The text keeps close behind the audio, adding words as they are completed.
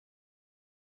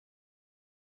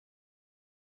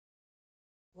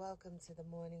Welcome to the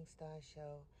Morning Star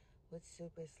Show with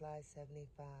Super Sly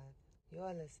 75.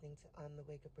 You're listening to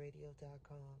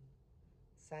OnTheWakeUpRadio.com.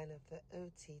 Sign up for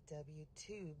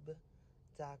OTWTube.com,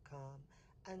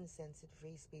 uncensored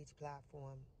free speech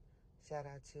platform. Shout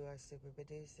out to our super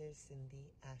producer,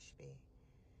 Cindy Ashby.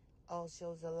 All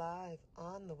shows are live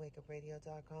on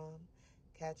TheWakeUpRadio.com.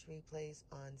 Catch replays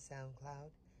on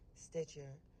SoundCloud,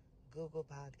 Stitcher, Google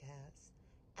Podcasts,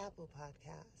 Apple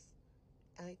Podcasts,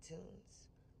 iTunes,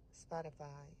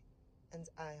 Spotify, and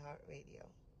iHeartRadio,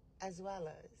 as well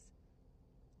as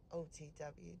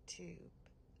OTWTube.com.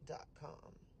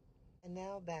 And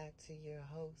now back to your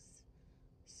host,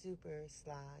 Super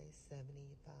Sly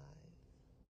 75.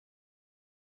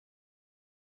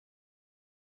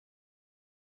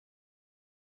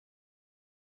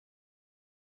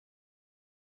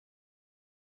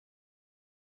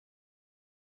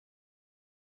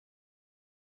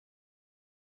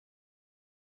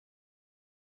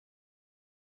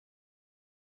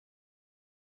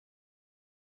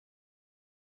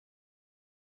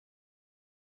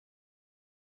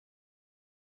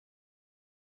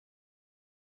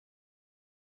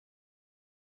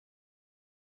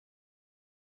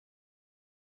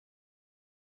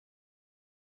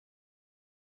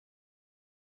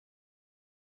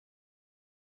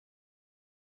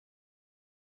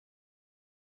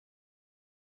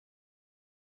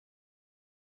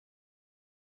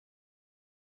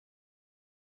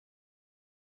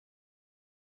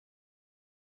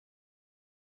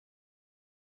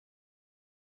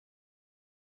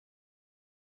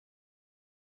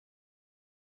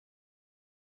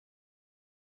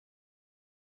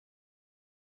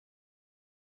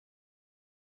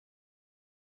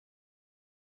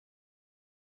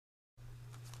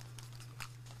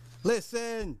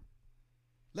 Listen,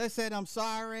 listen, I'm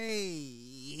sorry.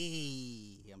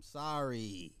 I'm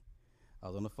sorry. I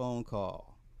was on a phone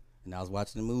call and I was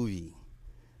watching a movie.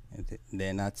 And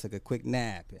then I took a quick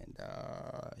nap and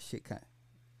shit kind.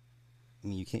 I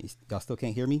mean, y'all still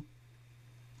can't hear me?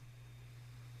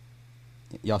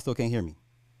 Y'all still can't hear me?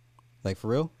 Like for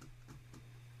real?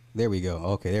 There we go.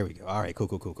 Okay, there we go. All right, cool,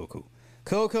 cool, cool, cool, cool.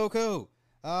 Cool, cool, cool.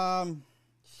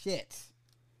 Shit.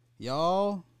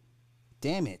 Y'all,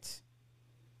 damn it.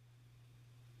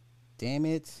 Damn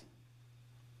it.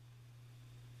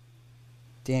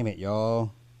 Damn it,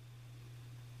 y'all.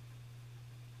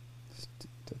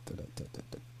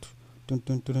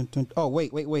 Oh,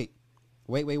 wait, wait, wait.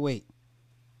 Wait, wait, wait.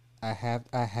 I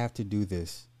have to do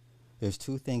this. There's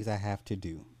two things I have to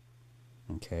do.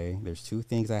 Okay? There's two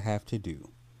things I have to do.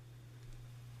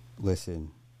 Listen.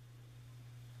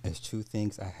 There's two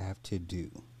things I have to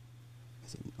do.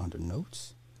 Is it under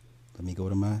notes? Let me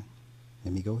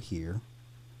go here.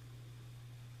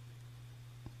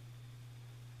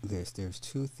 There's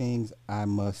two things I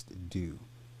must do.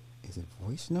 Is it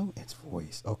voice note? It's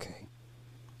voice. Okay.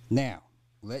 Now,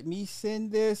 let me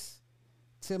send this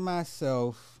to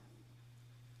myself.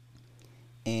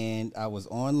 And I was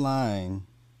online,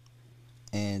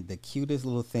 and the cutest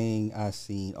little thing I've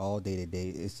seen all day today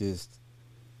is just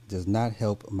does not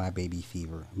help my baby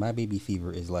fever. My baby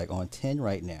fever is like on 10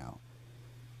 right now.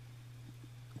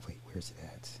 Wait, where's it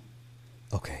at?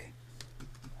 Okay.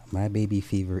 My baby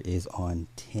fever is on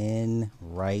 10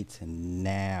 right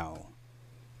now.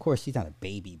 Of course, she's not a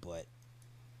baby, but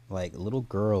like little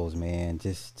girls, man,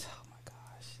 just oh my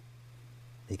gosh,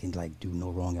 they can like do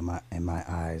no wrong in my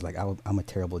eyes. Like I'm a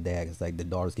terrible dad. It's like the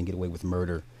daughters can get away with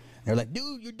murder. They're like,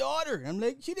 dude, your daughter. I'm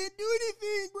like, she didn't do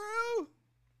anything, bro.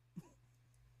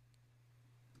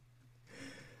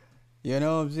 You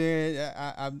know what I'm saying?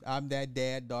 I'm that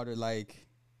dad daughter like,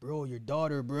 bro, your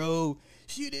daughter, bro,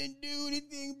 she didn't do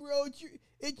anything, bro.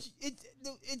 It's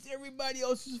everybody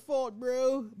else's fault,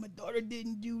 bro. My daughter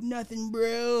didn't do nothing,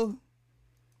 bro.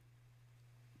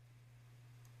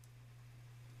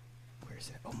 Where's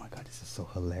that? Oh my god, this is so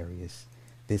hilarious.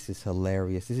 This is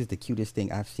hilarious. This is the cutest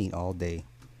thing I've seen all day.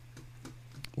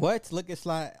 What? Look at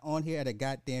Sly on here at a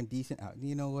goddamn decent.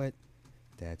 You know what?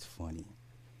 That's funny.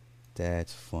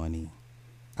 That's funny.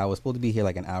 I was supposed to be here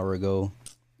like an hour ago.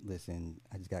 Listen,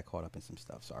 I just got caught up in some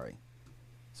stuff. Sorry.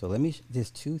 So there's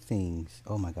two things.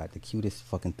 Oh my god, the cutest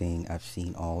fucking thing I've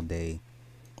seen all day.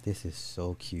 This is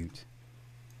so cute.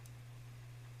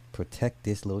 Protect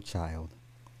this little child.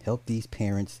 Help these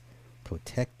parents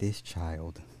protect this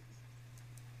child.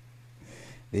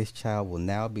 This child will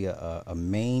now be a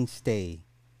mainstay.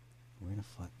 Where the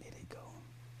fuck did it go?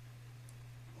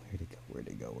 Where'd it go? Where'd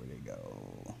it go? Where'd it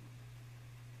go?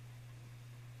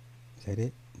 Is that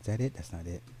it? Is that it? That's not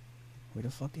it. Where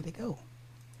the fuck did it go?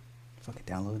 Fucking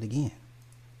download it again.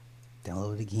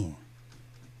 Download it again.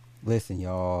 Listen,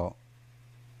 y'all.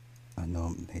 I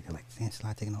know they're like, "Damn,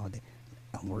 slide taking all day."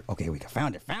 Okay, we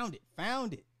found it.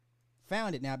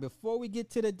 Now, before we get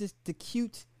to the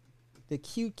cute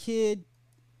kid,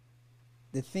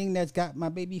 the thing that's got my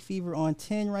baby fever on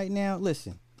 10 right now.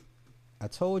 Listen, I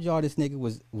told y'all this nigga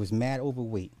was mad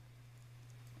overweight.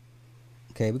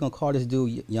 Okay, we're gonna call this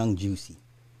dude Young Juicy.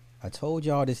 I told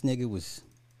y'all this nigga was.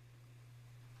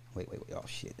 Wait. Oh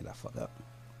shit, did I fuck up?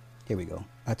 Here we go.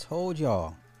 I told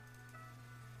y'all.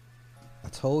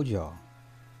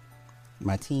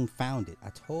 My team found it. I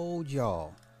told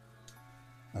y'all.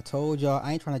 I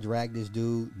ain't trying to drag this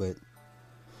dude, but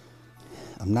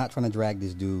I'm not trying to drag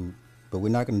this dude. But we're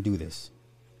not gonna do this.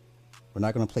 We're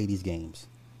not gonna play these games.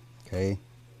 Okay?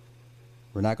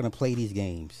 We're not gonna play these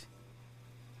games.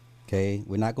 Okay?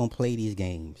 We're not gonna play these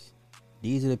games.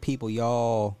 These are the people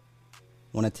y'all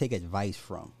want to take advice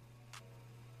from.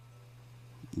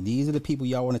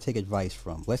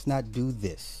 Let's not do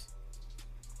this.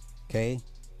 Okay?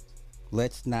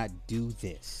 Let's not do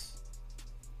this.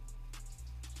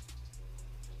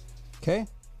 Okay?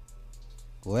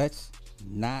 Let's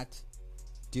not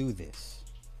do this.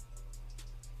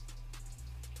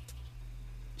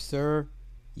 Sir,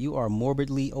 you are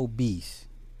morbidly obese.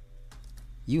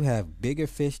 You have bigger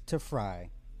fish to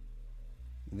fry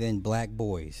than black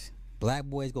boys. Black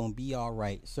boys gonna be all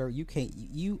right. Sir,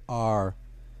 you are,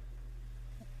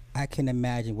 I can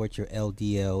imagine what your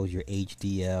LDLs, your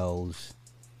HDLs.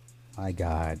 My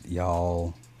God,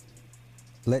 y'all.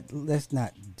 Let's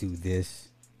not do this.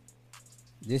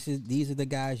 These are the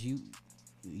guys you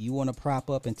want to prop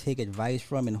up and take advice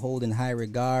from and hold in high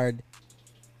regard.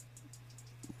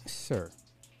 Sirs.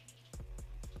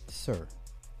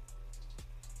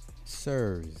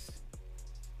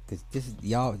 Cause this is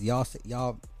y'all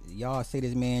say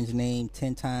this man's name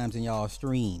 10 times in y'all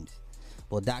streams.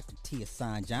 Well, Dr. Tia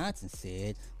San Johnson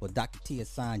said.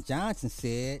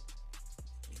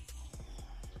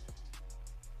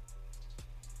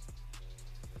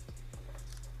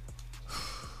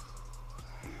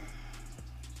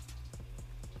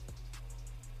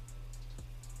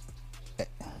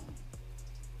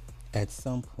 At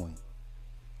some point,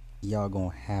 y'all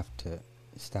gonna have to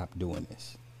stop doing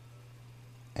this.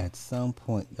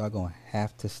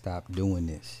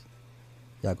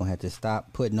 Y'all gonna have to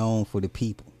stop putting on for the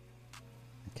people.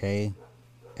 Okay?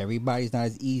 Everybody's not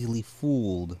as easily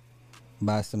fooled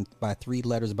by 3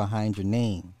 letters behind your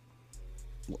name.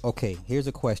 Okay, here's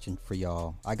a question for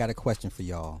y'all. I got a question for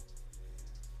y'all.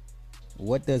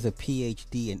 What does a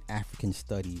PhD in African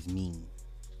Studies mean?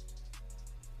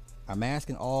 I'm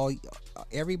asking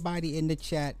everybody in the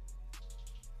chat.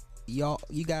 You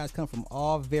guys come from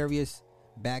all various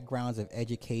backgrounds of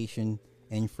education,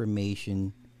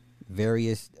 information,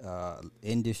 various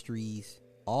industries,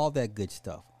 all that good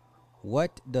stuff.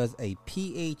 What does a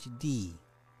PhD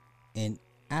in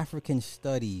African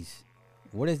Studies,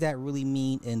 what does that really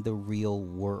mean in the real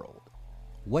world?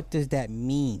 What does that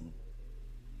mean?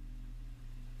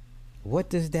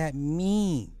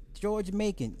 George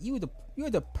Macon, you're the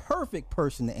perfect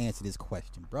person to answer this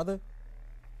question, brother.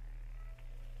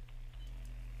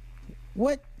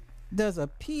 What does a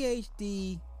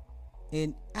PhD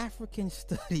in African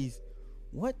Studies,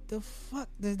 what the fuck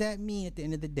does that mean at the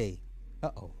end of the day?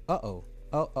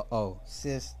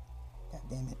 Sis. God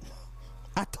damn it.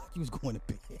 I thought you was going to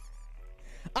bed.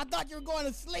 I thought you were going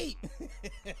to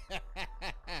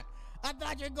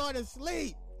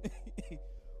sleep.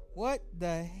 What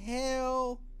the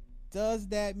hell does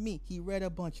that mean? He read a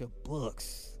bunch of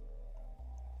books.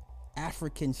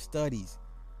 African Studies.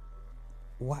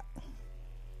 What?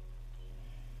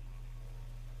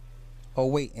 Oh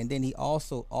wait, and then he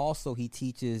also he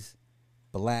teaches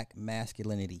black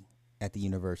masculinity at the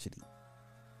university.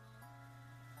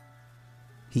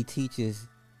 He teaches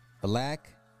black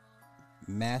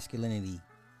masculinity,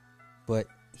 but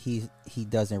he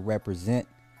doesn't represent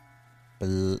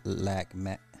black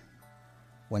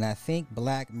when I think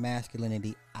black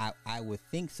masculinity, I would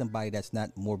think somebody that's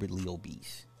not morbidly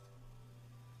obese.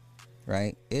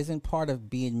 Right? Isn't part of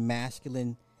being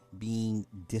masculine being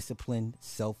disciplined,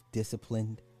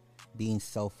 self-disciplined, being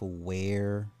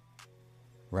self-aware,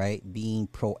 right? Being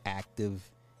proactive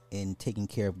in taking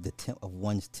care of of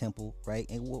one's temple, right?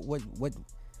 And what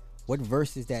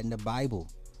verse is that in the Bible?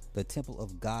 The temple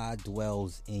of God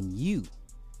dwells in you.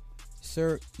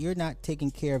 Sir, you're not taking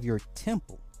care of your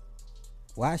temple.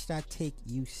 Why should I take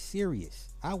you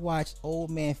serious? I watched old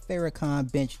man Farrakhan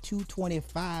bench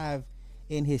 225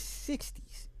 in his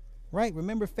 60s. Right?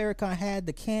 Remember Farrakhan had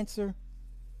the cancer?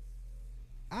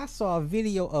 I saw a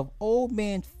video of old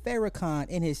man Farrakhan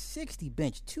in his 60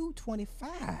 bench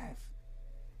 225.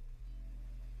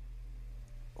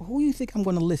 who do you think I'm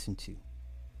going to listen to?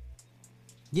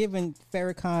 Given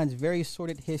Farrakhan's very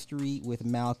sordid history with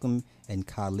Malcolm and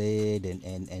Khalid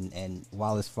and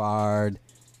Wallace Fard,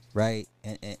 right?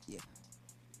 And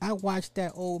I watched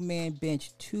that old man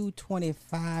bench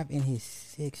 225 in his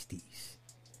 60s.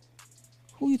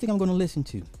 Who do you think I'm going to listen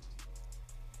to?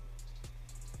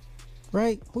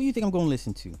 Right? Who do you think I'm going to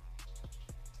listen to?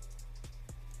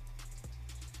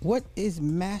 What is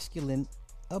masculine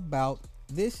about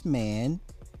this man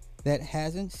that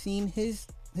hasn't seen his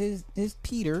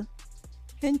Peter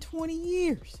in 20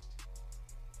 years?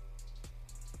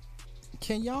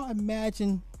 Can y'all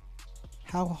imagine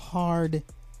how hard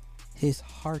his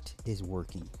heart is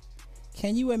working?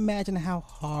 Can you imagine how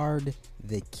hard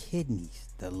the kidneys,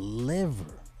 the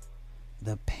liver,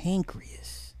 the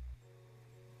pancreas,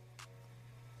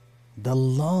 the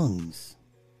lungs,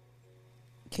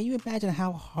 can you imagine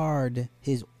how hard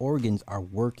his organs are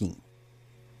working?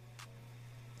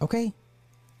 Okay?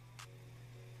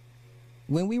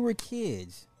 When we were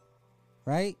kids,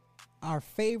 right? Our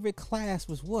favorite class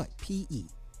was what? PE.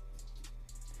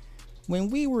 When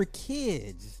we were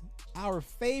kids, our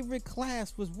favorite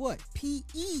class was what? PE.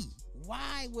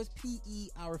 Why was PE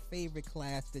our favorite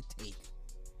class to take?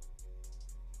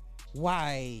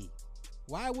 Why?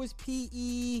 Why was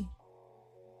PE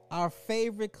our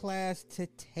favorite class to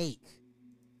take?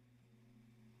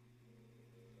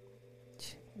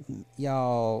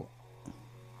 Y'all,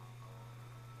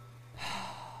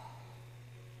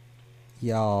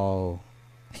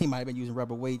 he might have been using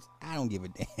rubber weights. I don't give a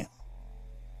damn.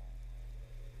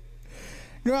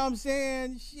 You know what I'm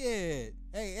saying? Shit.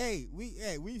 Hey,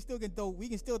 we still can throw. We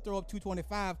can still throw up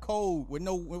 225 cold with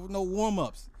no warm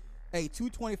ups. Hey,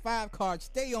 225 card,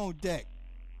 stay on deck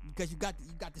because you got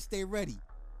to stay ready.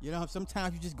 You know,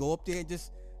 sometimes you just go up there and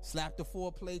just slap the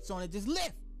 4 plates on it, just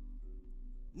lift.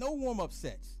 No warm up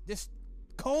sets. Just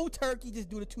cold turkey. Just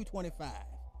do the 225.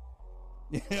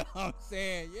 You know what I'm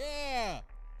saying?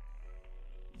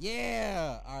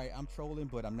 Yeah. All right, I'm trolling,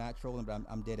 but I'm not trolling. But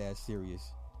I'm dead ass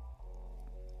serious.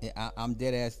 Yeah, I'm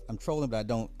dead ass. I'm trolling,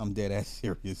 but I'm dead ass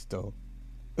serious though.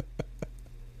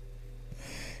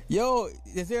 Yo,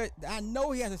 I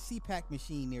know he has a CPAC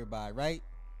machine nearby, right?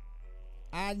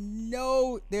 I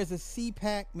know there's a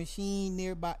CPAC machine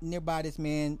nearby this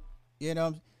man. You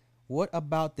know, what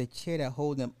about the chair that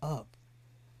hold him up?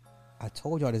 I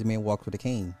told y'all this man walks with a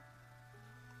cane.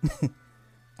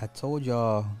 I told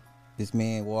y'all this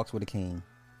man walks with a cane.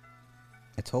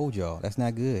 I told y'all that's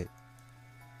not good.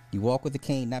 You walk with a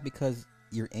cane not because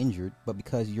you're injured, but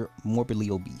because you're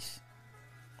morbidly obese.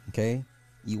 Okay?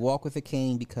 You walk with a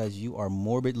cane because you are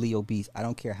morbidly obese. I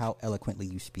don't care how eloquently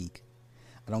you speak.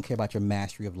 I don't care about your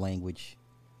mastery of language.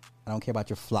 I don't care about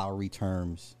your flowery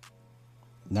terms.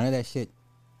 None of that shit.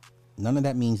 None of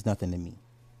that means nothing to me.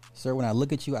 Sir, when I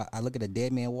look at you, I look at a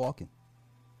dead man walking.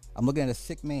 I'm looking at a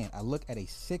sick man. I look at a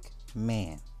sick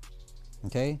man.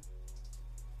 Okay?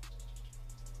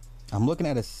 I'm looking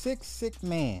at a sick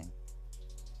man.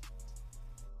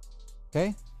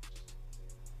 Okay?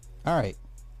 All right.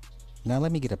 Now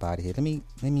let me get up out of here. Let me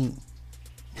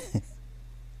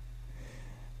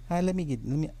all right, let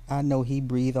me I know he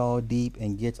breathe all deep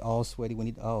and gets all sweaty when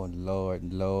he oh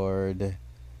Lord.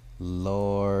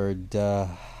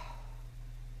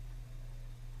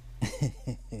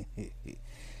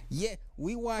 Yeah,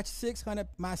 we watch 600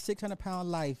 my 600-pound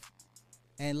life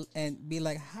and be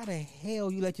like, how the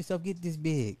hell you let yourself get this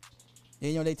big?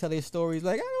 And, you know, they tell their stories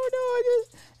like, I don't know,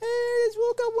 I just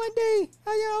woke up one day,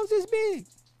 I was this big.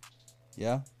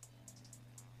 Yeah.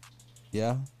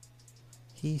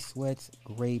 He sweats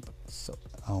grape so.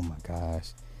 Oh my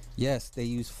gosh. Yes, they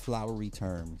use flowery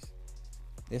terms.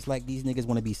 It's like these niggas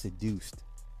want to be seduced.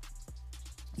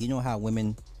 You know how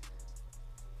women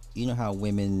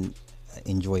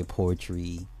enjoy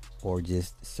poetry or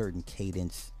just certain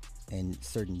cadence and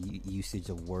certain usage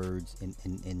of words and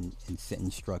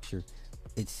sentence structure.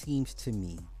 It seems to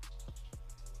me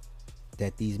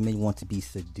that these men want to be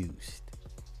seduced.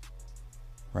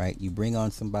 Right? You bring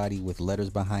on somebody with letters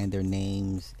behind their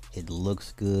names. It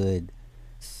looks good,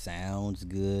 sounds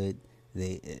good.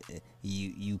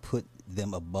 You put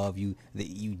them above you. That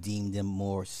you deem them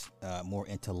more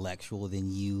intellectual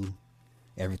than you.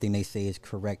 Everything they say is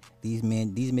correct. These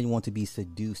men want to be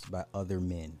seduced by other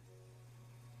men.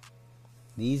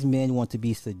 These men want to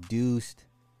be seduced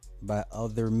by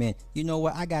other men. You know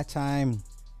what? I got time.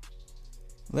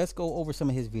 Let's go over some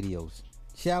of his videos.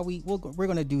 Shall we? We're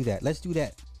going to do that. Let's do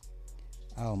that.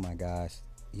 Oh my gosh.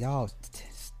 Y'all,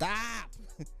 stop.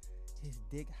 His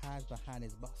dick hides behind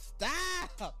his butt.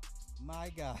 Stop.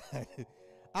 My God.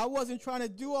 I wasn't trying to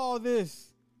do all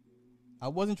this.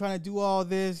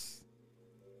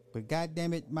 But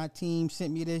goddamn it, my team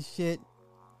sent me this shit,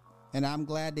 and I'm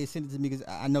glad they sent it to me because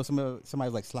I know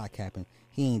somebody's like slot capping.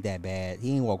 He ain't that bad.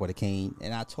 He ain't walk with a cane.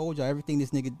 And I told y'all everything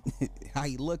this nigga, how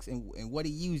he looks and what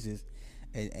he uses,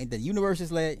 and the universe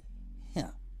is like, yeah,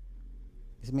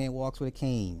 this man walks with a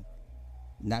cane,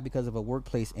 not because of a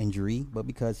workplace injury, but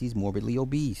because he's morbidly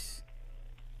obese.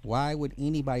 Why would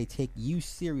anybody take you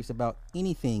serious about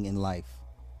anything in life,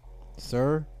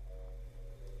 sir?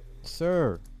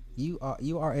 Sir, you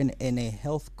are in a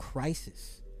health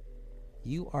crisis.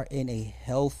 You are in a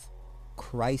health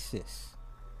crisis.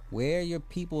 Where are your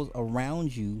people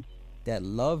around you that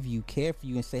love you, care for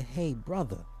you, and say, hey,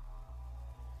 brother,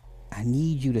 I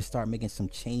need you to start making some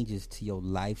changes to your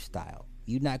lifestyle.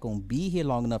 You're not going to be here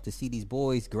long enough to see these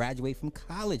boys graduate from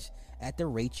college at the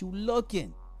rate you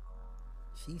looking.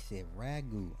 She said,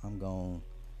 ragu. I'm going.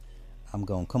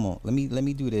 Come on. Let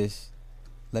me do this.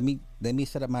 Let me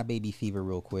set up my baby fever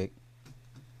real quick.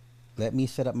 Let me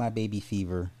set up my baby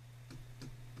fever.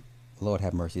 Lord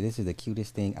have mercy. This is the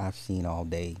cutest thing I've seen all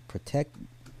day. Protect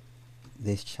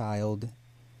this child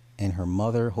and her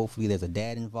mother. Hopefully there's a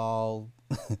dad involved.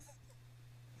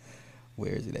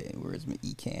 Where is it at? Where's my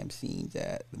eCam scenes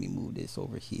at? Let me move this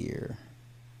over here.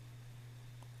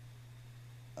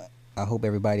 I hope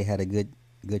everybody had a good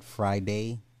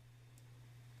Friday.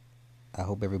 I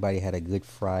hope everybody had a good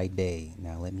Friday.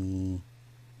 Now let me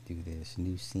do this.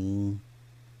 New scene.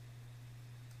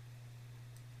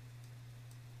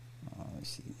 Let's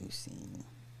see, new scene.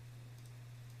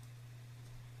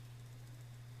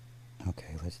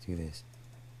 Okay, let's do this.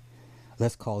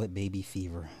 Let's call it baby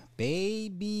fever.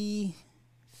 Baby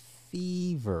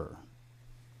fever.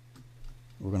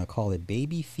 We're gonna call it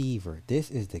baby fever.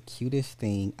 This is the cutest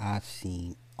thing I've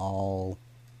seen all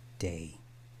day.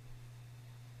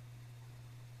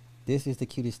 This is the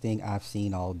cutest thing I've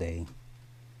seen all day.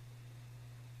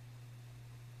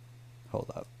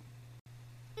 Hold up.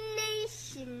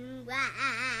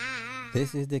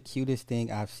 This is the cutest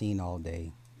thing I've seen all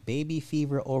day. Baby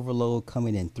fever overload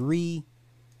coming in 3,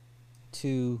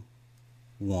 2,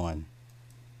 1.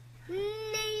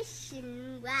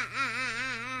 Nationwide.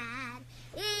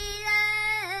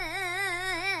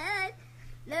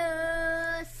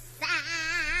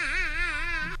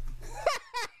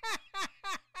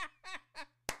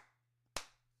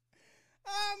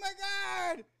 Oh my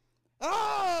God!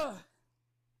 Oh!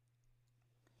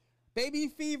 Baby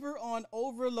fever on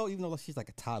overload, even though she's like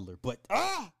a toddler, but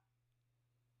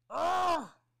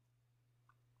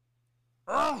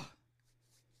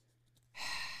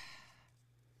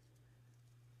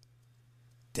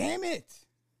damn it!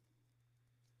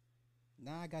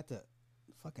 Now I got to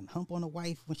fucking hump on the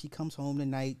wife when she comes home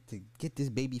tonight to get this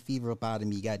baby fever up out of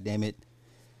me. God damn it!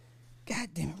 God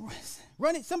damn it!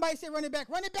 Run it! Somebody say run it back!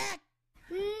 Run it back!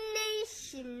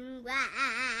 Nationwide.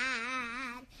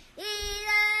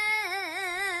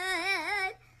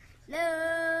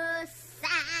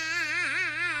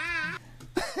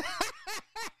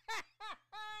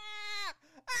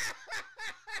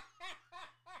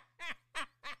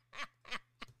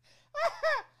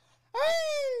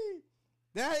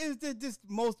 That is the just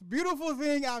most beautiful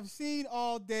thing I've seen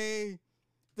all day.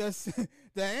 The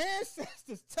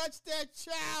ancestors touched that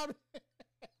child.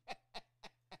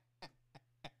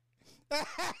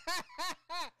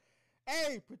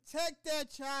 Hey, protect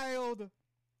that child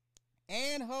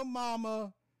and her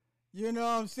mama. You know what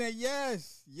I'm saying?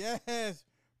 Yes.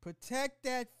 Protect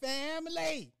that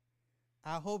family.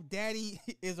 I hope daddy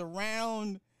is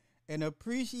around and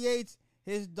appreciates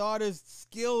his daughter's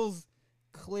skills.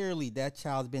 Clearly, that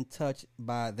child's been touched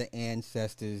by the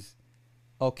ancestors.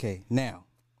 Okay, now,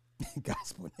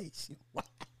 Gospel Nation.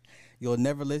 You'll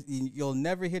never listen. You'll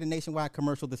never hear the Nationwide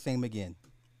commercial the same again.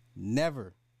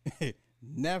 Never.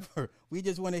 Never. We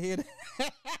just want to hear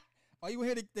oh, you want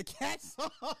to hear the cat song?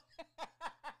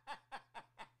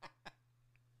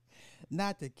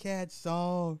 Not the cat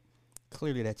song.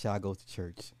 Clearly that child goes to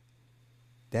church.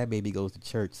 That baby goes to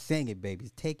church. Sing it, baby.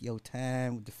 Take your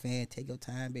time with the fan. Take your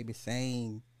time, baby.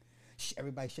 Sing.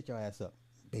 Everybody shut your ass up.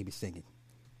 Baby singing.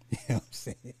 You know what I'm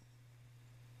saying?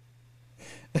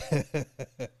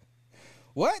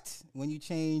 What? When you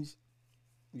change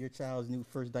your child's new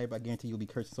first diaper, I guarantee you'll be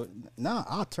cursing. So, nah,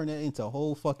 I'll turn that into a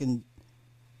whole fucking...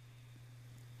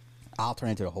 I'll turn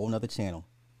it into a whole nother channel.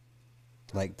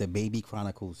 Like the Baby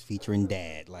Chronicles featuring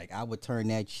Dad. Like, I would turn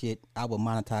that shit... I would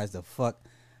monetize the fuck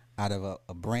out of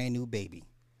a brand new baby.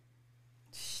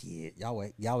 Shit.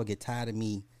 Y'all would get tired of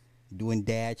me doing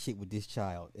dad shit with this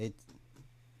child.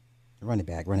 Run it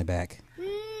back.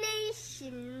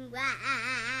 Nationwide.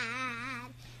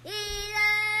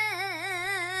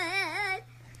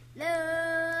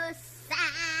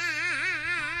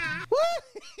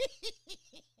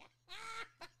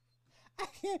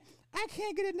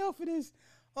 can't get enough of this.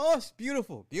 Oh, it's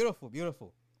beautiful, beautiful,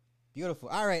 beautiful, beautiful.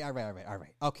 All right, all right, all right, all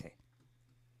right. Okay,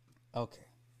 okay.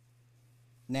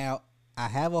 Now I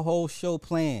have a whole show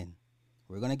planned.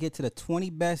 We're gonna get to the 20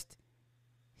 best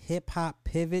hip hop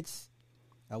pivots.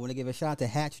 I want to give a shout out to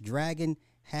Hatch Dragon.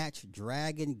 Hatch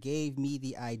Dragon gave me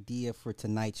the idea for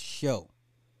tonight's show.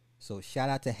 So shout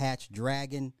out to Hatch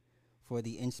Dragon for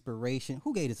the inspiration.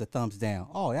 Who gave us a thumbs down?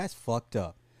 Oh, that's fucked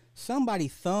up. Somebody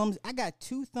thumbs. I got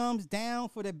 2 thumbs down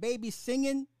for the baby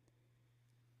singing.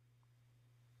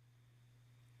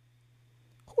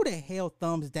 Who the hell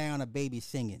thumbs down a baby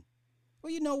singing?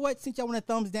 Well, you know what? Since y'all want to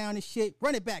thumbs down this shit,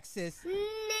 run it back, sis.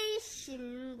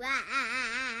 Nationwide,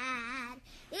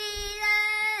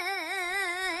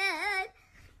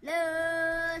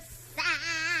 no sign.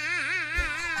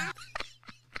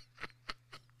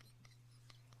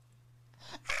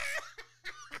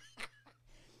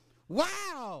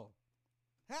 Wow.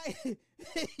 Hey,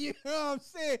 you know what I'm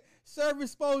saying?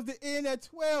 Service supposed to end at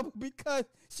 12 because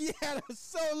she had a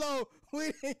solo.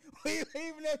 We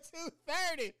leaving at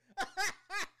 2:30.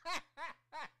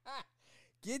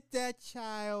 Get that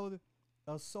child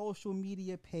a social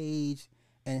media page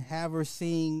and have her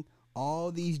sing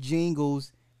all these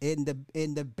jingles in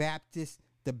the Baptist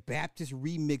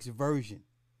remix version.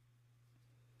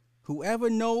 Whoever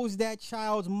knows that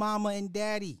child's mama and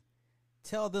daddy,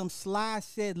 tell them Sly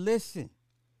said, listen.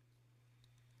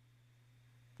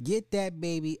 Get that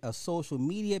baby a social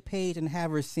media page and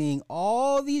have her sing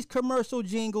all these commercial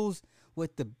jingles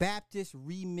with the Baptist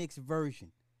remix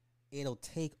version. It'll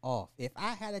take off. If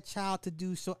I had a child to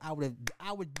do so, I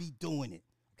would be doing it.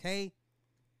 Okay?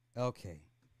 Okay.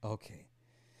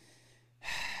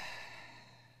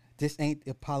 This ain't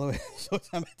the Apollo.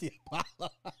 Showtime at the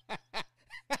Apollo.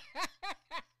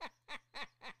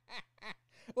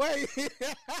 Wait.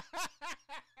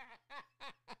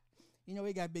 You know,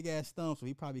 he got big ass thumbs, so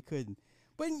he probably couldn't.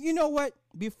 But you know what?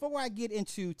 Before I get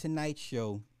into tonight's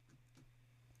show,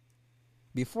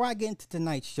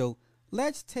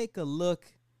 let's take a look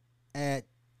at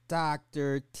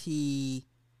Dr. T.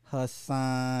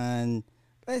 Hassan.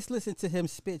 Let's listen to him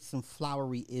spit some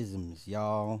flowery isms,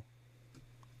 y'all.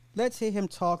 Let's hear him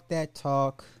talk that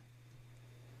talk.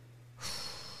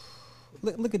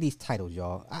 Look at these titles,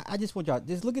 y'all. I just want y'all,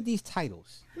 just look at these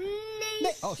titles.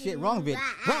 Oh shit, wrong video.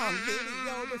 Wrong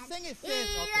video, but sing it, sis.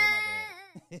 Okay,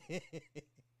 my bad.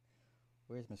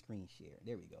 Where's my screen share?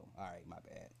 There we go. All right, my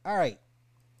bad. All right.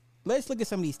 Let's look at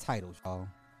some of these titles, y'all.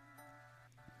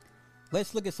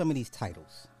 Let's look at some of these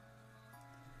titles.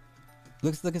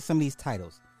 Let's look at some of these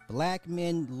titles. Black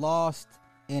men lost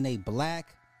in a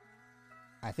black,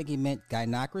 I think he meant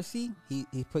gynocracy. He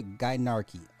put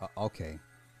gynarchy. Okay.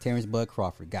 Terrence Bud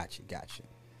Crawford. Gotcha.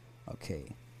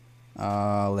 Okay.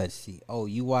 Let's see. Oh,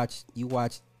 you watch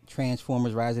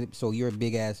Transformers Rise of the, so you're a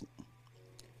big ass.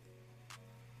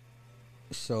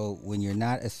 So when you're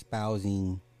not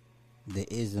espousing the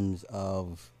isms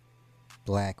of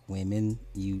black women,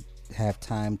 you have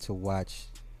time to watch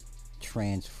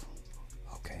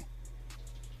Okay.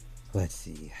 Let's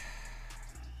see.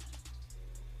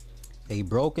 A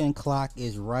broken clock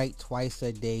is right twice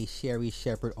a day. Sherry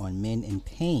Shepherd on Men in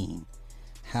Pain.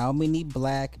 How many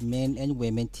black men and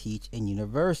women teach in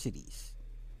universities?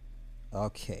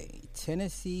 Okay.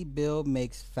 Tennessee bill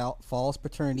makes false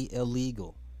paternity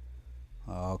illegal.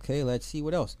 Okay, let's see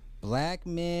what else. Black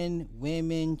men,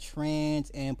 women, trans,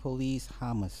 and police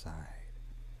homicide.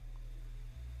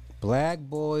 Black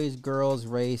boys, girls,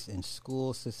 race, and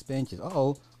school suspensions.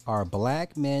 Are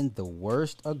black men the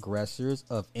worst aggressors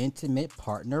of intimate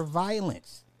partner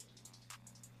violence?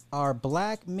 Are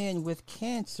black men with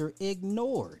cancer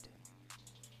ignored?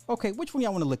 Okay, which one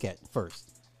y'all want to look at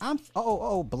first?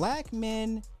 Black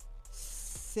men,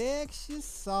 sexual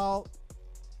assault,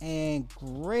 and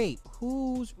rape.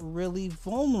 Who's really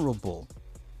vulnerable?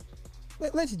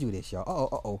 Let's do this,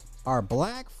 y'all. Are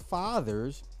black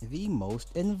fathers the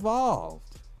most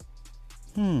involved?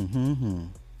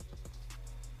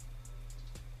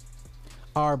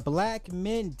 Are black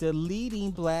men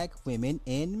deleting black women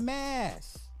en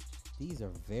masse? These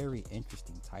are very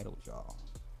interesting titles, y'all.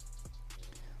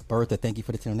 Bertha, thank you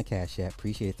for the 10 on the Cash App.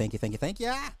 Appreciate it. Thank you.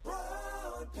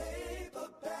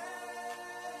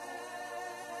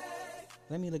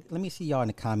 Let me see y'all in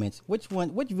the comments. Which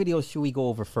video should we go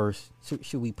over first?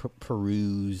 Should we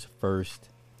peruse first?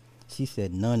 She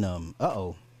said none of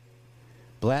them.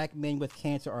 Black men with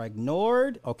cancer are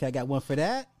ignored. Okay, I got one for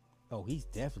that. Oh, he's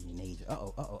definitely major. I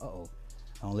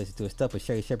don't listen to his stuff, but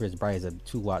Sherry Shepherd is bright as a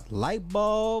 2-watt light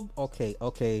bulb.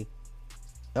 Okay.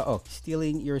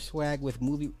 Stealing your swag with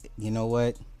movie. You know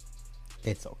what?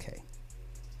 It's okay.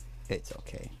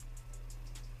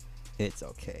 It's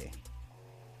okay.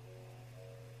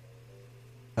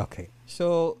 Okay.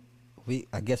 So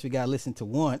I guess we gotta listen to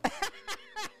one.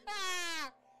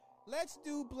 Let's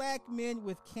do black men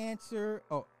with cancer.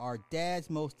 Oh, our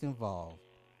dads most involved.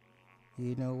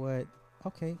 You know what?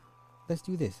 Okay. Let's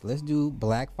do this. Let's do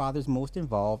black fathers most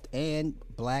involved and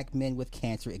black men with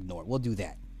cancer ignored. We'll do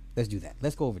that. Let's do that.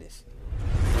 Let's go over this.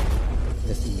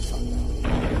 Let's see what we're talking about.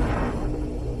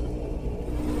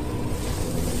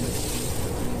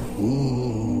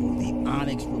 Ooh, the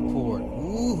Onyx report.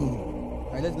 Ooh.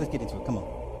 All right, let's get into it. Come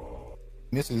on.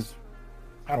 This is,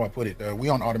 how do I put it? We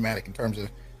on automatic in terms of,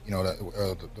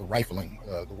 the rifling,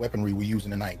 the weaponry we use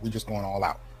in the night. We just going all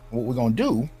out. What we're going to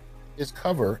do is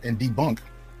cover and debunk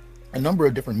a number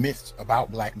of different myths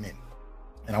about black men.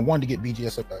 And I wanted to get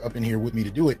BGS up in here with me to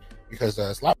do it because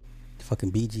it's a lot.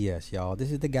 Fucking BGS, y'all.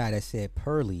 This is the guy that said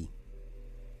Pearly.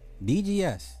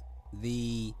 BGS,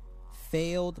 the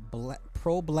failed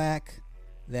pro-black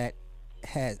that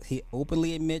he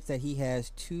openly admits that he has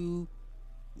two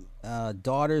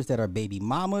daughters that are baby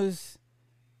mamas.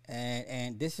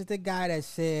 And this is the guy that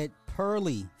said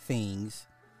Pearly Things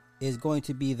is going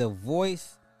to be the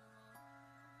voice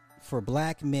for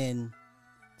black men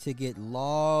to get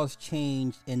laws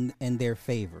changed in their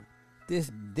favor. This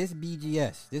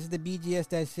BGS, this is the BGS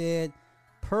that said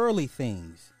Pearly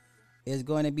Things is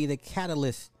going to be the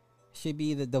catalyst, should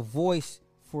be the voice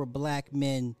for black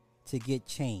men to get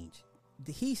change.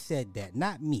 He said that,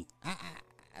 not me.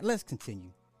 Let's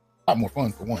continue. A lot more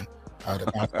fun for one. To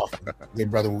bounce off good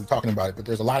brother, we were talking about it, but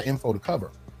there's a lot of info to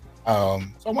cover. So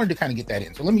I wanted to kind of get that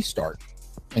in. So let me start.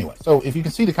 Anyway, so if you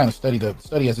can see the kind of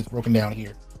study as it's broken down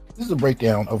here, this is a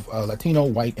breakdown of Latino,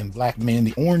 white, and black men.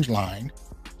 The orange line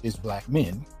is black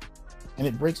men, and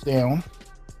it breaks down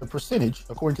the percentage,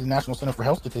 according to the National Center for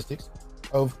Health Statistics,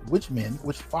 of which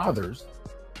fathers,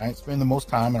 right, spend the most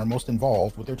time and are most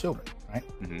involved with their children, right?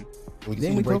 Mm-hmm. So we can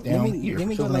see the breakdown here. Didn't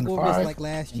we go Children over under 5 this like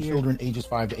last year? Children ages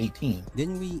 5 to 18.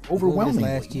 Didn't we overwhelmingly go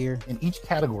over this last year? In each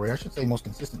category, I should say most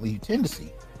consistently, you tend to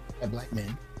see that black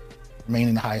men remain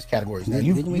in the highest categories. Now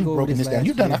you've broken this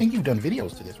down. I think you've done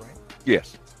videos to this, right?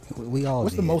 Yes. We all.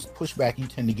 What's did. the most pushback you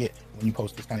tend to get when you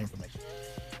post this kind of information?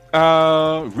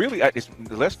 Really, it's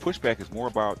the less pushback is more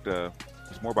about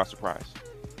surprise.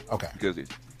 Okay. Because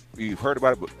you've heard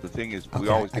about it, but the thing is, we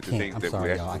always get the things that we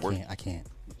actually work. I can't.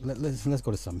 Let's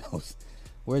go to something else.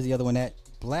 Where's the other one at?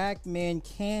 Black men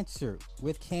cancer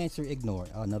with cancer ignored.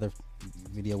 Oh, another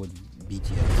video with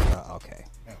BGS. Okay.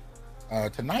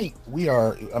 Tonight we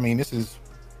are. I mean, this is,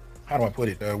 how do I put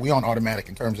it? We on automatic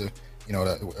in terms of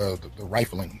the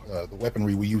rifling, the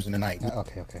weaponry we use in the night.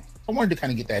 Okay. I wanted to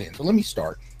kind of get that in. So let me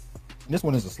start. And this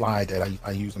one is a slide that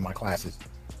I use in my classes.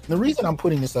 And the reason I'm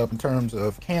putting this up in terms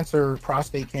of cancer,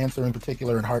 prostate cancer in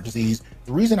particular, and heart disease,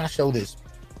 the reason I show this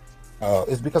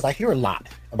is because I hear a lot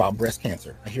about breast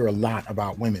cancer. I hear a lot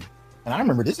about women. And I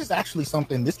remember this is actually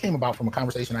something, this came about from a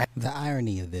conversation I had. The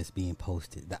irony of this being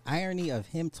posted, the irony of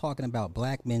him talking about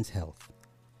black men's health.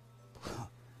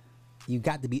 You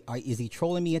got to be, is he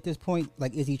trolling me at this point?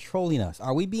 Like, is he trolling us?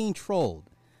 Are we being trolled?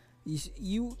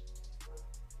 You're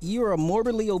a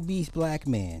morbidly obese black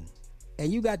man,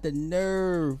 and you got the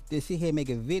nerve to sit here and make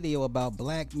a video about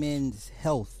black men's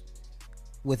health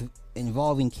with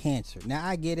involving cancer. Now,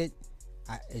 I get it.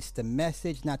 It's the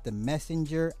message, not the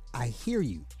messenger. I hear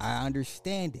you. I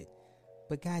understand it.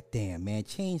 But goddamn, man,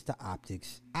 change the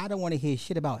optics. I don't want to hear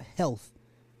shit about health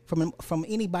from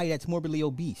anybody that's morbidly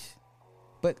obese.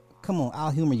 But come on,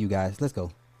 I'll humor you guys. Let's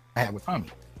go. I had with Tommy.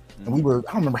 And I don't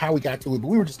remember how we got to it, but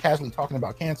we were just casually talking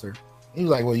about cancer. And he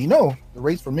was like, well, the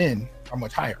rates for men are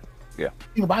much higher. Yeah. The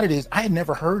thing about it is, I had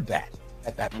never heard that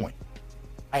at that point.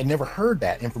 I had never heard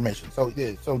that information. So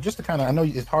just to kind of, I know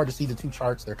it's hard to see the two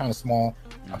charts. They're kind of small.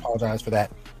 I apologize for that.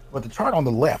 But the chart on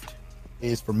the left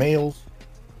is for males.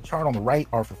 The chart on the right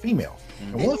are for females.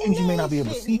 And one of the things you may not be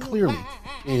able to see clearly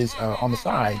is on the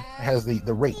side, it has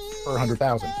the rate per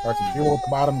 100,000. Starts at 0 at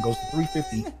the bottom, goes to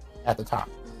 350 at the top.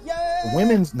 The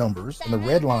women's numbers in the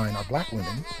red line are black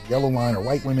women. The yellow line are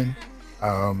white women.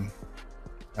 You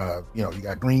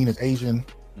got green is Asian.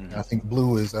 I think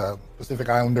blue is Pacific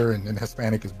Islander, and then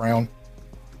Hispanic is brown.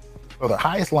 So the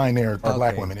highest line there are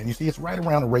black women, and you see it's right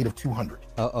around a rate of 200.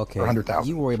 Okay. Per 100,000.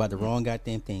 You worry about the wrong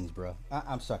goddamn things, bro.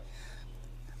 I'm sorry.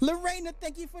 Lorena,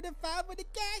 thank you for the 5 with the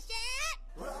cash app.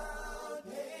 Brown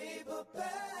paper bag.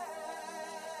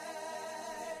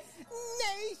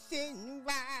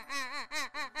 Nationwide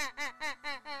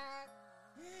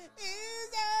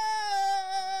is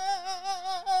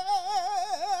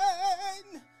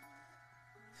on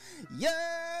your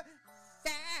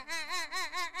side.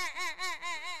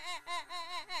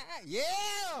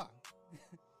 Yeah.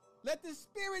 Let the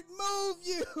spirit move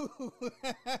you.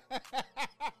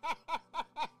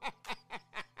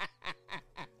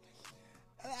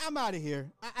 I'm out of here.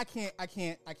 I can't.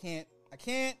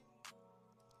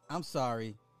 I'm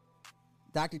sorry.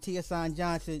 Dr. Tiasan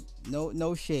Johnson,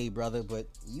 no shade, brother, but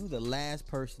you the last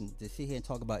person to sit here and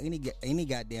talk about any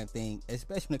goddamn thing,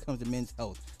 especially when it comes to men's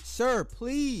health. Sir,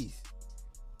 please.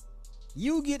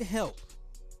 You get help.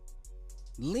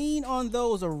 Lean on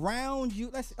those around you.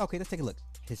 Let's take a look.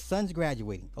 His son's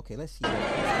graduating. Okay, let's see. That's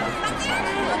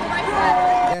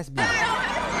beautiful.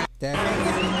 That's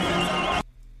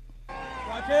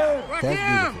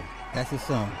beautiful. That's his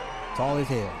son. Tall as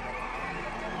hell.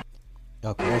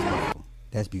 Okay, that's beautiful.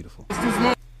 That's beautiful.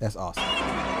 That's awesome.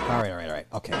 All right.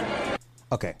 Okay.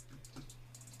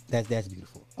 That's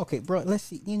beautiful. Okay, bro, let's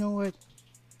see. You know what?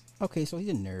 Okay, so he's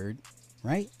a nerd,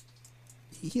 right?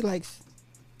 He likes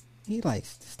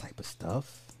this type of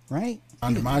stuff, right?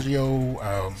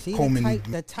 DiMaggio, see Coleman.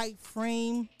 the tight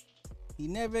frame. He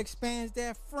never expands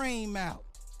that frame out.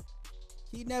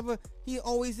 He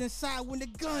always inside when the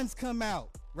guns come out,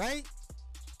 right?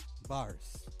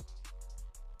 Bars.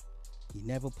 He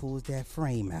never pulls that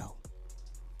frame out.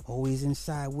 Always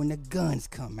inside when the guns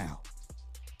come out.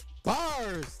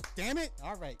 Bars, damn it.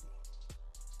 All right.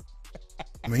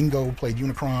 Mingo played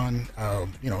Unicron.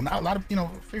 Not a lot of,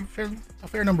 a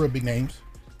fair number of big names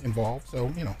involved.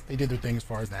 So, they did their thing as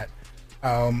far as that.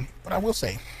 But I will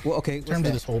say, well, okay, in terms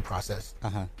of this whole process,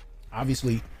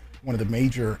 obviously one of the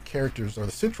major characters, or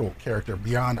the central character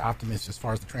beyond Optimus as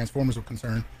far as the Transformers were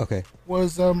concerned,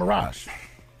 was Mirage.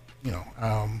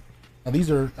 Now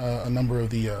these are a number of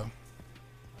the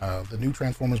new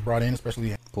Transformers brought in,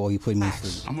 especially. Boy, you putting me to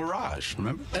sleep. I'm Mirage,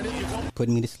 remember?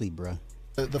 Putting me to sleep, bro.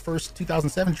 The first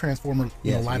 2007 Transformer,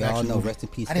 live action movie. Rest in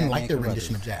peace. I didn't like their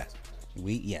rendition of Jazz.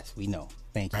 We know.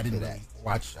 Thank you I didn't for that.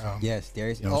 Watch. Yes,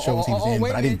 there's shows he was in,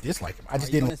 but I didn't dislike him. I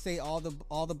just didn't. Want to say all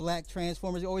the black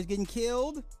Transformers are always getting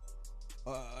killed?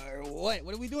 What?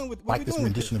 What are we doing with? Like this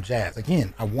rendition of Jazz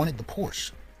again? I wanted the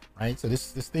Porsche. Right, so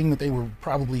this thing that they were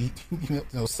probably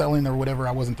selling or whatever,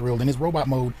 I wasn't thrilled. In his robot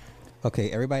mode.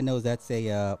 Okay, everybody knows that's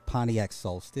a Pontiac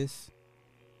Solstice,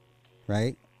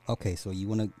 right? Okay, so you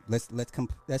want to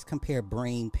let's compare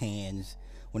brain pans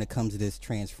when it comes to this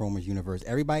Transformers universe.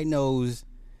 Everybody knows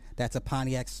that's a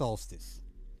Pontiac Solstice,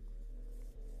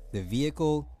 the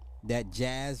vehicle that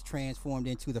Jazz transformed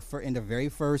into in the very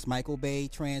first Michael Bay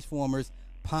Transformers,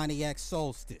 Pontiac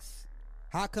Solstice.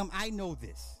 How come I know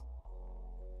this?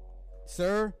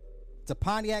 Sir, it's a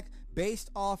Pontiac based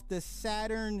off the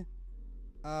Saturn,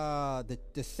 the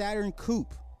Saturn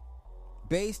Coupe,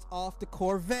 based off the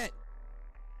Corvette,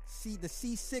 the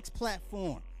C6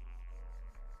 platform.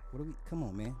 Come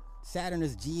on, man. Saturn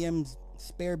is GM's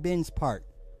spare bins part,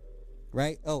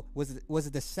 right? Oh, was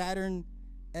it the Saturn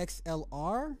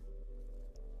XLR?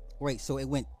 Wait, so it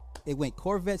went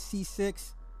Corvette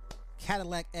C6,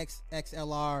 Cadillac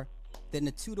XLR, then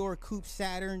the two-door Coupe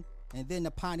Saturn, and then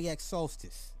the Pontiac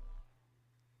Solstice.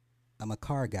 I'm a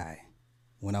car guy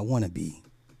when I want to be.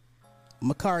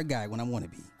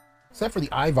 Except for the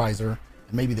eye visor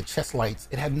and maybe the chest lights,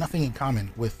 it had nothing in common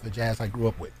with the Jazz I grew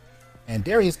up with. And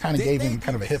Darius kind of gave him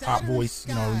kind of a hip hop voice.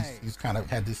 He's kind of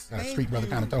had this street brother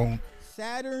kind of tone.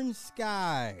 Saturn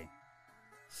Sky,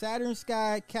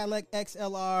 Cadillac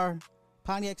XLR,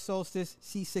 Pontiac Solstice,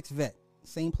 C6 Vet,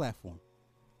 same platform.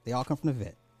 They all come from the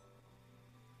Vet.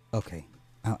 Okay.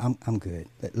 I'm good.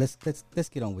 Let's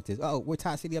get on with this. We're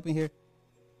Todd City up in here.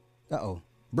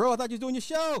 Bro, I thought you was doing your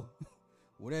show.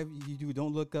 Whatever you do,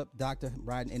 don't look up Dr.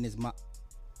 riding in his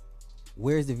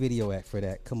Where's the video at for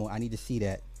that? Come on, I need to see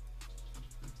that.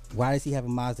 Why does he have a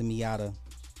Mazda Miata?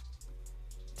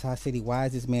 Todd City, why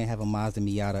does this man have a Mazda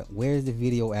Miata? Where's the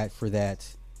video at for that?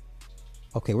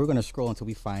 Okay, we're gonna scroll until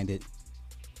we find it.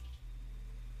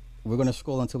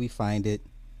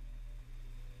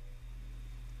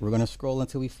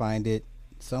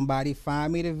 Somebody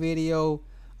find me the video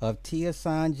of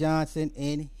Tiasan Johnson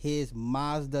in his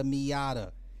Mazda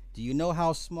Miata. Do you know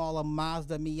how small a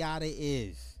Mazda Miata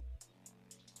is?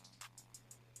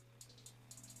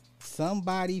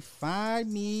 Somebody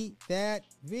find me that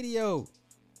video.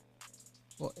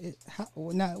 Well,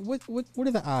 what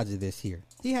are the odds of this here?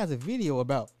 He has a video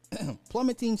about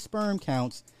plummeting sperm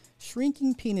counts,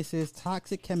 shrinking penises,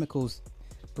 toxic chemicals.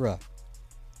 Bruh.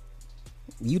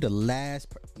 You the last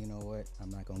you know what? I'm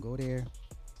not gonna go there.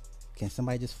 Can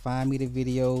somebody just find me the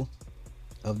video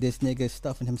of this nigga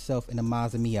stuffing himself in a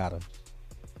Mazda Miata?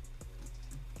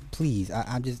 Please,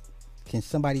 I'm just. Can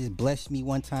somebody just bless me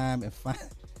one time and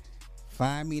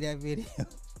find me that video?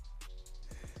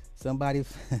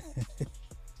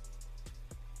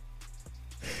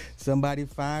 Somebody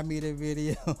find me the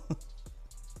video.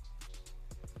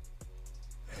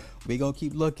 We gonna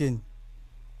keep looking.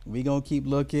 We gonna keep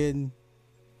looking.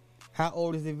 How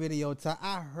old is the video?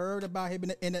 I heard about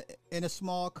him in a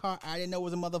small car. I didn't know it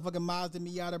was a motherfucking Mazda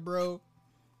Miata, bro.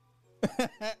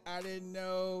 I didn't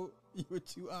know you were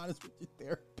too honest with your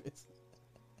therapist.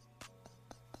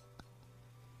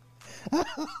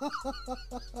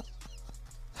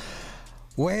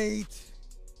 Wait.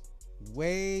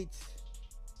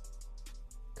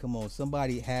 Come on,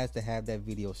 somebody has to have that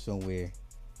video somewhere.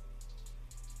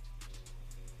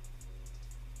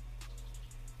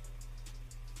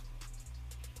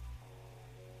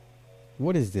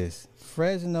 What is this?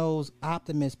 Fresno's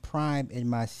Optimus Prime in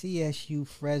my CSU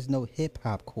Fresno hip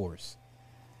hop course.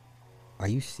 Are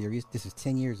you serious? This is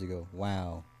 10 years ago.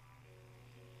 Wow.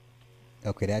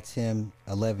 Okay, that's him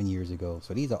 11 years ago.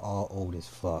 So these are all old as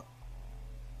fuck.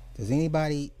 Does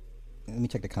anybody... Let me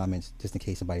check the comments just in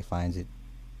case somebody finds it.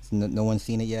 No one's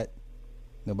seen it yet?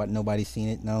 Nobody's seen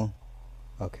it? No?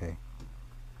 Okay.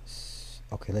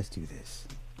 Okay, let's do this.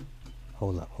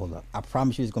 Hold up. I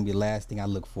promise you it's going to be the last thing I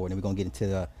look for. And then we're going to get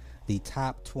into the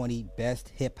top 20 best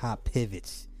hip-hop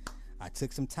pivots. I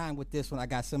took some time with this one. I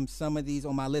got some of these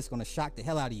on my list. Going to shock the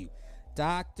hell out of you.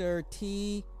 Dr.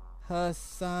 T.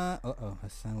 Hassan.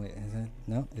 Hassan. Wait,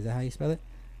 is that how you spell it?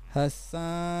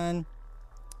 Hassan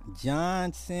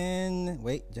Johnson.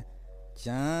 Wait.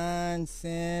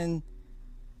 Johnson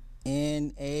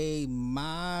in a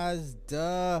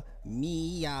Mazda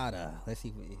Miata. Let's see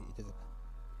if it does.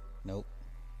 Nope.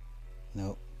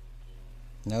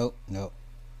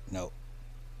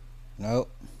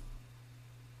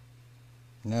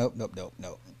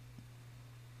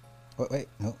 Wait,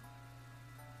 no.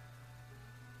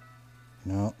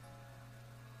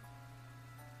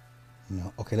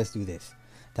 Okay, let's do this.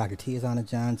 Dr. T is on a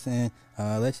Johnson.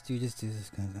 Let's do this.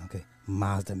 Okay,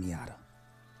 Mazda Miata.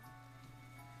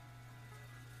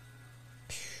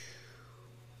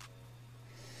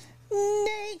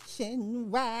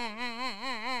 Nationwide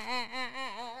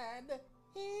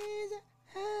is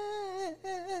high.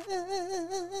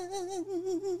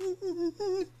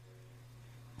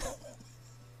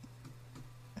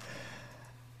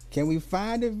 Can we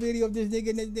find a video of this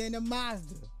nigga in a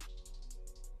Mazda?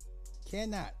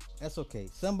 Cannot. That's okay.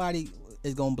 Somebody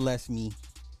is gonna bless me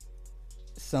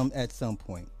at some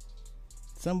point.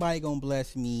 Somebody gonna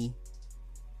bless me.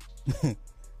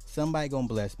 Somebody gonna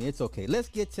bless me. It's okay. Let's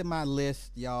get to my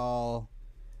list, y'all.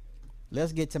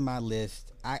 Let's get to my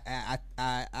list. I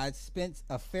spent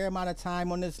a fair amount of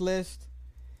time on this list.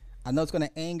 I know it's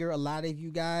gonna anger a lot of you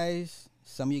guys.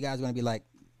 Some of you guys are gonna be like,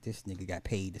 this nigga got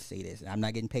paid to say this. I'm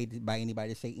not getting paid by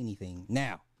anybody to say anything.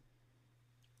 Now,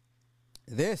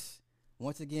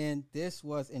 once again, this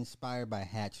was inspired by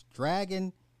Hatch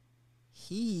Dragon.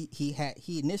 He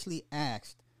initially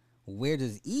asked, where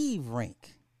does Eve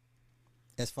rank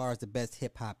as far as the best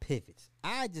hip hop pivots?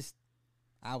 I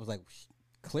was like,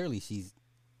 clearly she's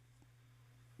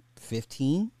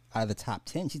 15 out of the top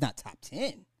 10. She's not top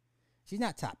 10.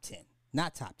 Not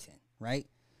top 10, right?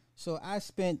 So I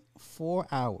spent 4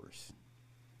 hours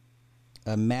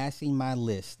amassing my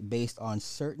list based on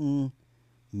certain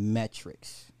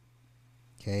metrics.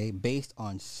 Okay, based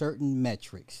on certain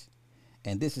metrics.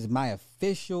 And this is my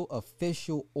official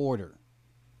order.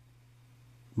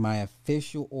 But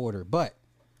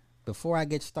before I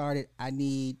get started, I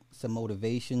need some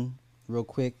motivation real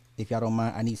quick. If y'all don't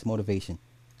mind, I need some motivation.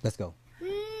 Let's go.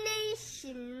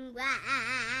 Nationwide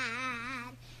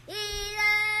is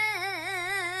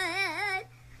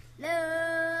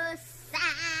the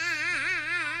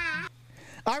side.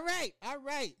 All right.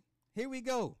 Here we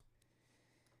go.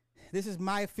 This is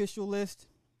my official list.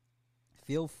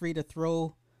 Feel free to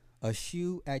throw a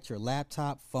shoe at your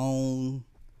laptop, phone,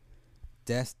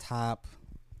 desktop.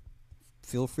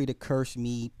 Feel free to curse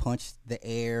me, punch the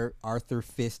air, Arthur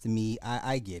fist me.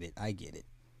 I get it.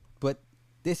 But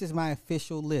this is my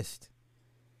official list.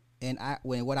 And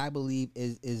what I believe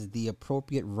is the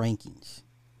appropriate rankings.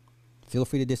 Feel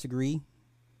free to disagree,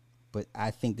 but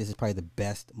I think this is probably the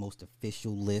best, most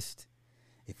official list.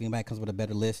 If anybody comes with a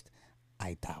better list,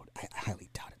 I highly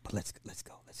doubt it. But let's go.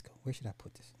 Where should I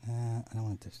put this? I don't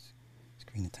want this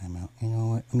screen to time out. You know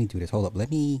what? Let me do this. Hold up.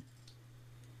 Let me.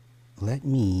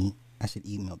 I should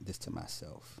email this to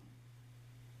myself.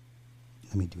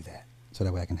 Let me do that so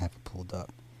that way I can have it pulled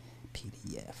up.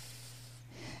 PDF.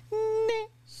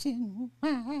 Nationwide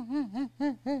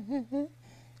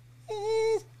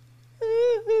is.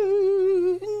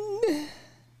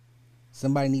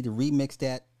 Somebody need to remix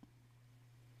that.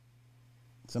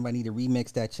 Somebody need to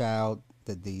remix that, child.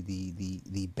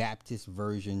 The Baptist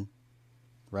version,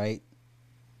 right?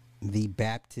 the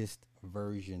Baptist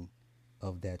version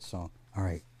of that song. All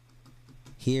right.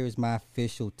 Here is my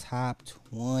official top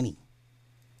 20.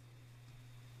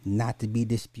 Not to be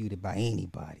disputed by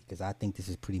anybody, because I think this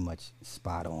is pretty much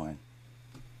spot on.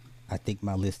 I think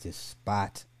my list is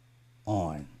spot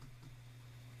on.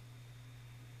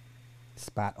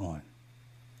 Spot on.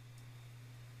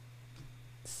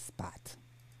 Spot.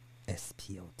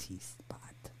 S-P-O-T, spot.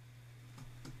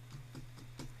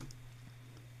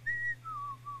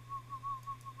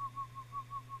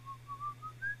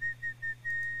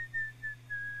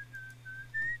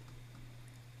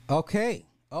 Okay.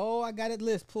 Oh, I got it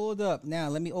list pulled up. Now,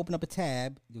 let me open up a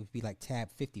tab. It would be like tab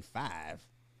 55.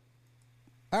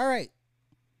 All right.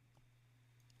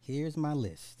 Here's my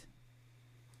list.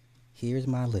 Here's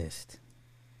my list.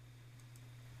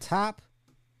 Top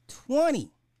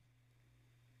 20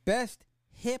 best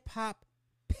hip hop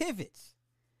pivots.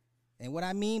 And what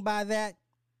I mean by that,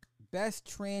 best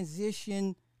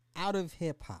transition out of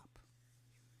hip hop.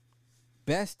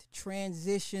 Best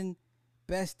transition,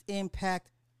 best impact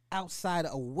outside,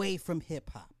 away from hip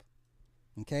hop.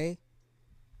 Okay?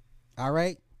 All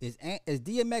right? Is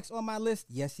DMX on my list?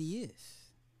 Yes, he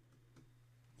is.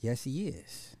 Yes, he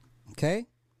is. Okay?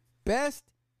 Best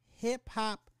hip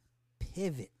hop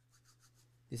pivot.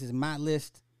 This is my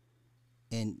list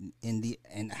in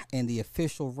the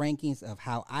official rankings of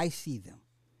how I see them.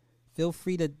 Feel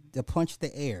free to punch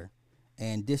the air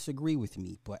and disagree with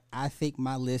me, but I think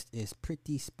my list is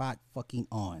pretty spot fucking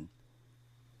on.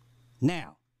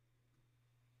 Now,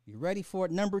 you ready for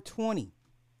it? Number 20.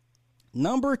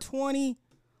 Number 20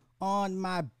 on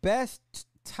my best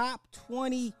top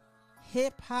 20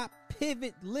 hip hop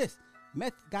pivot list.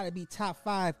 Meth got to be top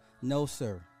 5. No,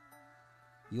 sir.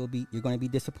 You're going to be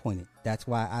disappointed. That's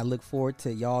why I look forward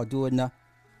to y'all doing the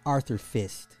Arthur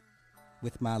Fist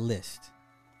with my list.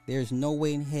 There's no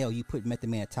way in hell you put Method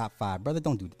Man top 5. Brother,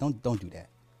 don't do that. Don't do that.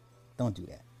 Don't do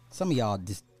that. Some of y'all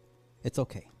just, it's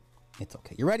okay. It's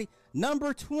okay. You ready?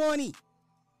 Number 20.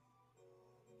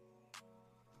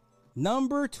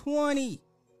 Number 20.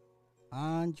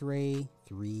 Andre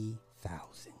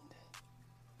 3000.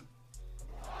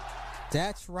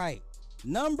 That's right.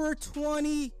 Number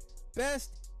 20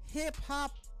 best hip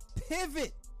hop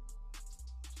pivot.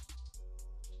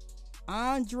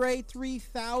 Andre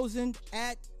 3000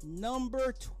 at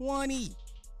number 20.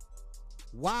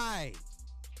 Why?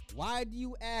 Why do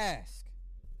you ask?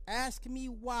 Ask me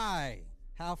why.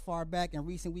 How far back and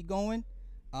recent we going?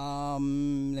 Let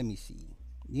me see.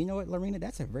 You know what, Lorena?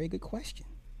 That's a very good question.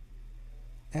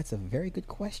 That's a very good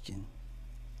question.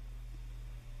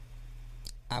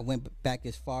 I went back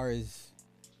as far as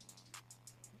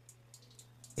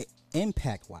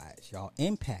impact wise, y'all.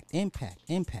 Impact.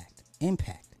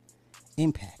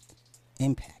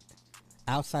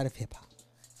 Outside of hip hop.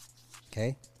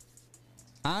 Okay?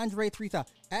 Andre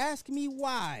 3000. Ask me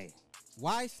why.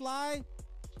 Why, Sly?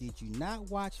 Did you not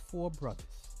watch Four Brothers?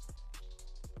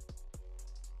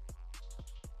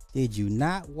 Did you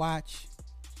not watch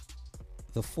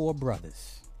The Four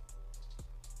Brothers?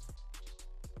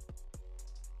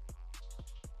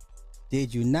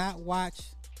 Did you not watch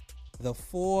The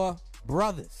Four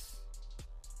Brothers?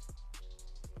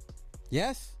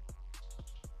 Yes?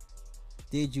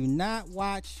 Did you not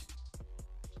watch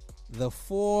The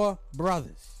Four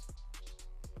Brothers?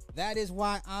 That is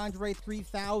why Andre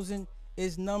 3000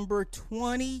 is number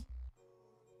 20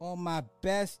 on my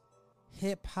best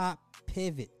hip hop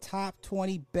pivot. Top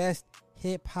 20 best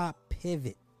hip hop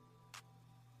pivot.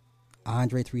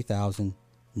 Andre 3000,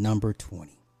 number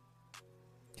 20.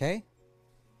 Okay?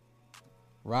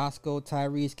 Roscoe,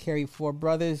 Tyrese, carried Four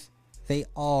Brothers. They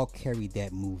all carried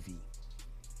that movie.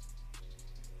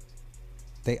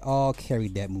 They all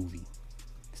carried that movie.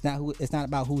 It's not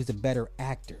about who's the better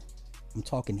actor. I'm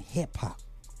talking hip hop.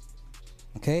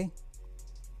 Okay?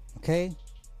 Okay?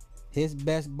 His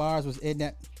best bars was in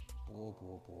that. Oh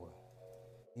boy.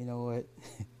 You know what?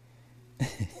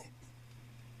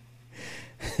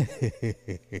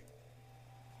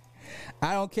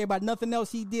 I don't care about nothing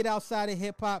else he did outside of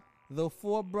hip hop. The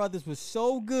Four Brothers was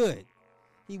so good.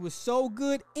 He was so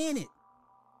good in it.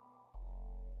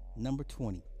 Number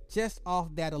 20. Just off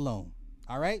that alone.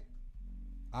 All right?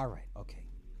 All right. Okay.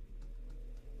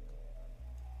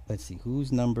 Let's see.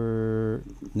 Who's number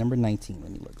 19? Let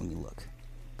me look.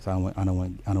 Cuz I don't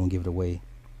want to give it away.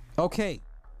 Okay.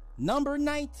 Number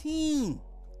 19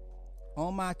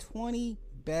 on my 20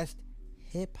 best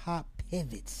hip hop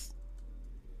pivots.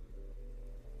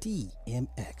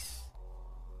 DMX.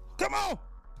 Come on.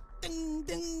 Ding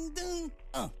ding ding.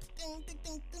 Ding,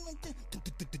 ding,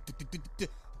 ding, ding.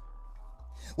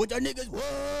 What y'all niggas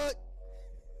what?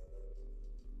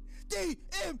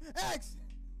 DMX.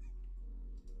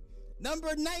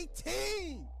 Number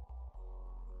 19.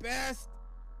 Best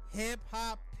hip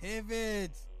hop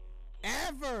pivots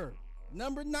ever.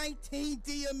 Number 19,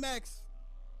 DMX.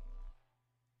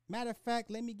 Matter of fact,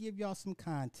 let me give y'all some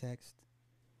context.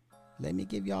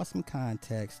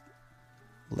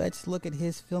 Let's look at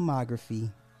his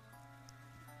filmography.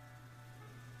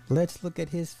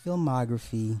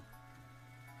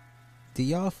 Do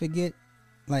y'all forget,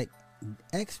 like,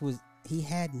 he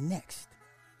had Next.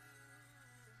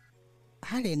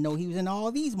 I didn't know he was in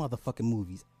all these motherfucking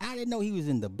movies. I didn't know he was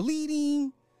in The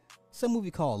Bleeding, some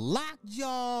movie called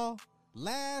Lockjaw,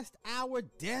 Last Hour,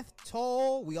 Death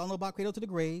Toll. We all know about Cradle to the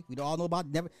Grave. We all know about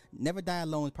Never Die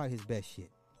Alone is probably his best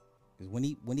shit. Because when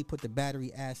he put the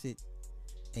battery acid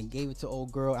and gave it to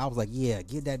old girl, I was like, yeah,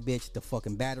 give that bitch the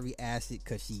fucking battery acid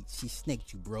because she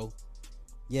snaked you, bro.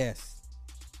 Yes.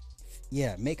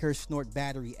 Yeah, make her snort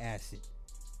battery acid.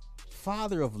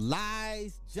 Father of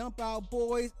Lies, Jump Out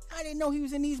Boys. I didn't know he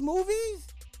was in these movies.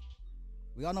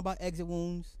 We all know about Exit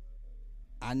Wounds.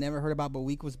 I never heard about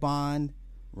Bowick Bond.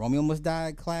 Romeo Must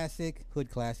Die classic, hood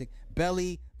classic.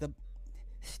 Belly, the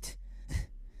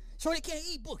Shorty can't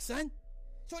eat books, son.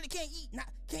 Shorty can't eat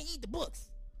the books.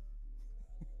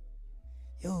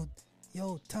 Yo,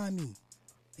 Tommy.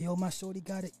 Yo, my shorty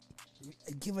gotta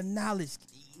give her knowledge.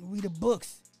 Read the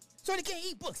books. Shorty can't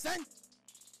eat books, son.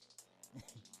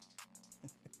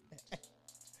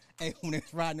 Hey, when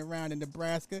it's riding around in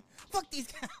Nebraska, fuck these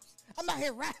cops. I'm out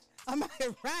here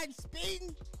riding,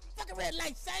 speeding. Fucking red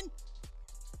light, son.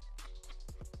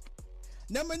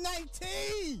 Number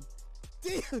 19,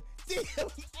 DMX.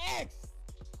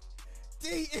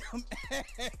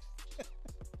 DMX.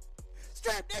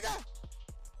 Strap, nigga.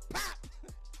 Pop.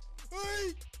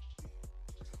 Hey.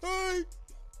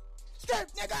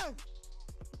 Strap, nigga.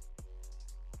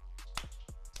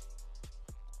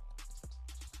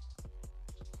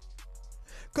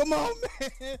 Come on,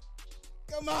 man.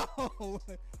 Come on.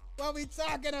 What we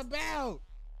talking about?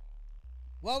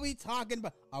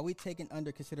 Are we taking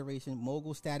under consideration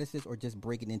mogul statuses or just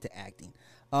breaking into acting?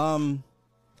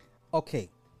 Okay.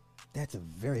 That's a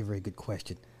very, very good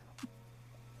question.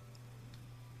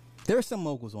 There are some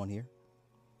moguls on here.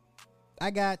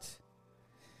 I got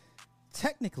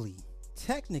technically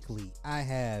I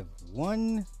have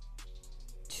 1,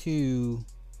 2,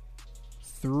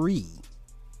 3,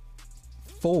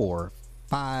 4,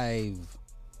 5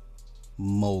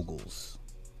 moguls.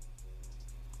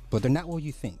 But they're not what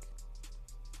you think.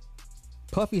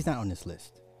 Puffy's not on this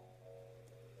list.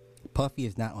 Puffy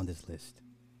is not on this list.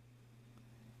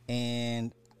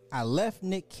 And I left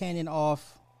Nick Cannon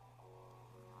off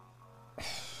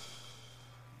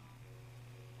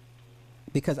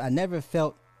because I never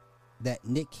felt that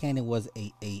Nick Cannon was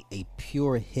a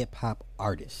pure hip hop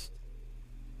artist.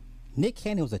 Nick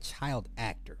Cannon was a child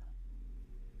actor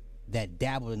that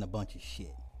dabbled in a bunch of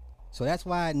shit. So that's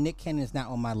why Nick Cannon is not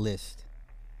on my list.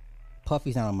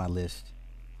 Puffy's not on my list.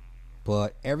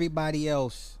 But everybody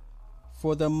else,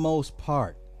 for the most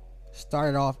part,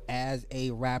 started off as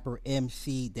a rapper,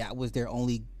 MC. That was their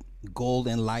only goal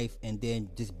in life, and then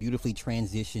just beautifully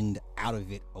transitioned out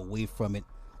of it, away from it,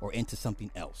 or into something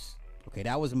else. Okay,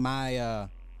 that was my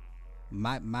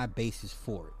my basis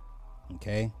for it.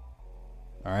 Okay,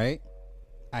 all right.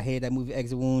 I hated that movie,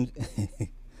 Exit Wounds.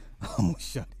 I'm gonna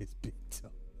shut his bitch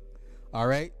up. All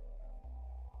right.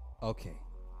 Okay.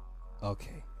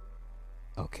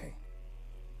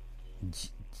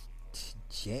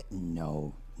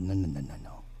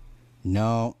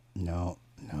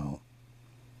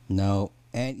 No.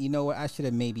 And you know what? I should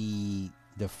have maybe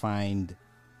defined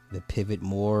the pivot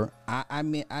more. I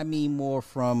mean more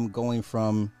from going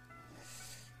from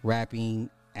rapping,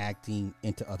 acting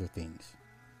into other things.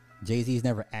 Jay-Z's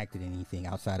never acted anything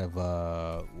outside of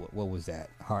what was that?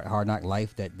 Hard Knock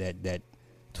Life, that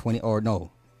 20 or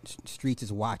no, Streets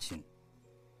is Watching.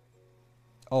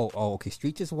 Oh, okay.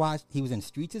 Streets is Watch. He was in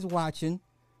Streets is Watching,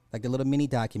 like the little mini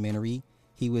documentary.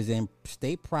 He was in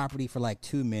State Property for like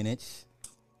 2 minutes.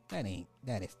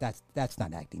 That's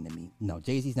not acting to me. No,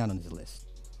 Jay-Z's not on this list.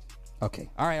 Okay.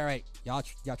 All right. Y'all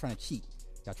trying to cheat.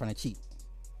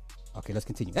 Okay, let's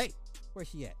continue. Hey, where's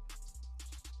she at?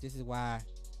 This is why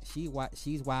she's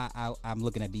why I'm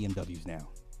looking at BMWs now.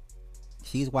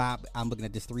 She's why I'm looking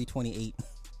at this 328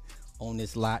 on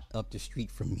this lot up the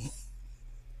street from me.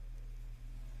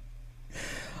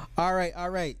 All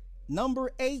right.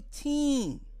 Number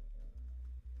 18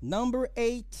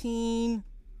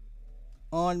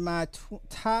 on my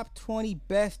top 20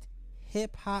 best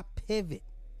hip hop pivot.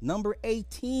 Number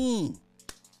 18.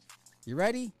 You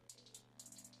ready?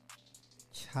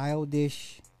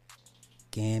 Childish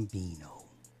Gambino.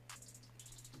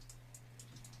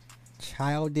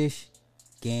 Childish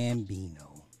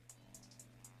Gambino.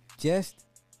 Just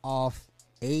off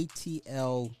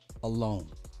ATL alone.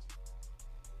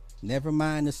 Never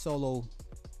mind the solo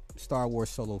Star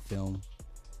Wars solo film.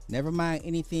 Never mind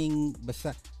anything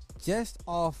besides. Just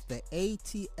off the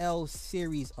ATL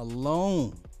series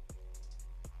alone,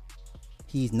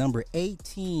 he's number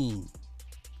 18.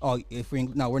 Oh, if we're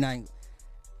no, we're not.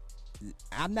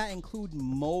 I'm not including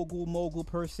mogul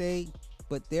per se,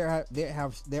 but there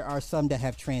are some that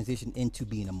have transitioned into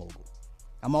being a mogul.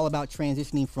 I'm all about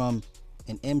transitioning from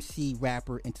an MC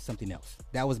rapper into something else.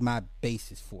 That was my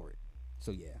basis for it.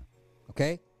 So yeah,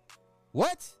 okay.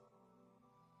 What?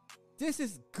 This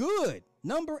is good.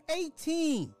 Number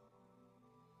 18.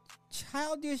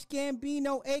 Childish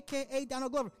Gambino, aka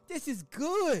Donald Glover. This is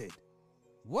good.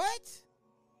 What?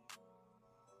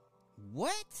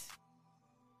 What?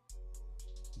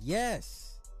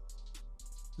 Yes.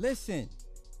 Listen.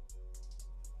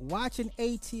 Watching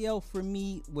ATL for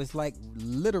me was like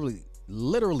literally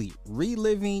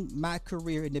reliving my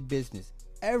career in the business.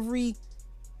 Every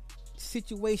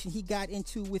situation he got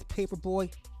into with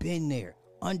Paperboy, been there,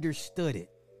 understood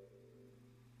it.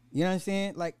 You know what I'm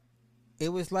saying? Like, it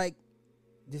was like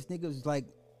this nigga was like,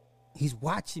 he's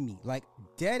watching me, like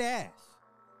dead ass.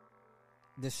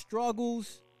 The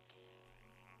struggles,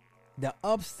 the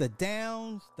ups, the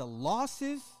downs, the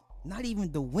losses, not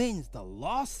even the wins, the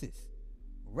losses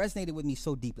resonated with me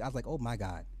so deeply. I was like, oh my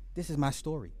God, this is my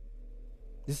story.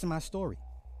 This is my story.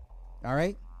 All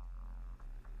right?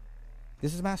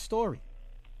 This is my story.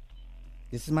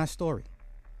 This is my story.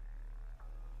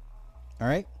 All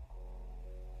right?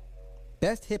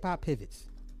 Best hip hop pivots.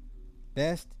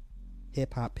 Best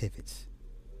hip hop pivots.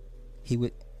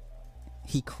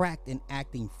 He cracked in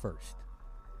acting first.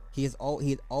 He had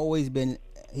always been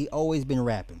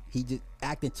rapping. He just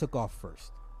acting took off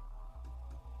first.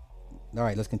 All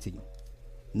right, let's continue.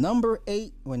 Number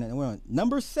 8. We're on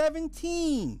number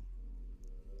 17.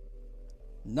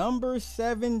 Number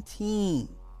 17.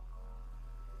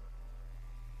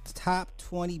 Top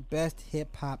 20 best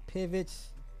hip hop pivots.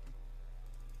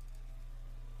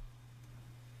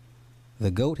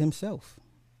 The GOAT himself.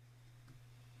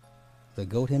 The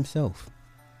GOAT himself.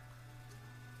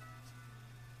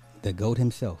 The GOAT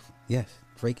himself. Yes,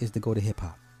 Drake is the GOAT of hip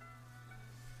hop.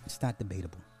 It's not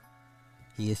debatable.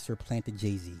 He has supplanted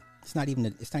Jay-Z. It's not even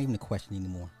a question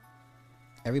anymore.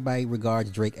 Everybody regards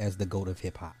Drake as the GOAT of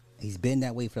hip hop. He's been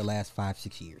that way for the last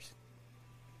 5-6 years.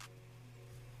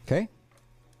 Okay?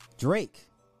 Drake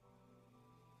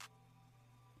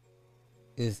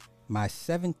is my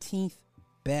 17th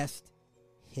best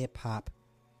hip hop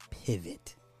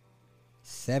pivot.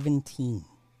 17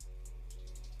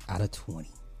 out of 20.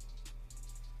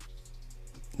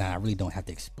 Now, I really don't have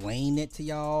to explain it to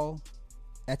y'all.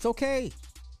 That's okay.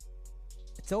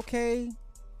 It's okay.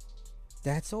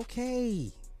 That's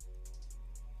okay.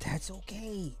 That's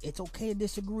okay. It's okay to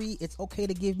disagree. It's okay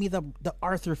to give me the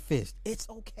Arthur fist. It's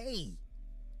okay.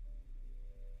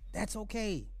 That's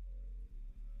okay.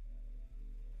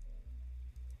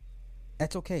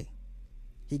 That's okay.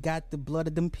 He got the blood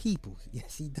of them peoples.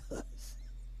 Yes, he does.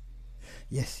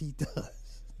 Yes, he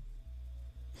does.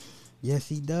 Yes,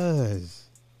 he does.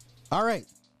 All right.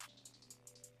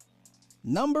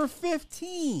 Number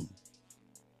 15.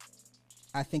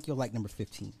 I think you'll like number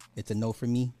 15. It's a no for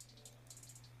me.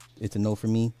 It's a no for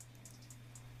me.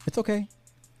 It's okay.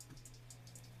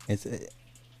 It's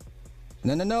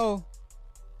no.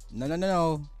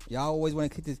 Y'all always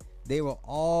want to kick this. They were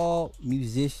all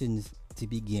musicians to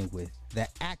begin with. The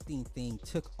acting thing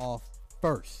took off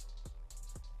first.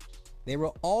 They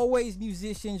were always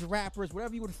musicians, rappers,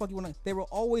 whatever you want to. They were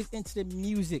always into the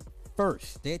music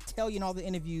first. They tell you in all the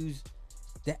interviews,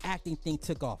 the acting thing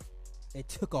took off. It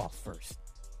took off first.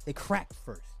 It cracked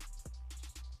first.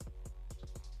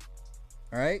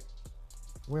 All right.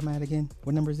 Where am I at again?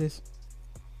 What number is this?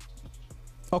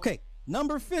 Okay,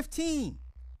 number 15.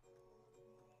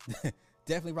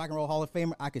 Definitely Rock and Roll Hall of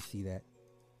Famer. I could see that.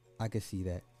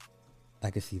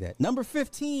 Number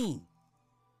 15.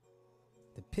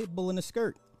 The pit bull in the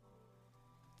skirt.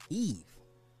 Eve.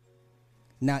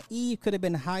 Now, Eve could have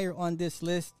been higher on this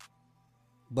list,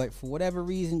 but for whatever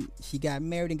reason, she got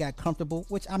married and got comfortable,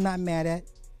 which I'm not mad at.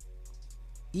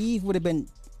 Eve would have been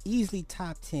easily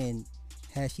top 10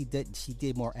 had she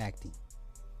did more acting.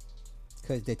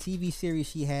 Because the TV series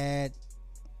she had,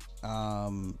 I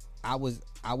was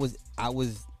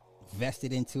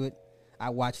vested into it. I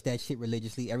watched that shit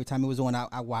religiously. Every time it was on,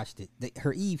 I watched it.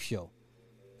 Her Eve show.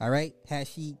 All right. Had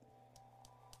she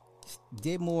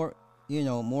did more,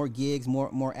 more gigs,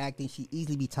 more acting, she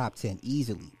easily be top 10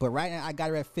 easily. But right now I got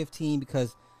her at 15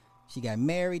 because She got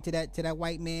married to that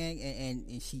white man,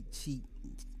 and she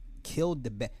killed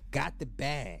the bag, got the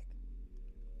bag.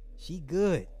 She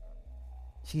good.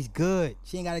 She's good.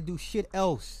 She ain't got to do shit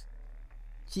else.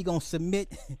 She gonna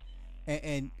submit,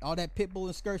 and all that pit bull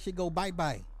and skirt shit go bye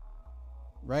bye.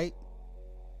 Right?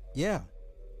 Yeah.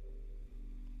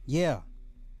 Yeah.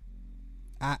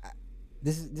 I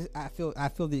feel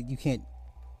that you can't.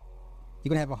 You're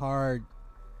gonna have a hard.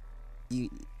 You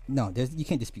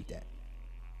can't dispute that.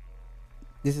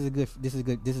 This is good for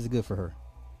her.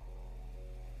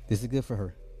 This is good for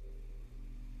her.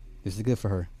 This is good for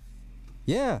her.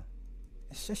 Yeah.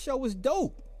 The show was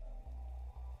dope.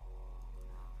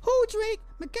 Who drank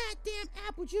my goddamn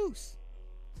apple juice?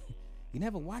 You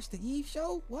never watched the Eve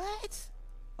show? What?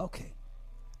 Okay.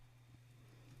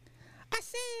 I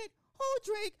said, who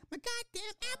drank my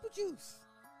goddamn apple juice?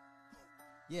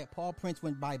 Yeah, Paul Prince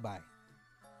went bye-bye.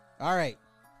 All right.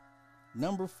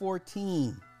 Number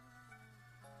 14.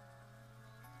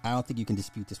 I don't think you can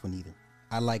dispute this one either.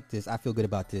 I like this. I feel good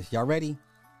about this. Y'all ready?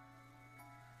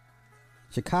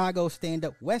 Chicago, stand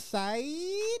up. West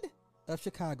side of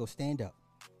Chicago, stand up.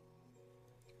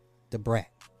 The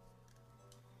Brat.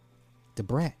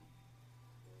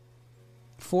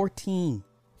 14th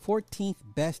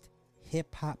best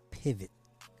hip hop pivot.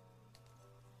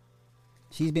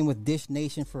 She's been with Dish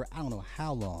Nation for I don't know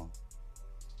how long.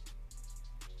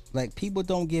 Like, people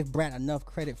don't give Brat enough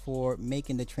credit for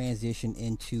making the transition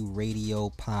into radio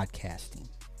podcasting.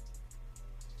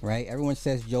 Right? Everyone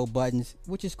says Joe Buttons,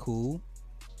 which is cool.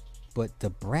 But the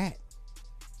Brat.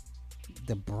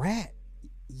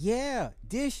 Yeah,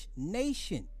 Dish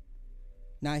Nation.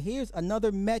 Now here's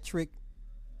another metric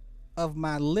of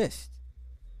my list.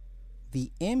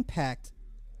 The impact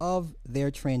of their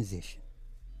transition.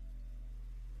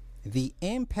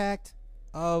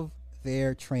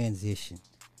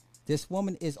 This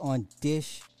woman is on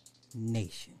Dish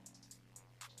Nation.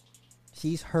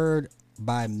 She's heard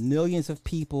by millions of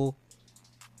people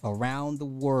around the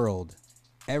world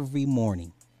every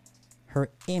morning. Her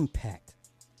impact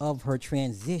of her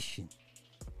transition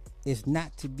is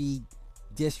not to be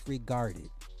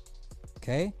disregarded.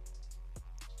 Okay?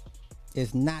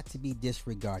 Is not to be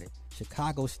disregarded.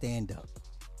 Chicago, stand up.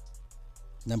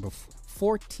 Number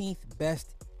 14th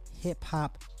best hip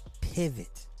hop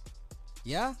pivot.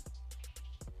 Yeah?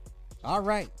 All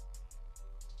right.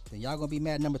 Then y'all gonna be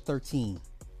mad at number 13.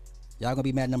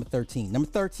 Number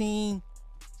 13.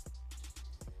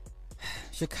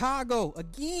 Chicago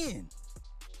again.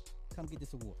 Come get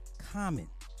this award. Common.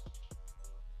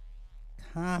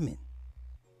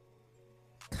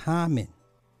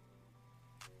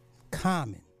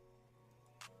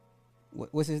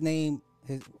 What's his name?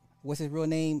 What's his real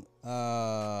name?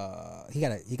 He's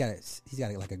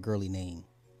got like a girly name.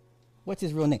 What's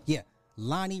his real name? Yeah,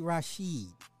 Lonnie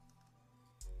Rashid.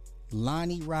 My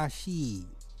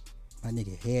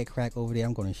nigga head crack over there.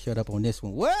 I'm gonna shut up on this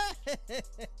one. What?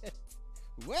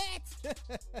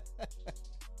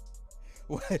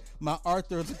 What? My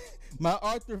Arthur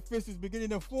fist is beginning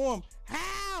to form.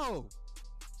 How?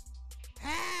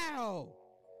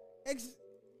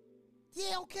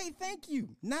 Yeah, okay, thank you.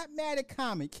 Not mad at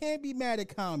Common. Can't be mad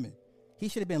at Common. He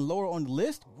should have been lower on the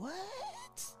list. What?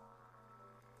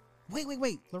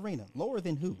 Wait. Lorena, lower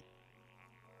than who?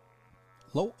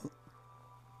 Low.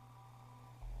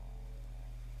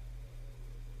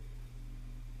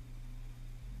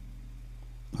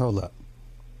 Hold up.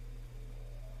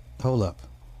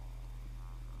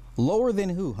 Lower than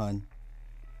who, hun?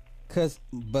 Cause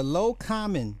below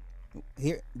Common,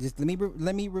 here. Just let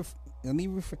me refer.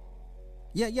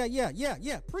 Yeah.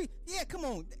 Come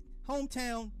on,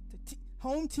 hometown,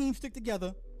 home team stick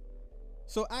together.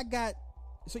 So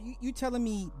you telling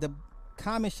me the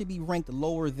Common should be ranked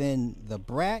lower than the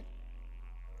Brat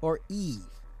or Eve?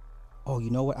 Oh,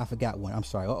 you know what? I forgot one. I'm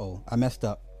sorry. I messed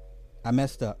up.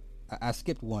 I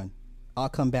skipped one. I'll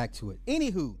come back to it.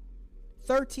 Anywho,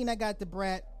 13, I got the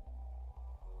Brat,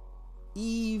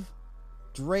 Eve,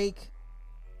 Drake,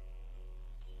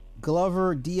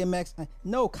 Glover, DMX.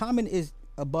 No, Common is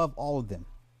above all of them.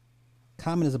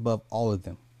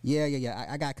 Yeah.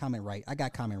 I got Common right.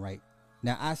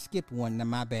 Now, I skipped one. Now,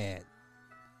 my bad.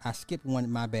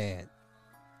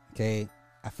 Okay.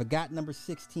 I forgot number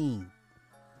 16.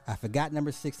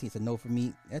 It's a no for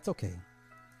me. That's okay.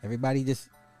 Everybody just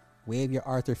wave your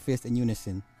Arthur fist in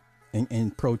unison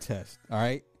and protest. All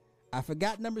right. I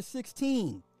forgot number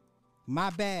 16. My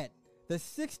bad. The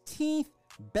 16th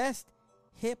best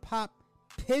hip hop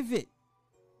pivot.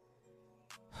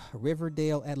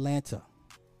 Riverdale, Atlanta.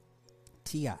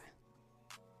 T.I.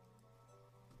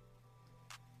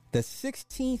 The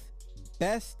 16th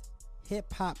best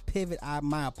hip hop pivot.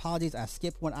 My apologies. I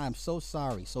skipped one. I'm so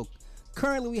sorry. So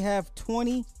currently we have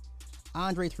 20.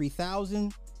 Andre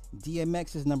 3000.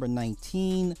 DMX is number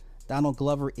 19. Donald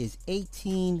Glover is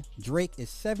 18. Drake is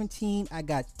 17. I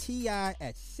got T.I.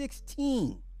 at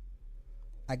 16.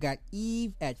 I got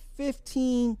Eve at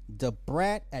 15. Da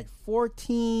Brat at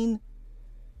 14.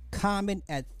 Common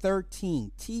at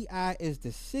 13. T.I. is the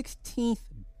 16th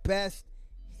best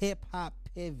hip hop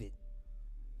pivot.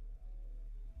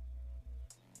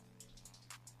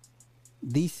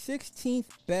 The 16th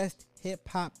best hip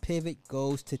hop pivot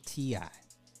goes to T.I.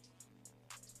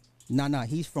 Nah,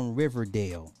 he's from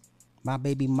Riverdale. My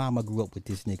baby mama grew up with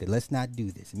this nigga. Let's not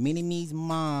do this. Mini Me's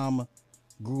mom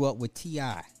grew up with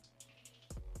T.I.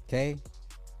 Okay?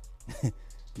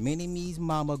 Mini Me's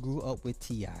mama grew up with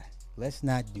T.I. Let's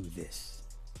not do this.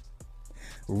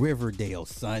 Riverdale,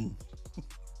 son.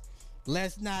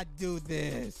 Let's not do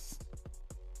this.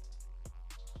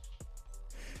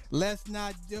 Let's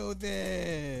not do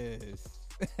this.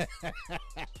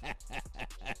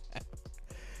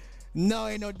 No,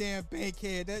 ain't no damn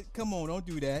bankhead. Come on, don't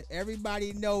do that.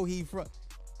 Everybody know he from.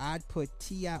 I'd put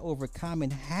T.I. over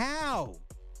Common. How?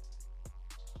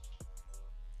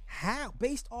 How?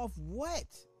 Based off what?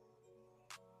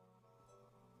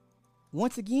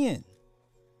 Once again,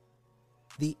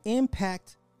 the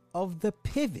impact of the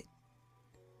pivot,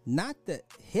 not the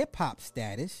hip hop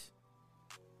status.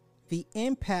 The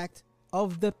impact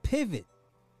of the pivot.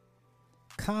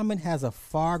 Common has a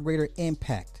far greater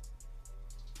impact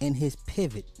in his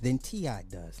pivot than T.I.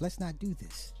 does. Let's not do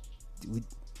this.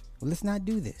 Let's not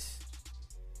do this.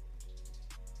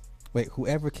 Wait,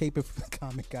 whoever caping for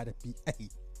Common gotta be. Hey,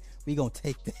 we gonna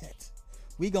take that.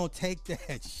 We gonna take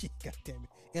that. Shit, goddamn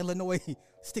it. Illinois,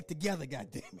 stick together,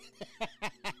 goddamn it.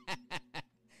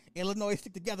 Illinois,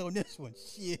 stick together on this one.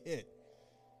 Shit.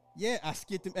 Yeah, I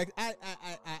skipped him. I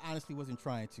honestly wasn't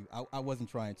trying to. I wasn't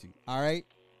trying to. All right.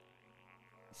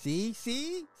 See.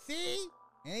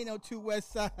 Ain't no 2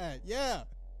 West Side. Yeah.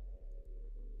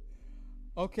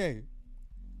 Okay.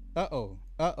 Uh-oh.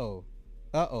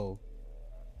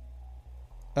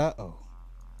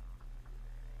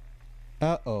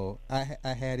 I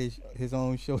had his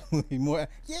own show more.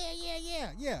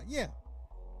 Yeah.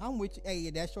 I'm with you. Hey,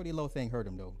 that Shorty Low thing hurt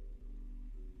him though.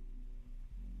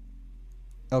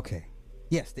 Okay.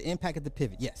 Yes, the impact of the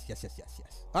pivot. Yes.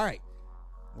 All right.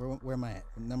 Where am I at?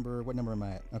 What number am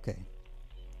I at? Okay.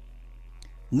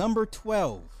 Number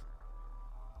 12.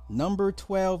 Number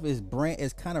 12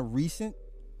 is kind of recent.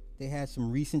 They had some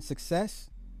recent success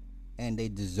and they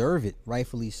deserve it,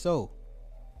 rightfully so.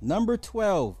 Number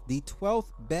 12, the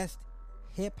 12th best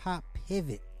hip hop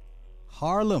pivot.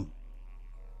 Harlem.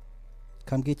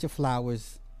 Come get your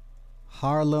flowers.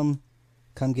 Harlem,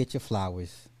 come get your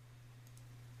flowers.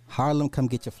 Harlem, come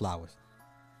get your flowers.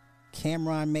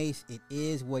 Cameron Mace, it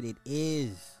is what it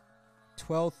is.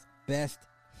 12th best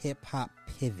hip hop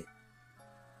pivot.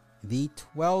 The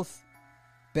 12th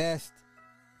best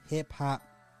hip hop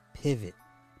pivot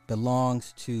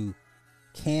belongs to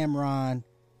Cameron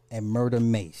and Murder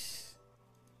Mace.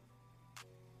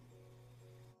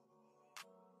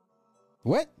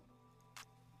 What?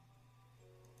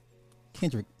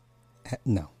 Kendrick?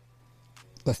 No.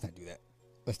 Let's not do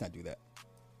that.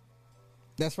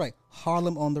 That's right.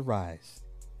 Harlem on the rise.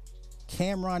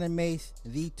 Cameron and Mace,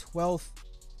 the 12th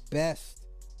best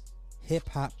hip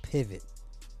hop pivot.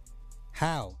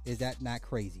 How is that not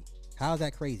crazy? How is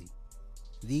that crazy?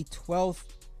 The 12th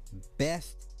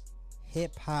best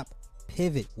hip hop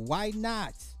pivot. Why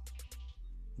not?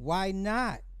 Why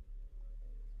not?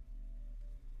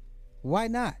 Why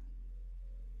not?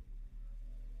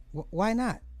 Why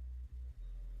not?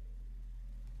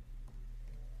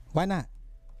 Why not?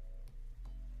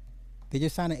 They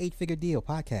just signed an 8-figure deal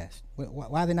podcast.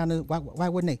 Why are they not? Why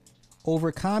wouldn't they?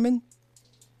 Over Common?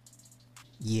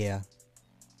 Yeah.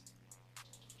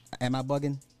 Am I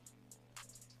bugging?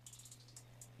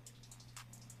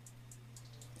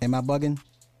 Am I bugging?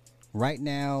 Right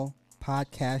now,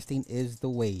 podcasting is the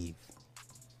wave.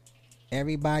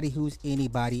 Everybody who's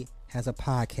anybody has a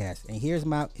podcast. And here's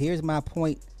my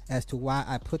point as to why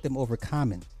I put them over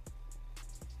Common.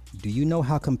 Do you know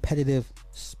how competitive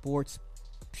sports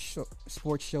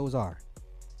shows are?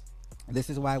 This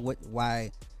is why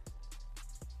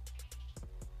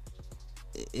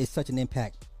it's such an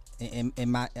impact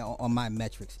on my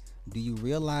metrics. Do you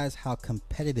realize how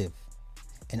competitive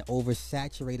and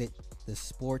oversaturated the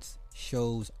sports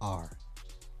shows are?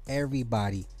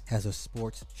 Everybody has a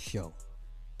sports show.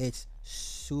 It's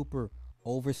super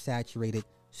oversaturated,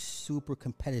 super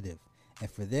competitive.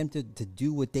 And for them to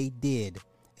do what they did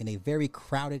in a very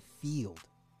crowded field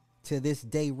to this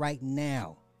day right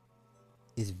now,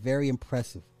 is very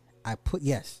impressive. I put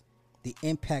yes, the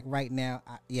Impact right now.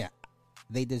 Yeah,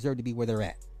 they deserve to be where they're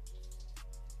at.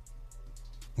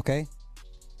 Okay,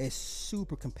 it's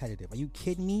super competitive. Are you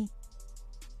kidding me?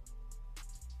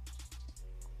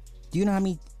 Do you know how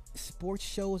many sports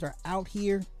shows are out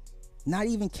here? Not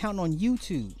even counting on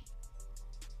YouTube.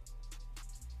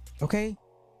 Okay,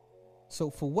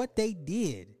 so for what they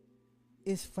did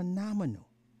is phenomenal.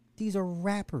 These are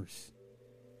rappers.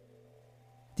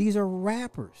 These are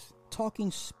rappers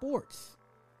talking sports.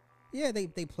 Yeah, they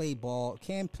play ball,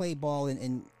 can play ball,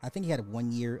 and I think he had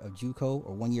 1 year of JUCO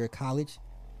or 1 year of college.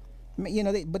 You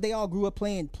know, but they all grew up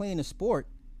playing a sport.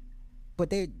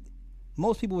 But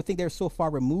most people would think they're so far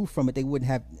removed from it they wouldn't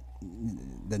have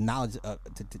the knowledge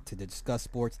to discuss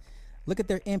sports. Look at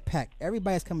their impact.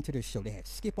 Everybody's coming to their show. They had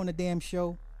Skip on the damn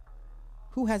show.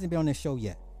 Who hasn't been on this show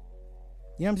yet?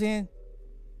 You know what I'm saying?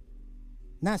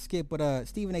 Not Skip, but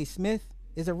Stephen A. Smith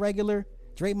is a regular.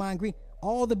 Draymond Green.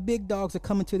 All the big dogs are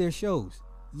coming to their shows.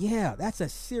 Yeah, that's a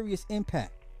serious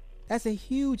impact. That's a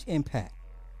huge impact.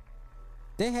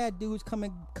 They had dudes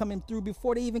coming through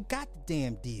before they even got the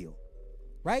damn deal,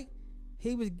 right?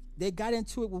 They got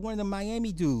into it with one of the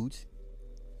Miami dudes,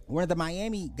 one of the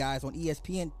Miami guys on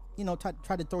ESPN. You know,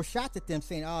 tried to throw shots at them,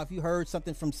 saying, "Oh, if you heard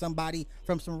something from somebody,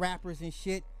 from some rappers and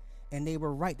shit," and they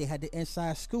were right. They had the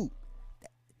inside scoop.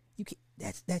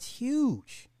 That's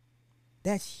huge.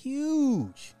 That's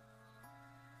huge.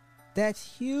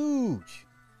 That's huge.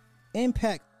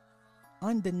 Impact,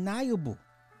 undeniable.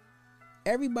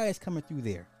 Everybody's coming through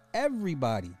there.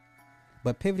 Everybody.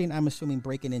 But pivoting, I'm assuming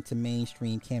breaking into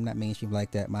mainstream. Cam, not mainstream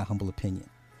like that, my humble opinion.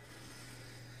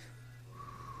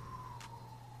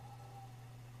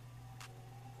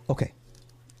 Okay.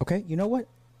 Okay, you know what?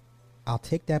 I'll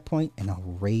take that point and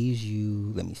I'll raise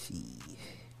you. Let me see.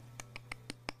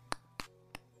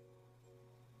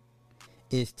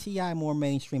 Is T.I. more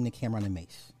mainstream than Cameron and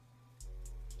Mace?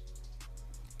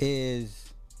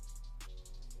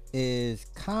 Is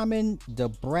Common, Da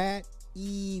Brat,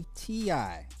 Eve,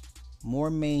 T.I. more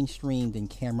mainstream than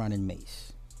Cameron and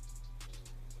Mace?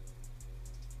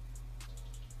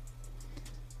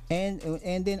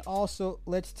 And then also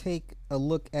let's take a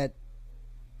look at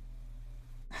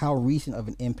how recent of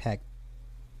an impact.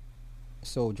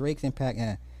 So Drake's impact,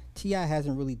 T.I.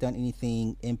 hasn't really done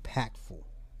anything impactful.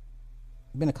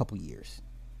 Been a couple years.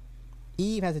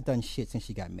 Eve hasn't done shit since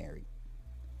she got married.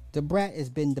 Da Brat has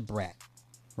been Da Brat,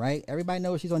 right? Everybody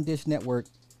knows she's on Dish Network.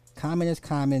 Common is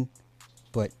Common,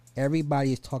 but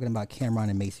everybody is talking about Cameron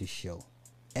and Mace's show.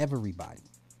 Everybody.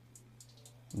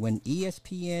 When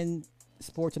ESPN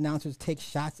sports announcers take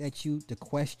shots at you to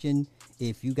question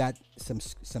if you got some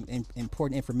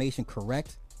important information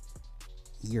correct,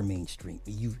 you're mainstream.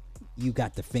 You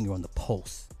got the finger on the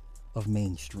pulse of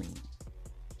mainstream.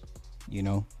 You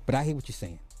know? But I hear what you're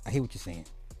saying. I hear what you're saying.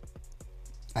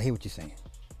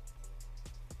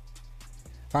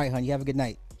 All right, hon, you have a good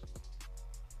night.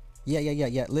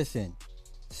 Yeah. Listen,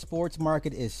 sports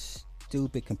market is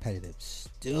stupid competitive.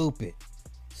 Stupid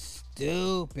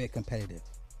competitive.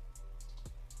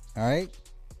 All right?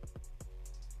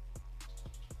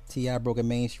 T.I. broke a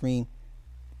mainstream.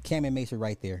 Cam and Mace are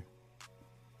right there.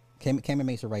 Cam and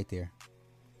Mace are right there.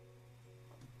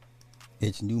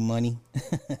 It's new money.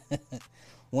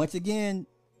 Once again,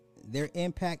 their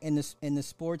impact in the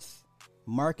sports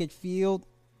market field,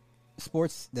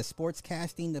 the sports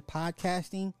casting, the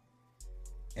podcasting,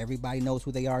 everybody knows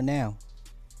who they are now.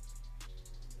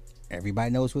 When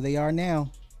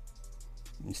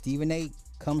Stephen A.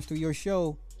 comes through your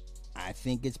show, I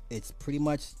think it's pretty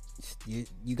much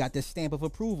you got this stamp of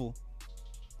approval.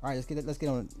 All right, let's get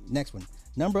on the next one.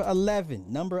 Number 11.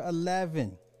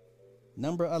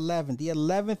 The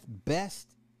 11th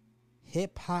best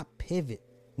hip hop pivot.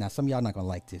 Now, some of y'all not gonna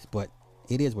like this, but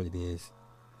it is what it is.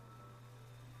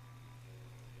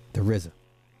 The RZA.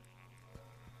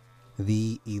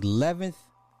 The 11th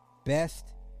best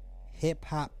hip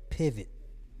hop pivot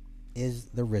is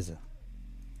the RZA.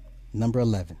 Number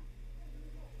 11.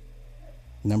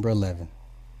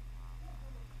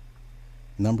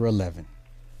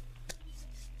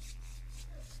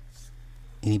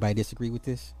 Anybody disagree with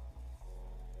this?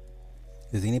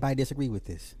 Does anybody disagree with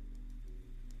this?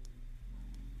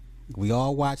 We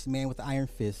all watched Man with Iron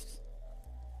Fists.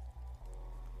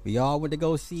 We all went to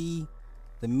go see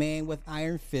the Man with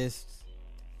Iron Fists.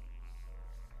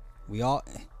 We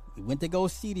went to go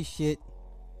see the shit.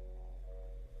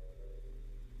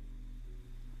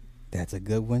 That's a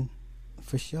good one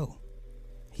for sure.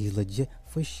 He's legit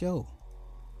for sure.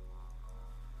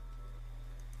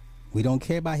 We don't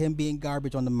care about him being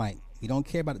garbage on the mic. We don't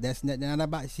care about it. That's not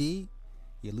about. See,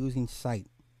 you're losing sight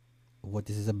of what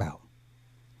this is about.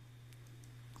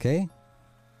 Okay.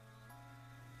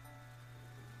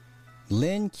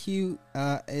 Lynn Q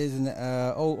is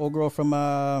an old girl from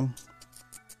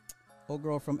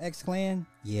X Clan.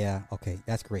 Yeah, okay,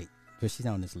 that's great. But she's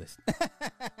not on this list.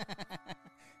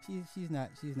 she's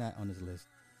not on this list.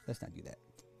 Let's not do that.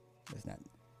 Let's not.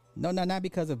 No, not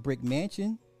because of Brick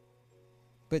Mansion.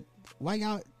 But why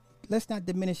y'all? Let's not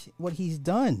diminish what he's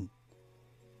done.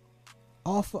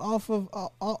 Off of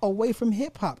away from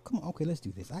hip hop. Come on, okay, let's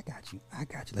do this. I got you.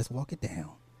 Let's walk it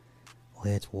down.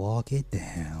 Let's walk it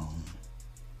down.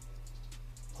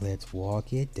 Let's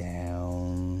walk it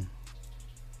down.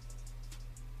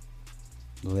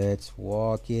 Let's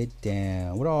walk it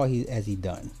down. What all has he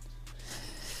done?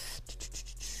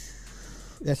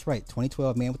 That's right.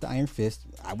 2012, Man with the Iron Fist.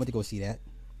 I went to go see that.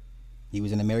 He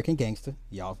was an American Gangster.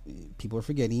 Y'all, people are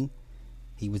forgetting.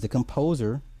 He was the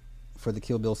composer for the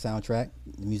Kill Bill soundtrack,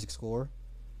 the music score.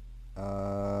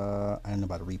 I don't know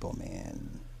about a Repo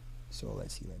Man. So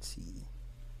let's see.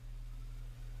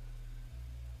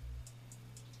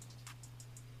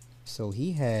 So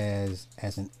he has,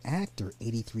 as an actor,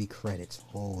 83 credits.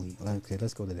 Holy, okay,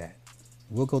 let's go to that.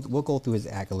 We'll go through his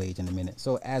accolades in a minute.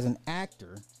 So as an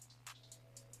actor,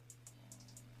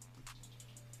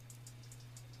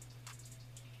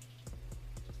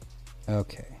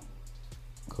 okay,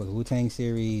 cool. The Wu-Tang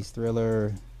series,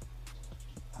 Thriller.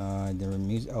 The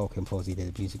music. Oh, composer. He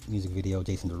did a music video.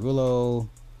 Jason Derulo.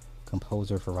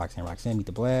 Composer for Roxanne Meet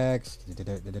the Blacks.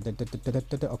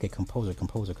 Okay, composer.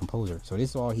 So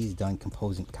this is all he's done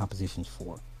compositions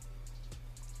for.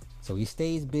 So he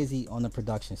stays busy on the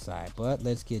production side. But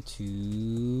let's get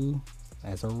to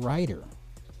as a writer.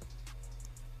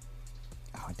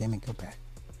 Oh, damn it, go back.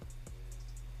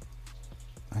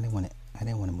 I didn't want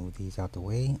to move these out the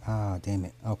way. Ah, damn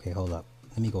it. Okay, hold up.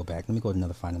 Let me go back. Let me go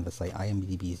to find another site.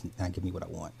 IMDb is not giving me what I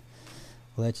want.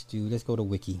 Let's go to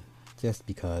Wiki. Just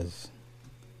because.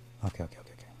 Okay.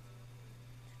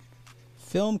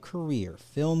 Film career.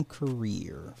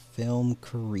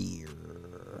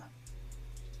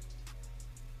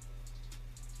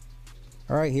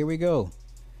 All right, here we go.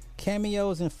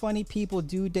 Cameos and Funny People,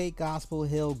 Due Date, Gospel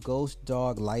Hill, Ghost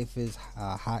Dog, Life is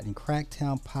Hot in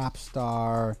Cracktown, Pop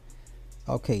Star.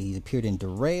 Okay, he's appeared in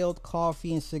Derailed,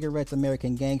 Coffee and Cigarettes,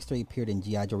 American Gangster. He appeared in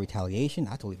G.I. Joe Retaliation.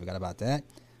 I totally forgot about that.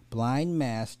 Blind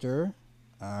Master.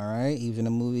 All right, he was in the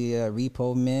movie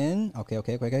Repo Men. Okay. Took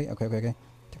the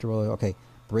role. Okay,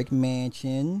 Brick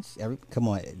Mansions. Come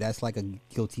on, that's like a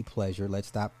guilty pleasure. Let's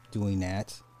stop doing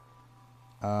that.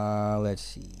 Let's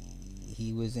see.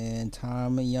 He was in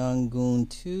Tom Young Goon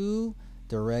 2.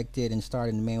 Directed and starred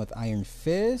in The Man with Iron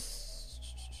Fist.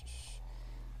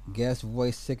 Guest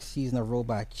voice 6 season of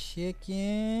Robot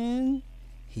Chicken.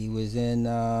 He was in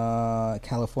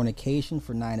Californication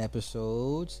for 9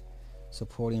 episodes.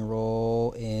 Supporting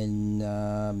role in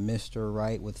Mr.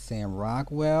 Right with Sam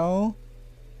Rockwell.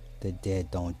 The Dead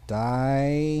Don't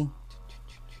Die.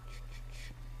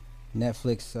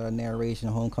 Netflix narration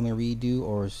Homecoming Redo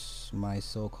or My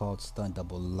So-Called Stunt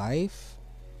Double Life.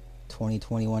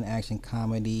 2021 action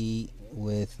comedy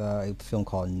with a film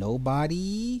called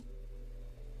Nobody.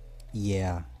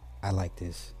 Yeah, I like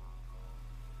this.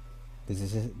 This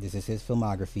is his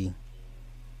filmography.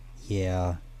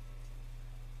 Yeah,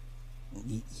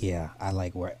 I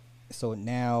like where. So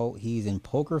now he's in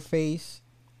Poker Face,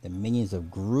 The Minions of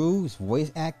Gru. He's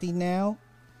voice acting now.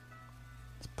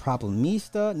 It's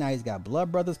Problemista. Now he's got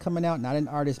Blood Brothers coming out. Not an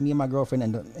Artist. Me and My Girlfriend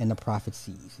and the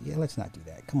Prophecies. Yeah, let's not do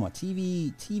that. Come on,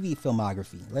 TV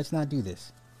filmography. Let's not do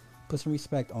this. Put some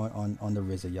respect on the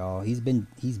RZA, y'all. He's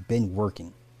been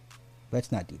working. Let's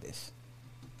not do this.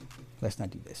 Let's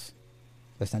not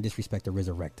disrespect the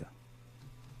RZA Rector.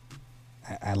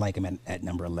 I like him at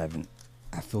number 11.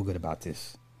 I feel good about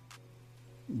this.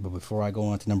 But before I go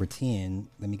on to number 10,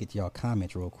 let me get to y'all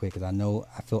comments real quick, because I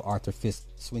feel Arthur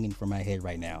Fist swinging from my head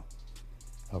right now.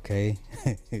 Okay?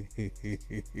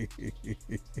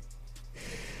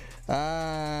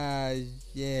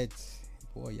 Shit.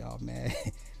 Boy, y'all mad.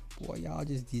 Boy, y'all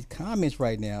just these comments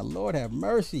right now. Lord have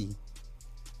mercy.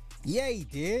 Yeah, he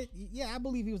did. Yeah, I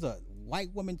believe he was a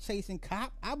white woman chasing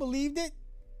cop. I believed it.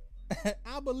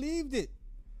 I believed it.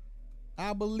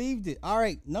 All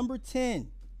right, number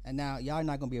 10. And now y'all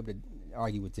not gonna be able to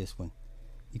argue with this one.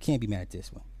 You can't be mad at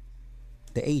this one.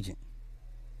 The Agent.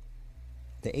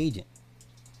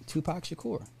 Tupac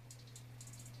Shakur.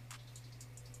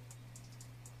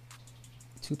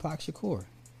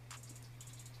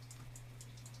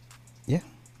 Yeah.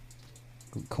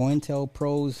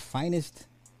 COINTELPRO's finest.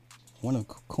 One of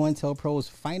COINTELPRO's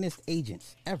finest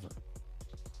agents ever.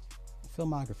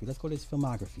 Filmography. Let's go to his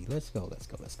filmography. Let's go.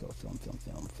 Film.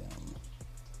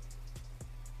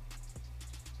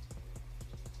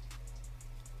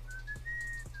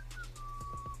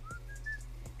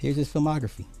 Here's his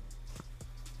filmography.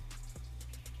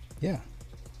 Yeah.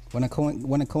 One of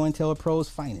COINTELPRO's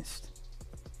finest.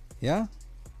 Yeah?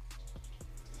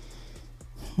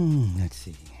 Let's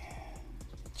see.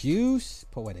 Juice,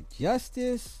 Poetic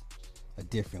Justice, A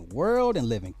Different World, and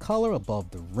Living Color,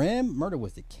 Above the Rim, Murder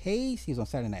Was the Case. He was on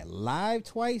Saturday Night Live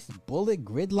twice. Bullet,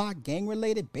 Gridlock, Gang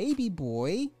Related, Baby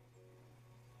Boy.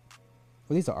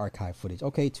 Well, these are archive footage.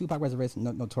 Okay, Tupac, Resurrection,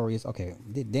 Notorious. Okay,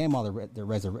 damn all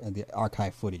the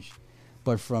archive footage.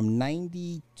 But from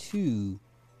 92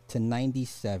 to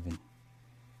 97,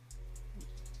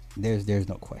 there's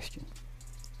no question.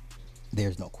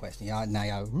 There's no question. Y'all,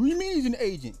 what do you mean he's an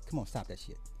agent? Come on, stop that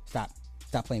shit. Stop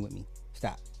playing with me.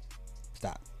 Stop.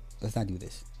 Let's not do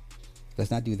this.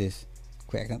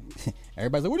 Quick.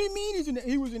 Everybody's like, what do you mean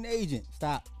he was an agent?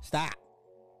 Stop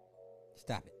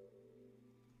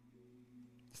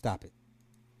it.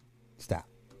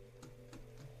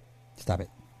 Stop it.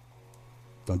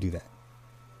 Don't do that.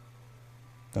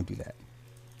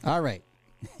 All right.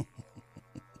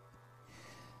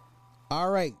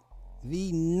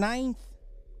 The 9th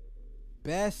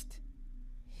best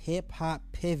hip hop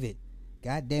pivot.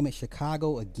 God damn it,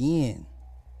 Chicago again.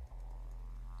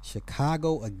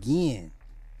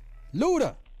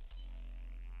 Luda.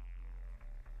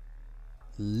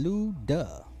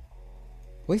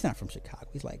 Well, he's not from Chicago.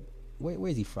 He's like, where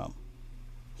is he from?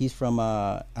 He's from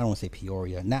I don't want to say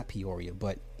Peoria, not Peoria,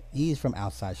 but he's from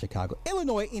outside Chicago,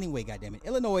 Illinois. Anyway, goddammit,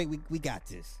 Illinois, we got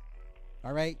this.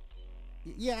 All right.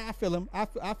 Yeah, I feel him. I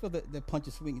feel the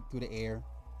punches swinging through the air.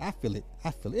 I feel it.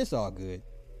 It's all good.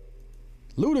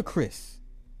 Ludacris,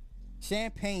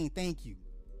 Champaign. Thank you.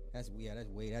 That's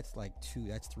like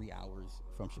 3 hours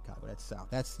from Chicago. That's south.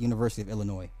 That's University of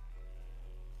Illinois.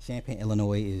 Champaign,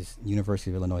 Illinois is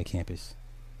University of Illinois campus.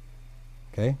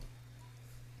 Okay.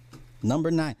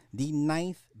 Number 9, the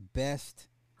 9th best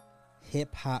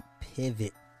hip hop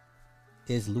pivot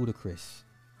is Ludacris.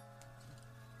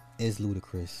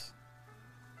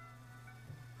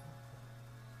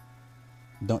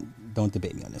 Don't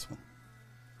debate me on this one.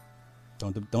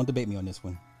 Don't debate me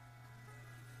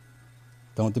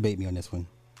on this one.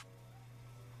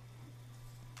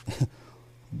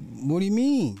 What do you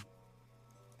mean?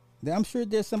 I'm sure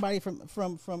there's somebody from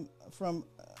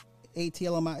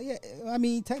ATL on my. Yeah, I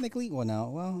mean technically.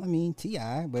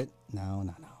 T.I. But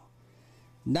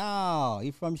no.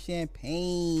 He's from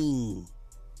Champaign.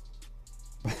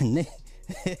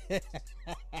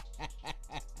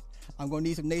 I'm gonna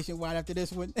need some Nationwide after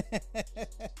this one.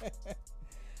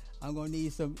 I'm gonna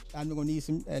need some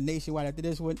Nationwide after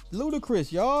this one.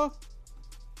 Ludacris, y'all.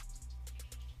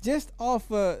 Just off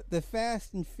the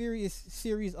Fast and Furious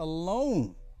series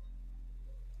alone.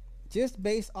 Just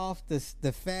based off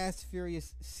the Fast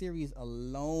Furious series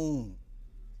alone,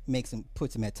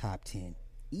 puts him at top 10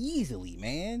 easily,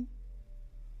 man.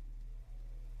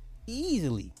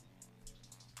 Easily.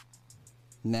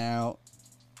 Now,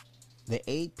 the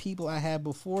 8 people I had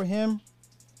before him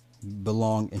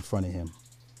belong in front of him.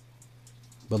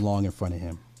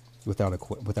 Without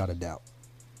a doubt.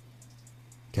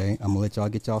 Okay, I'm gonna let y'all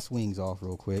get y'all swings off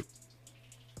real quick.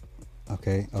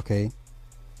 Okay.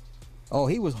 Oh,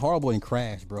 he was horrible in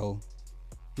Crash, bro.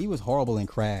 He was horrible in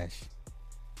Crash.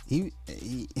 He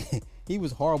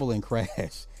was horrible in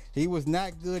Crash. He was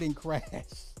not good in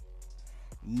Crash.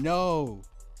 No.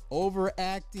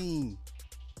 Overacting.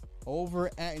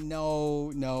 No,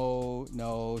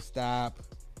 stop.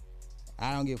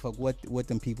 I don't give a fuck what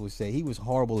them people say. He was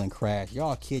horrible in Crash.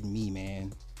 Y'all kidding me,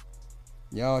 man.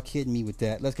 Y'all kidding me with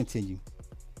that. Let's continue.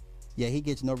 Yeah, he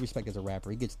gets no respect as a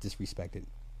rapper. He gets disrespected.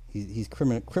 He's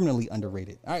criminally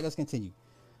underrated. All right, let's continue.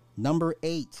 Number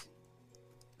 8.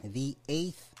 The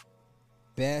 8th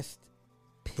best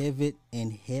pivot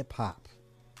in hip hop.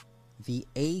 The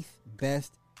 8th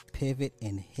best pivot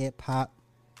in hip hop.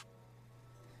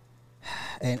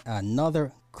 And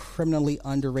another criminally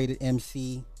underrated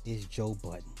MC is Joe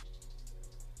Budden.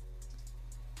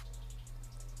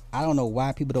 I don't know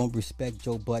why people don't respect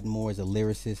Joe Budden more as a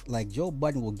lyricist. Like, Joe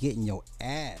Budden will get in your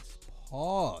ass.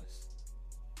 Pause.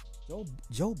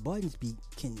 Joe Budden's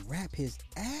can rap his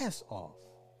ass off.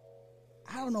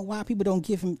 I don't know why people don't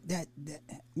give him that.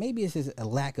 Maybe it's just a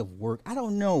lack of work. I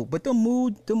don't know. But the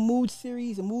mood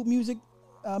series, the mood music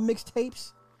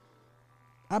mixtapes.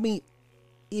 I mean,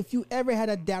 if you ever had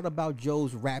a doubt about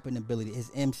Joe's rapping ability, his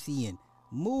MCing,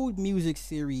 mood music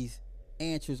series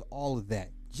answers all of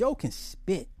that. Joe can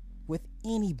spit with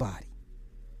anybody.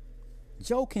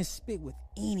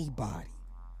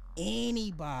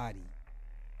 Anybody.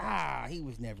 He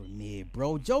was never mid,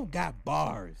 bro. Joe got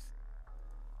bars,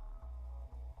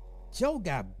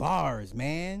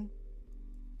 man.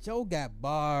 Joe got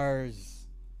bars.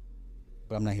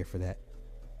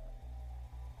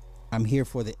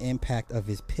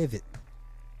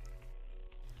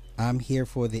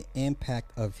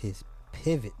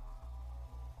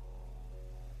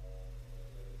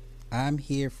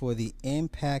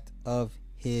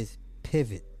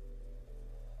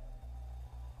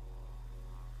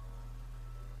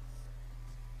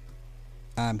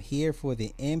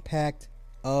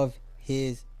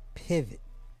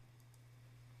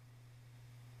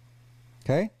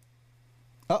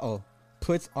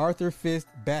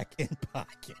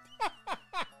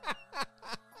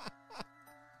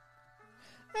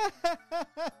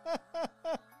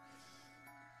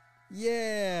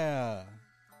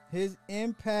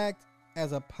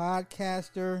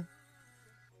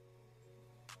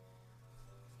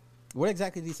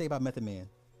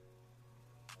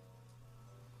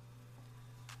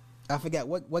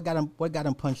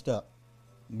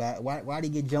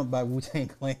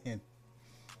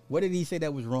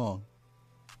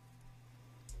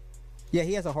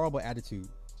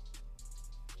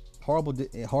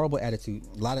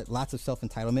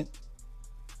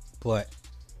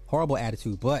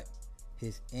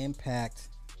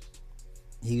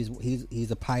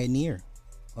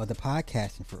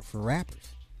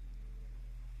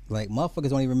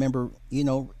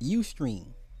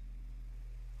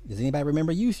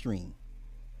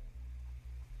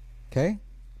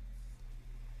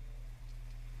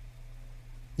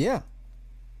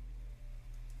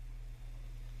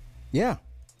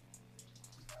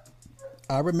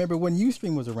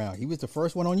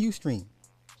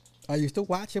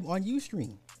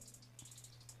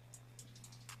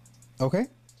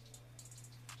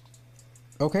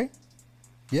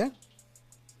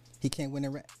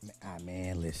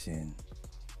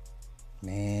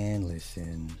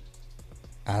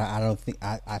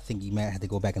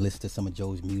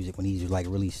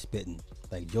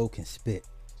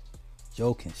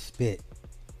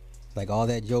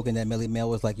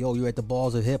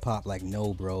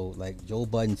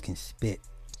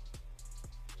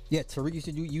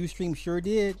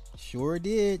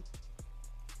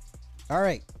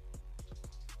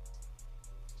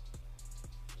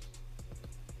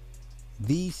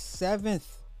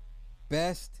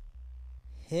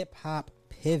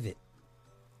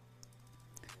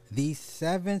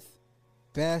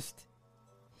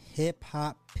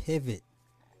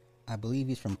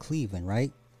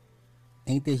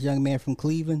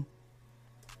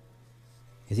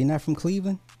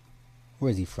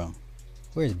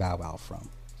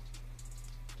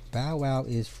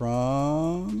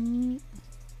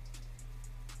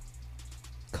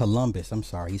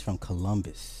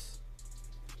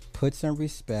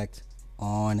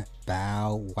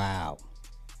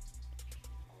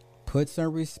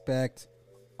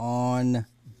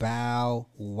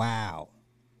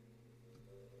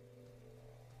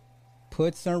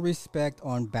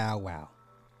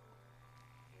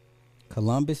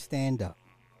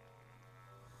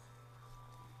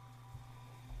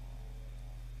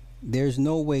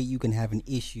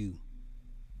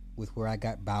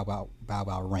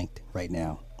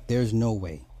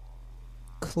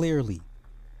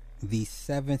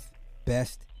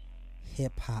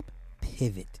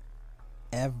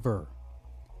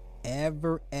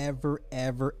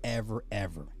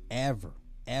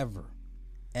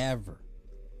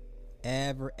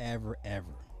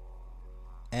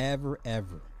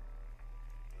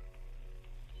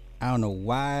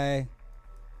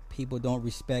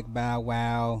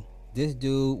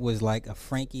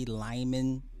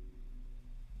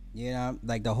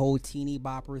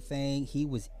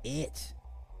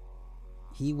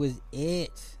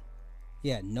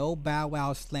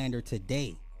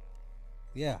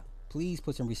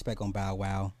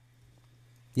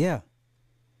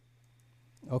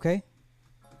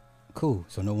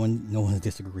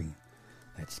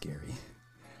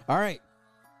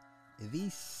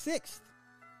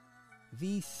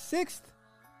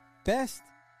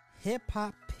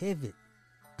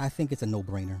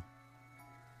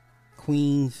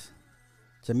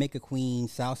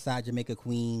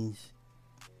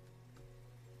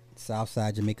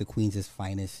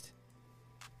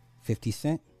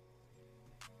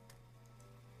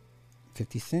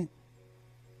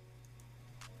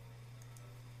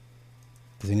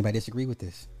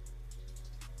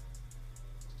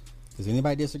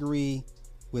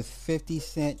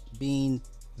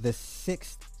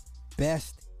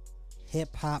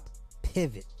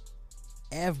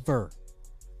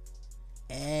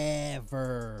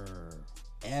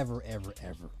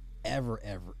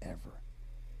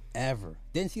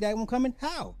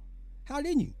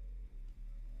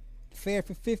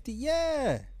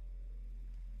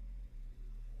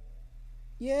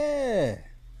 Yeah.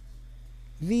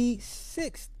 The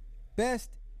sixth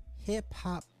best hip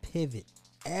hop pivot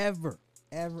ever.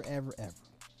 Ever, ever, ever.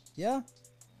 Yeah?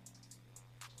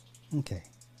 Okay.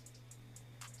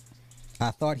 I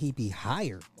thought he'd be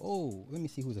higher. Oh, let me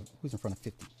see who's in front of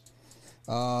 50.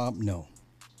 No.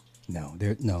 No,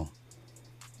 there no.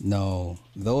 No.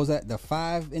 Those at the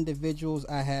 5 individuals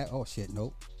I had. Oh shit,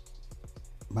 nope.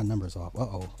 My number's off.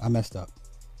 Uh-oh. I messed up.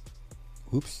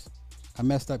 Oops. I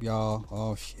messed up, y'all.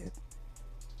 Oh shit.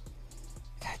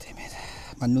 God damn it.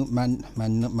 My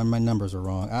numbers are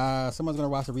wrong. Someone's gonna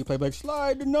watch the replay like,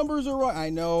 Slide, the numbers are wrong. I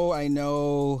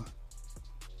know.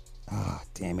 Ah,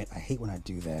 damn it. I hate when I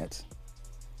do that.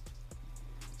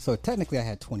 So technically I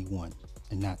had 21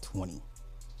 and not 20.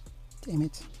 Damn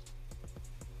it.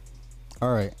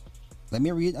 All right. Let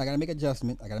me read. I gotta make an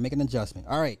adjustment.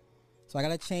 All right. So I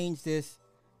gotta change this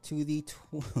to the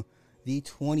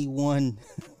 21.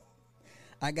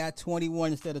 I got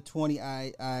 21 instead of 20.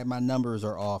 My numbers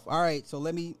are off. All right. So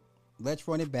let's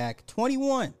run it back.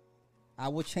 21. I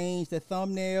will change the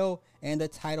thumbnail and the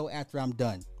title after I'm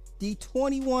done. The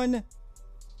 21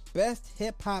 best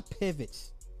hip hop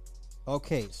pivots.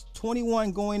 Okay.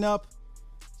 21 going up.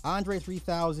 Andre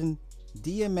 3000,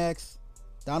 DMX,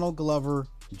 Donald Glover,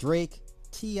 Drake,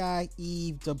 T.I.,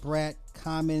 Eve, Da Brat,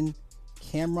 Common,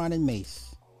 Cameron and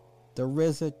Mace, The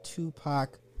RZA,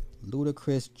 Tupac,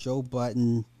 Ludacris, Joe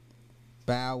Budden,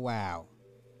 Bow Wow,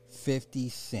 50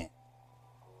 Cent.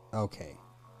 Okay.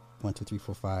 1, 2, 3,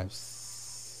 4, 5.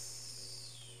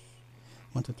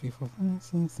 1, 2, 3, 4, 5,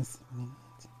 6, 7,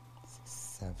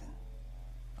 7.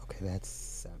 Okay, that's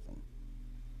 7.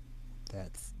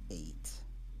 That's 8.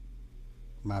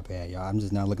 My bad, y'all. I'm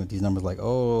just now looking at these numbers like,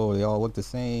 oh, they all look the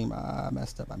same. I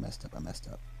messed up.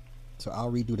 So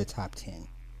I'll redo the top 10.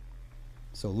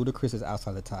 So Ludacris is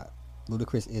outside the top.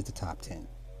 Ludacris is the top 10.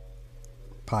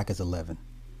 Pac is 11.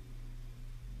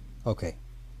 Okay.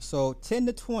 So 10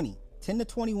 to 20. 10 to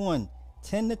 21.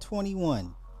 10 to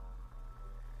 21.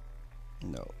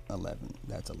 No, 11.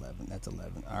 That's 11.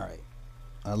 All right.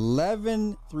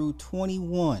 11 through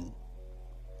 21.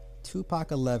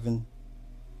 Tupac 11.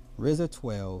 RZA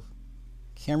 12,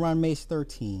 Cameron Mace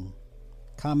 13,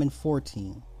 Common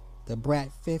 14, Da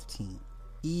Brat 15,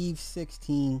 Eve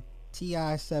 16,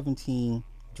 T.I. 17,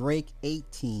 Drake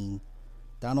 18,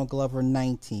 Donald Glover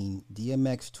 19,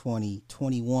 DMX 20,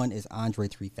 21 is Andre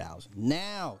 3000.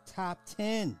 Now, top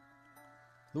 10.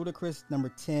 Ludacris number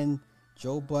 10,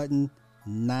 Joe Budden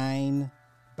 9,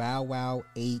 Bow Wow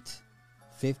 8,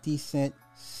 50 Cent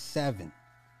 7.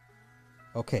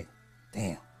 Okay,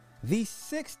 damn. The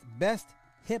 6th best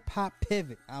hip-hop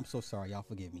pivot. I'm so sorry, y'all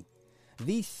forgive me.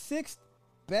 The 6th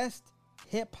best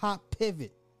hip-hop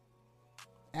pivot.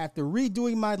 After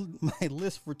redoing my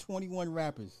list for 21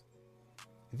 rappers,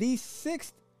 the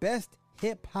 6th best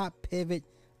hip-hop pivot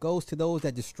goes to those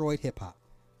that destroyed hip-hop.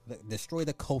 Destroy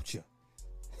the culture.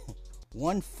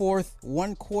 1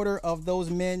 quarter of those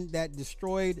men that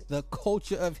destroyed the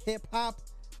culture of hip-hop,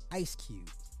 Ice Cube.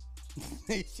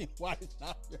 Nationwide is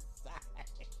not your side.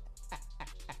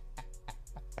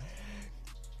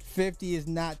 50 is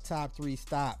not top 3.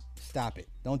 Stop it.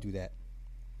 Don't do that.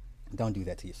 Don't do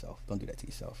that to yourself.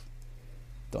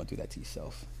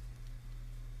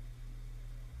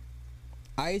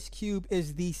 Ice Cube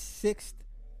is the 6th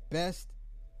best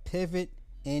pivot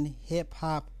in hip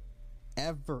hop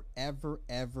ever.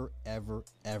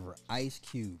 Ice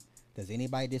Cube. Does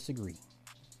anybody disagree?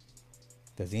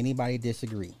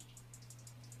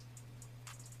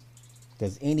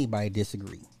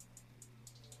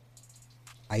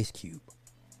 Ice Cube.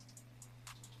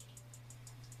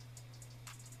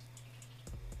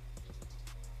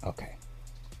 Okay.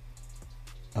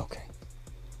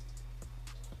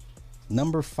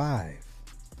 Number 5.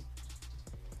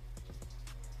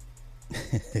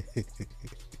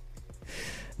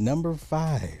 Number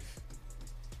 5.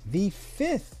 The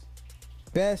 5th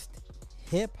best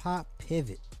hip hop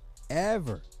pivot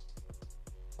ever.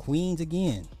 Queens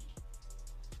again.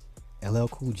 LL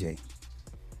Cool J.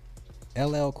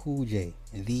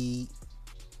 The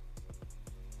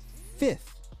 5th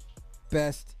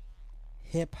best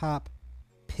hip hop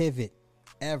pivot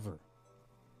ever.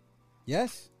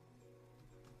 Yes?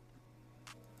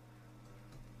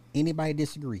 Anybody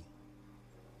disagree?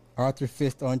 Arthur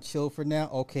Fist on chill for now?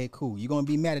 Okay, cool. You're going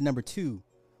to be mad at number 2,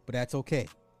 but that's okay.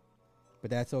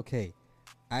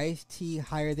 Ice-T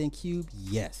higher than Cube?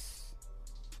 Yes.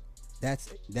 That's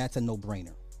a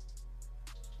no-brainer.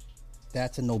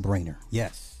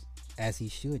 Yes. As he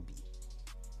should be.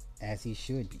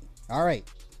 All right.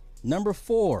 Number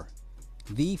 4.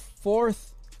 The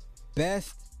 4th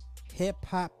best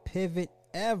hip-hop pivot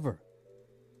ever.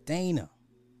 Dana.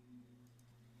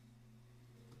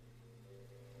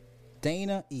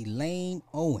 Dana Elaine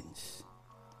Owens.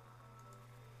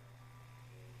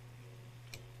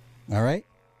 All right.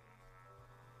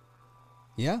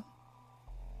 Yeah.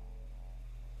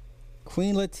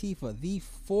 Queen Latifah, the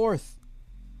fourth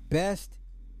best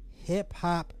hip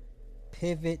hop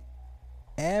pivot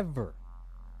ever.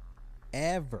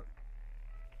 Ever.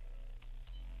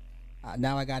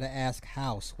 Now I gotta ask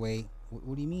how, Sway.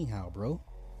 What do you mean how, bro?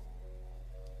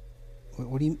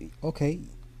 What do you? Okay,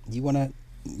 you wanna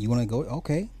go?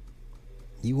 Okay,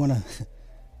 you wanna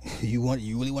you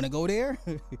really wanna go there?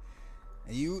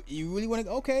 you really wanna?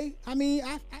 Okay, I mean,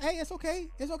 hey, it's okay,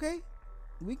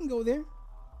 we can go there.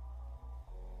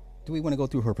 Do we want to go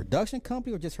through her production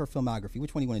company or just her filmography?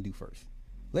 Which one do you want to do first?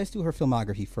 Let's do her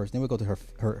filmography first, then we'll go to her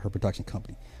production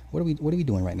company. What are we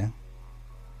doing right now?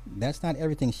 That's not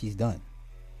everything she's done.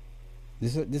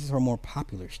 This is her more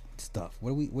popular stuff.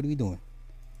 What are we doing?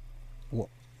 What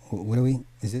are we?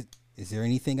 Is there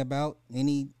anything about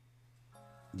any?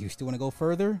 Do you still want to go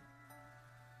further?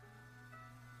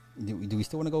 Do we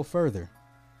still want to go further?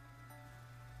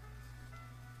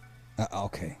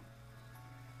 Okay.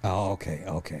 Oh, okay.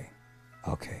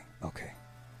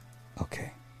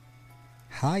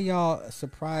 How y'all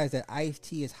surprised that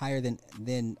Ice-T is higher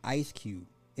than Ice Cube?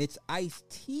 It's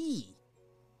Ice-T.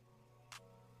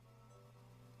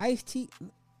 Ice-T.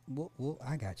 Well,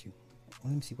 I got you.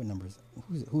 Let me see what numbers.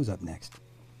 Who's up next?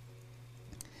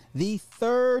 The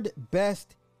third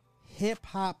best hip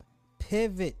hop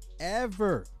pivot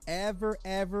ever.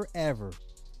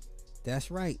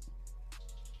 That's right.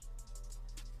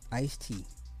 Ice-T.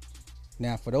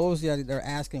 Now, for those that are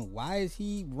asking, why is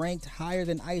he ranked higher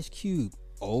than Ice Cube?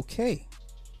 Okay,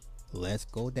 let's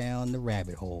go down the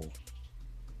rabbit hole.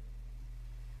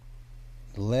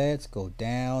 Let's go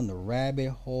down the rabbit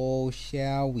hole,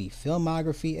 shall we?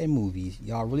 Filmography and movies.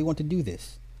 Y'all really want to do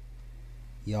this?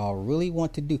 Y'all really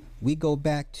want to do? We go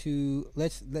back to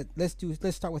let's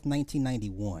start with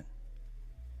 1991.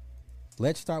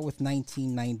 Let's start with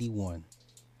 1991.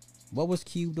 What was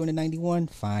Cube doing in 91?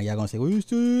 Fine, y'all gonna say, well,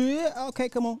 okay,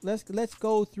 come on. Let's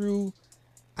go through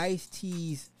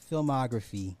Ice-T's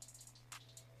filmography.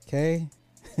 Okay.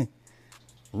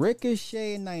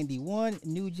 Ricochet in 91,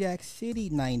 New Jack City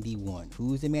 91,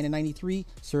 Who's the Man in 93,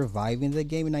 Surviving the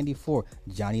Game in 94,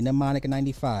 Johnny Mnemonic in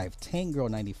 95, Tank Girl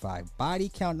 95,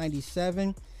 Body Count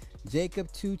 97,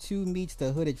 Jacob Tutu Meets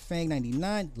the Hooded Fang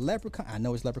 99, Leprechaun, I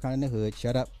know it's Leprechaun in the Hood,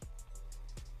 shut up.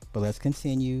 But let's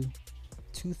continue.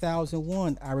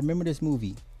 2001, I remember this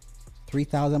movie,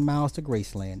 3,000 Miles to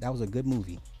Graceland. That was a good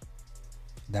movie.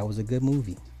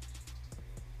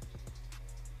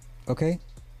 Okay.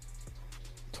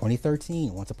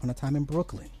 2013, Once Upon a Time in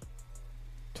Brooklyn.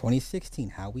 2016,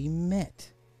 How We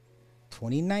Met.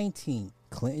 2019,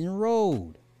 Clinton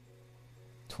Road.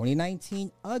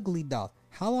 2019, Ugly Doll.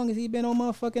 How long has he been on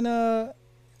motherfucking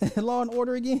Law and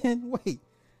Order again? Wait,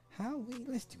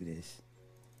 let's do this.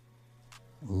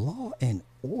 Law and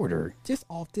Order, just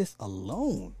off this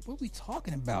alone. What are we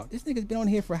talking about? This nigga's been on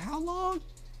here for how long?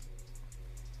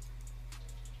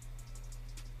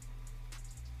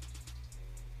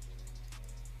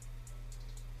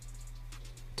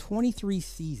 $23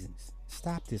 seasons.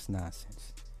 Stop this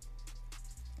nonsense.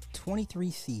 23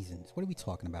 seasons. What are we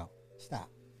talking about? Stop.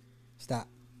 Let's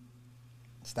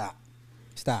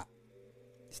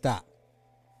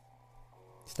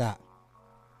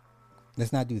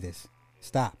not do this.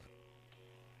 Stop.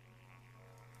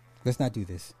 Let's not do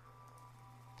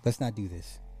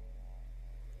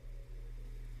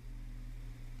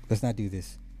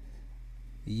this.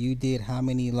 You did how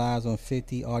many lives on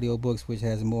 50 audiobooks, which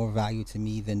has more value to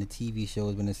me than the TV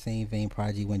shows, but in the same vein,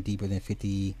 Prodigy went deeper than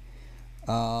 50.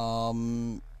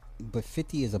 But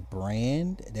 50 is a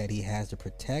brand that he has to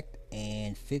protect,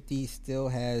 and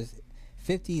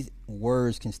 50's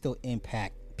words can still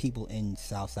impact people in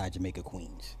Southside Jamaica,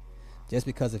 Queens, just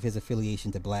because of his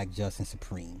affiliation to Black Just and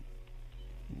Supreme.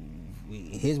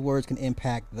 His words can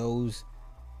impact those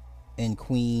in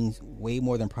Queens way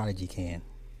more than Prodigy can,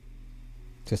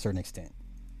 to a certain extent.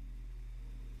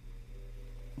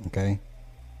 Okay.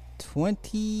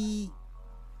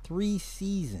 23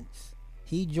 seasons.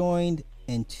 He joined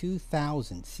in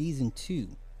 2000, season 2.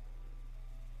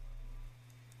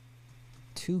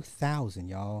 2000,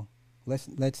 y'all. Let's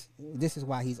this is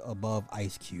why he's above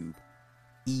Ice Cube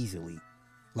easily.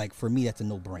 Like, for me, that's a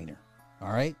no-brainer.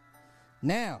 All right.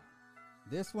 Now,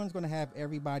 this one's going to have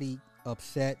everybody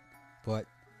upset, but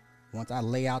once I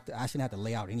lay out, I shouldn't have to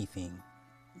lay out anything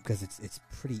because it's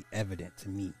pretty evident to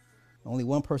me. Only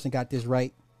one person got this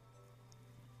right.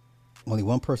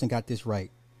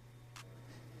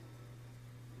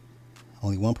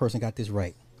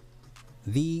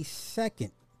 The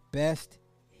second best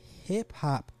hip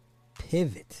hop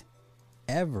pivot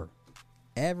ever.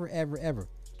 Ever.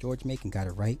 George Macon got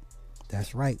it right.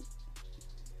 That's right.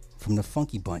 From the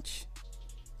Funky Bunch.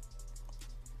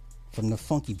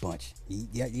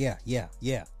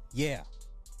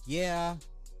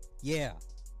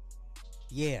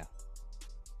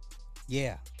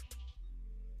 Yeah.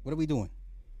 What are we doing?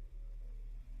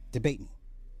 Debate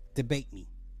me.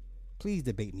 Please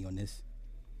debate me on this.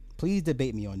 Please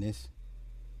debate me on this.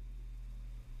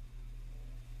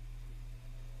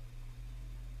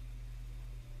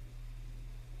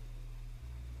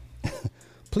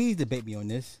 Please debate me on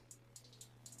this.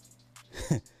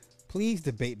 Please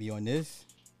debate me on this.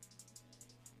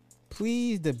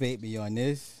 Please debate me on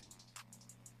this.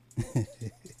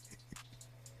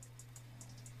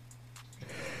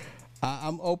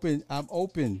 I'm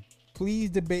open. Please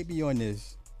debate me on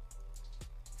this.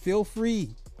 Feel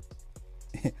free.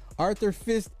 Arthur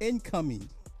Fist incoming.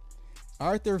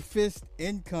 I'm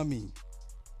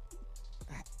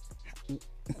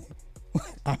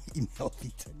eating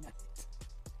healthy tonight.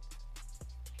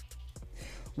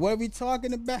 What are we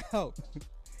talking about?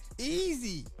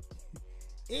 Easy.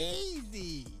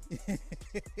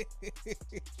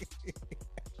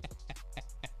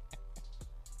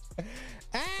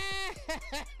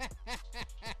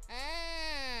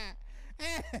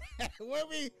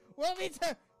 What we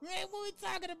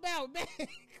talking about, man?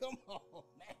 Come on,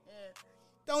 man.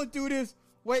 Don't do this.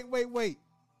 Wait.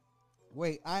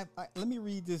 I let me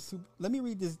read this. Let me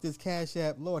read this Cash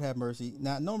App. Lord have mercy.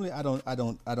 Now, normally I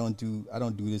don't do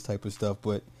this type of stuff,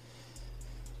 but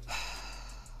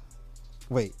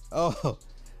wait. Oh,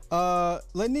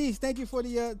 Lanice, thank you for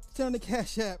the turn on the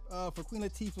Cash App for Queen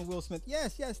Latifah and Will Smith.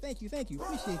 Yes, thank you.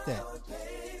 Appreciate that.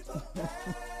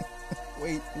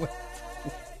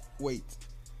 Wait.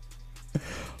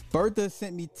 Bertha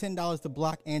sent me $10 to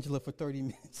block Angela for 30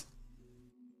 minutes.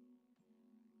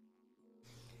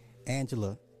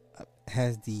 Angela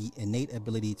has the innate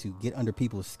ability to get under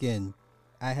people's skin.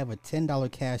 I have a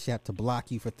 $10 Cash App to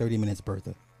block you for 30 minutes,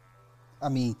 Bertha. I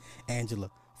mean,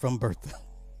 Angela from Bertha.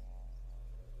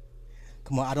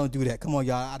 Come on, I don't do that. Come on,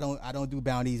 y'all. I don't do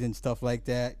bounties and stuff like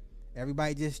that.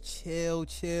 Everybody just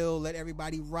chill. Let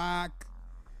everybody rock.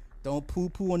 Don't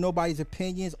poo-poo on nobody's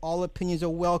opinions. All opinions are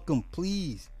welcome.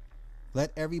 Please.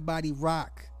 Let everybody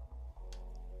rock.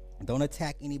 Don't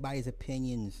attack anybody's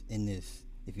opinions in this.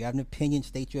 If you have an opinion,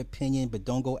 state your opinion, but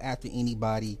don't go after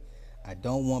anybody. I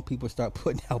don't want people to start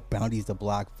putting out bounties to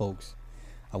block folks.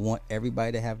 I want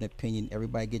everybody to have an opinion.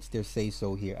 Everybody gets their say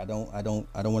so here. I don't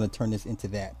want to turn this into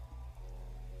that.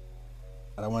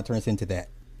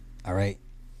 All right.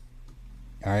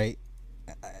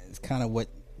 It's kind of what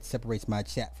separates my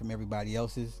chat from everybody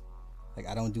else's. Like,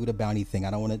 I don't do the bounty thing.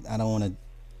 I don't want to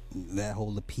that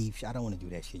whole Keefe. I don't want to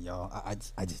do that shit, y'all.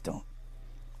 I just don't.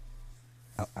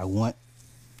 I want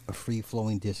a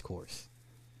free-flowing discourse.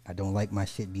 I don't like my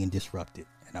shit being disrupted,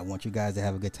 and I want you guys to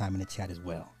have a good time in the chat as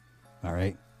well. All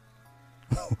right.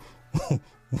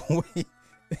 Wait.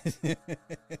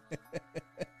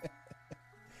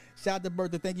 Shout out to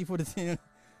Bertha. Thank you for the 10.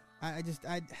 I just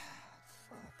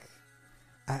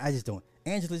don't.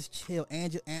 Angela's chill.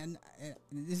 And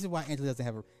this is why Angela doesn't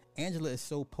have a. Angela is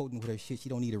so potent with her shit. She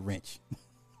don't need a wrench.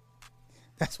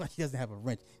 That's why she doesn't have a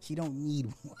wrench. She don't need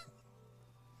one.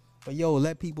 But yo,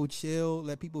 let people chill.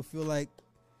 Let people feel like,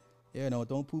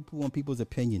 don't poo-poo on people's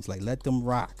opinions. Like, let them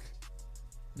rock.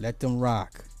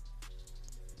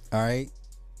 All right.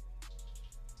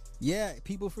 Yeah,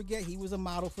 people forget he was a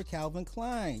model for Calvin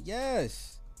Klein.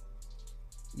 Yes.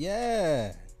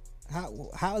 Yeah.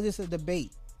 How is this a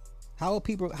debate? How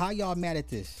y'all mad at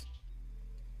this?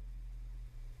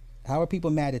 How are people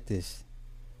mad at this?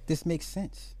 This makes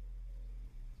sense.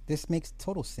 This makes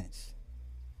total sense.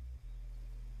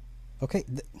 Okay.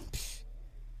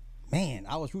 Man,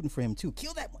 I was rooting for him too.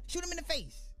 Kill that one. Shoot him in the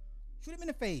face.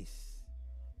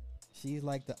 She's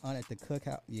like the aunt at the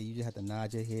cookout. Yeah, you just have to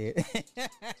nod your head.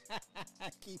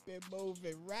 Keep it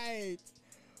moving, right?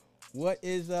 What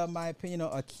is my opinion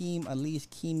on Akeem Elise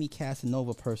Kimi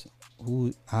Casanova person?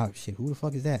 Who the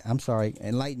fuck is that? I'm sorry.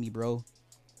 Enlighten me, bro.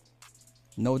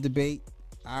 No debate.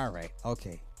 All right.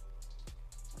 Okay.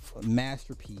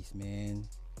 Masterpiece, man.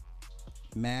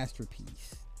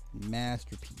 Masterpiece.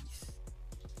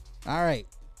 All right.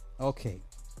 Okay.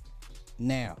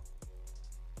 Now,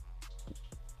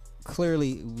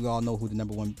 clearly, we all know who the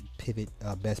number one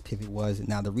best pivot was.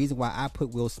 Now, the reason why I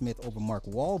put Will Smith over Mark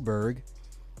Wahlberg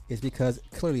is because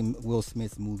clearly Will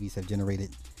Smith's movies have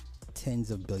generated tens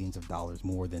of billions of dollars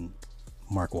more than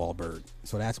Mark Wahlberg.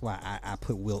 So that's why I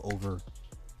put Will over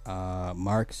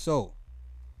Mark. So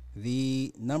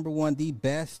the number one, the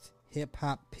best hip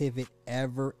hop pivot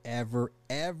ever, ever,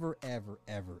 ever, ever,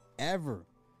 ever, ever.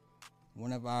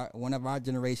 One of our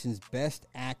generation's best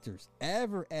actors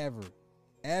ever, ever,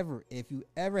 ever. If you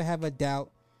ever have a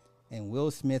doubt in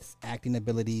Will Smith's acting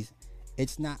abilities,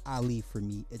 it's not Ali for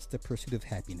me. It's The Pursuit of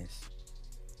Happiness.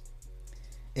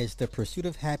 It's The Pursuit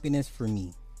of Happiness for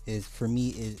me. Is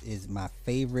my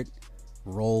favorite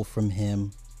role from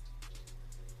him.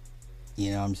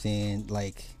 You know what I'm saying?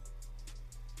 Like,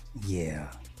 yeah.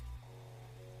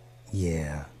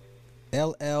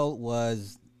 LL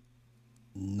was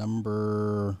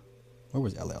number, where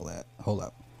was LL at? Hold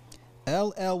up.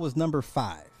 LL was number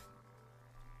 5.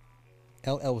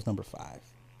 LL was number 5.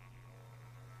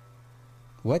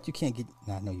 What? You can't get,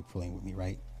 no, I know you're playing with me,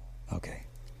 right? Okay.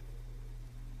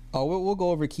 Oh, we'll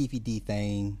go over Keefe D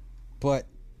thing, but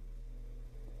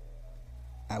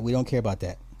we don't care about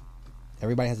that.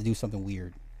 Everybody has to do something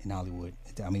weird in Hollywood.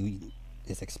 I mean,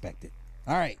 it's expected.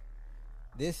 All right.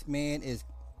 This man is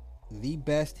the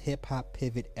best hip-hop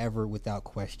pivot ever without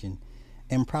question,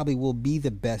 and probably will be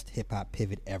the best hip-hop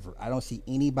pivot ever. I don't see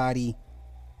anybody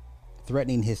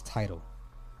threatening his title.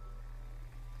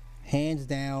 Hands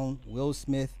down, Will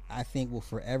Smith, I think, will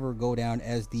forever go down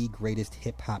as the greatest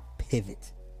hip-hop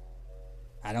pivot.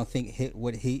 I don't think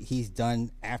what he's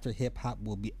done after hip-hop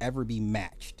will ever be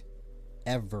matched.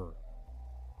 Ever.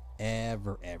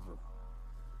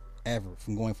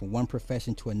 From going from one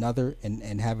profession to another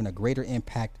and having a greater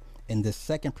impact in the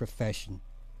second profession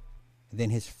than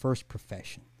his first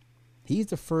profession. He's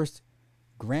the first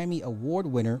Grammy Award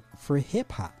winner for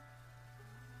hip-hop.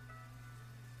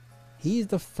 He's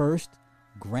the first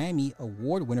Grammy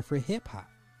Award winner for hip-hop.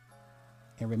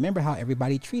 And remember how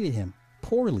everybody treated him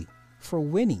poorly for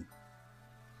winning.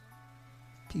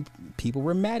 People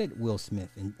were mad at Will Smith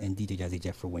and DJ Jazzy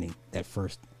Jeff for winning that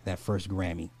first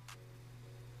Grammy.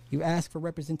 You asked for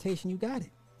representation, you got it.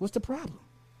 What's the problem?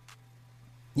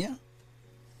 Yeah.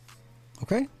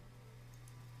 Okay.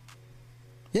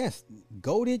 Yes,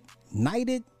 goated,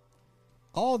 knighted,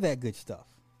 all that good stuff.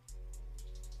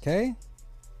 Okay.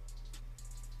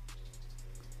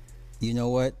 You know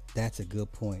what? That's a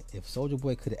good point. If Soulja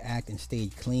Boy could have acted and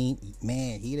stayed clean,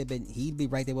 man, he'd be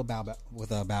right there with Bow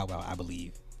Wow, I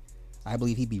believe. I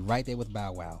believe he'd be right there with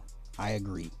Bow Wow. I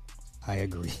agree.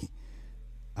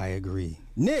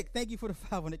 Nick, thank you for the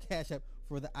 500 Cash App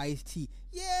for the iced tea.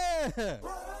 Yeah.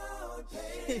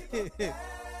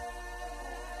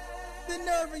 The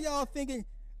nerve of y'all thinking,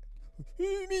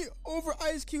 me over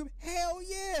Ice Cube? Hell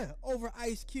yeah, over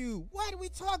Ice Cube. What are we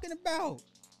talking about?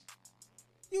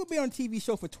 You'll be on a TV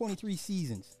show for 23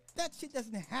 seasons. That shit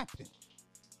doesn't happen.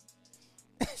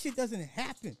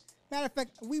 Matter of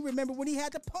fact, we remember when he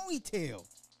had the ponytail.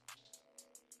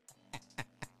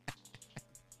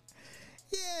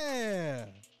 Yeah.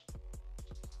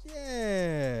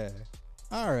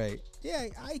 All right. Yeah,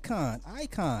 icon.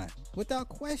 Without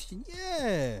question.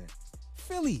 Yeah.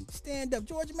 Philly, stand up.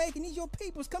 George Macon, these your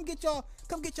peoples. Come get y'all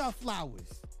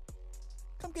flowers.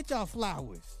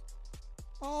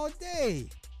 All day.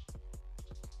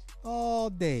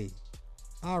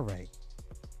 All right.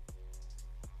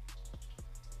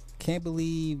 Can't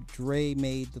believe Dre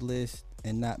made the list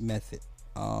and not Method.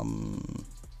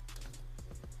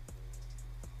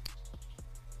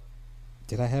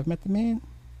 Did I have Method Man?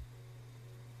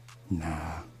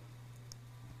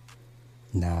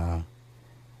 Nah.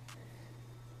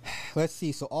 Let's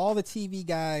see. So all the TV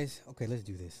guys. Okay, let's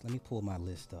do this. Let me pull my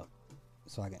list up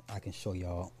so I can show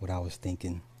y'all what I was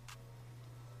thinking.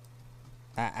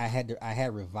 I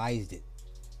had revised it.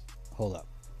 Hold up.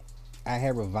 I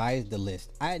had revised the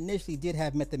list. I initially did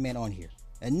have Method Man on here.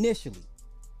 Initially,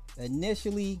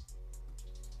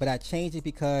 but I changed it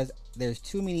because there's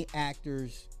too many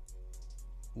actors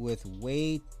with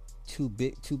way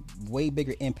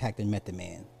bigger impact than Method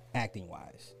Man, acting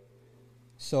wise.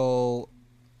 So,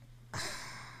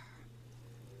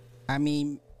 I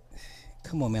mean,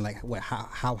 come on, man. Like, what?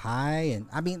 How high? And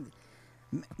I mean,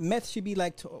 Meth should be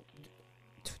like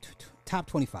top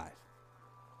 25.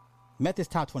 Meth is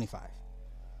top 25.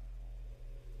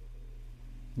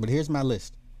 But here's my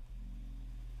list.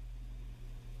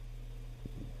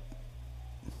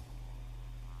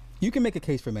 You can make a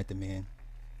case for Method Man.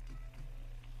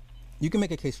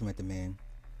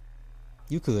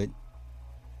 You could.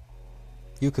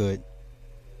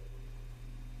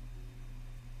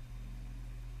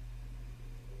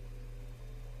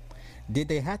 Did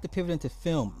they have to pivot into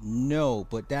film? No,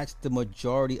 but that's the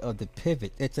majority of the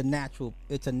pivot. It's a natural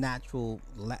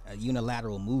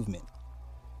unilateral movement.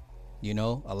 You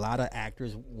know, a lot of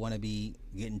actors want to be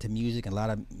getting into music, and a lot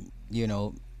of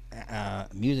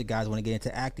music guys want to get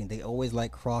into acting. They always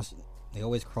cross.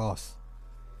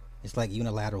 It's like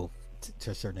unilateral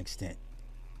to a certain extent.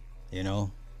 You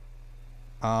know.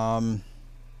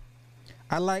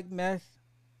 I like meth,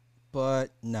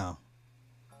 but no,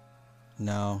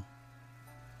 no.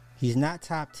 He's not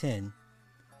top 10.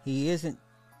 He isn't.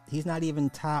 He's not even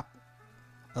top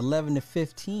 11 to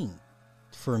 15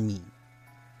 for me.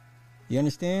 You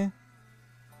understand?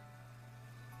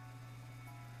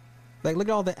 Like, look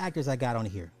at all the actors I got on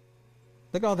here.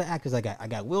 Look at all the actors I got. I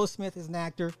got Will Smith as an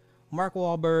actor, Mark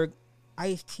Wahlberg,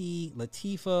 Ice-T,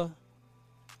 Latifah,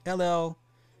 LL,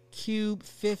 Cube,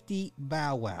 50,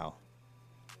 Bow Wow.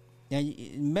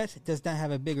 And meth does not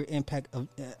have a bigger impact of,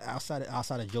 outside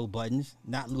of Joe Buttons,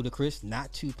 not Ludacris,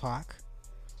 not Tupac.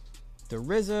 The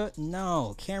RZA,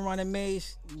 no. Cameron and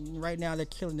Mace, right now they're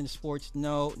killing in sports.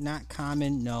 No, not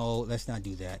Common. No, let's not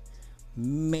do that.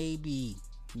 Maybe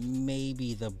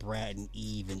the Brad and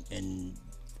Eve and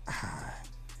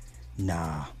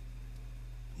nah.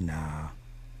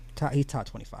 He's top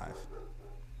 25.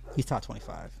 He's top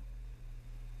 25.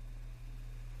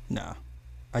 Nah,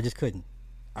 I just couldn't.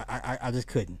 I just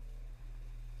couldn't.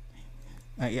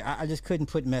 I just couldn't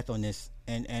put meth on this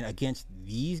and against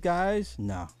these guys.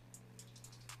 No.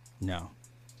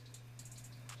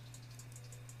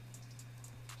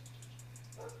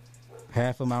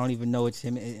 Half of them I don't even know it's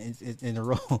him in a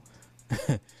row.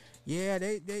 Yeah,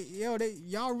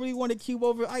 y'all really want to Cube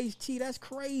over Ice-T? That's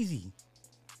crazy.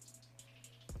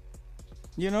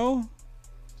 You know.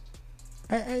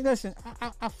 Hey, listen,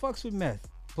 I fucks with meth,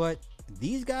 but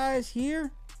these guys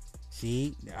here,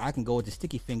 see, I can go with the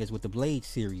Sticky Fingers with the Blade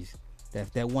series.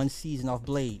 That one season off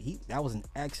Blade, that was an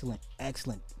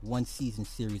excellent one season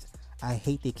series. I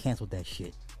hate they canceled that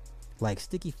shit. Like,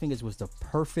 Sticky Fingers was the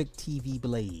perfect TV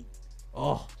Blade.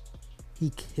 Oh, he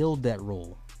killed that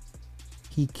role.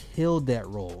 He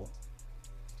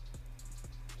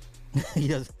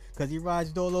does, because he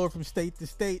rides Dolo from state to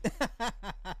state.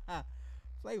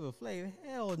 Flavor Flav,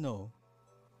 hell no.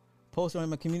 Post on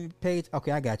my community page.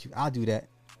 Okay, I got you. I'll do that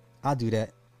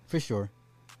for sure.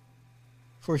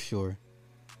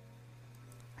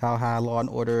 How high Law and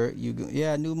Order you go?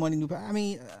 Yeah, New Money, New. I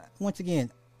mean, once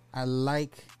again, I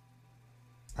like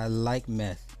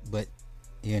meth, but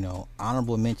you know,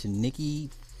 honorable mention Nicki.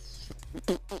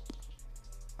 I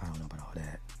don't know about all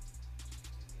that.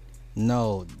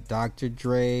 No, Dr.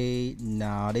 Dre.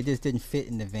 No, they just didn't fit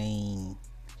in the vein.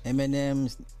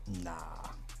 Eminem's.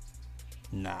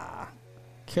 Nah.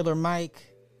 Killer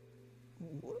Mike.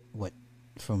 What?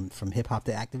 From hip hop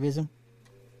to activism?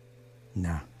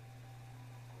 Nah.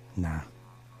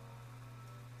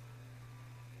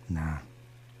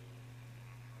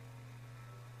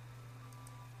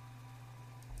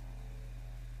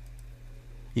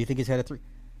 You think it's had a 3?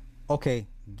 Okay,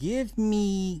 give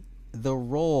me the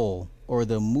role or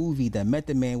the movie that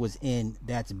Method Man was in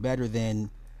that's better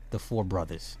than the Four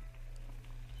Brothers.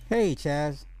 Hey,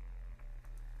 Chaz.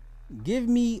 Give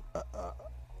me a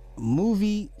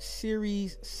movie,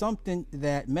 series, something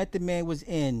that Method Man was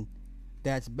in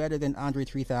that's better than Andre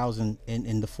 3000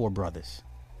 in the Four Brothers.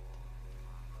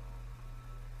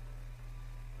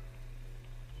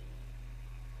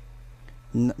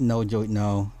 No, Joey.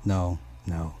 No.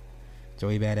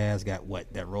 Joey Badass got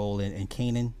what? That role in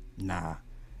Kanan? Nah.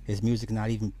 His music's not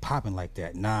even popping like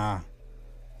that. Nah.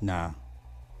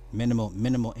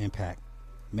 Minimal impact.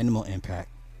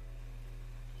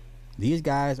 These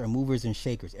guys are movers and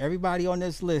shakers. Everybody on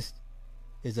this list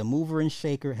is a mover and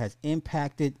shaker, has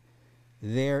impacted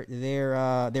their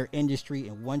industry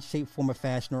in one shape, form, or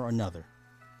fashion or another.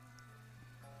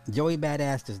 Joey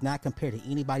Badass does not compare to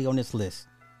anybody on this list.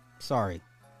 Sorry,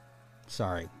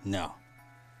 no.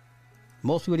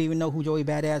 Most people didn't even know who Joey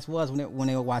Badass was when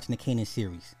they were watching the Kanan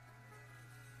series.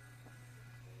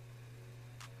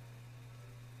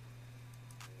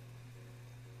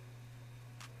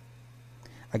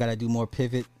 I gotta do more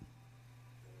pivot.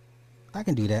 I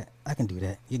can do that.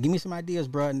 You give me some ideas,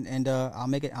 bro, and I'll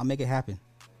make it happen.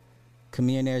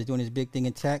 Chamillionaire is doing his big thing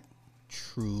in tech.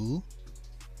 True.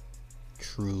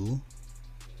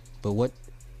 But what?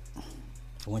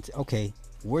 Okay,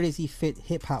 where does he fit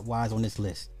hip hop wise on this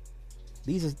list?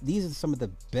 These are some of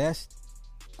the best,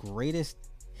 greatest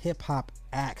hip hop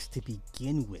acts to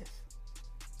begin with.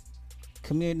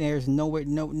 Chamillionaire is nowhere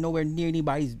near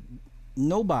anybody's.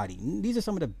 Nobody. These are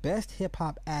some of the best hip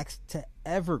hop acts to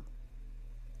ever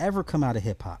come out of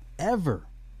hip hop, ever.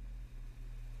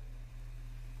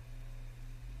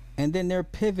 And then their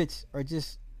pivots are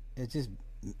just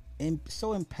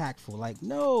so impactful. Like,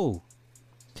 no,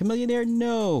 Chamillionaire,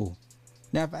 no.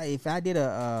 Now, if I did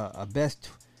a best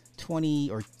 20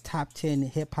 or top 10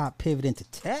 hip hop pivot into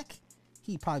tech,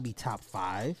 he'd probably be top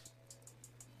 5.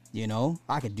 You know,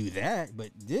 I could do that, but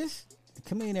this the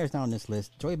Chameleonaire is not on this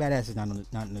list. Joey Badass is not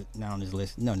on this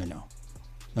list. No.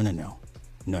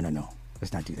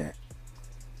 Let's not do that.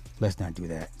 Let's not do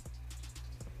that.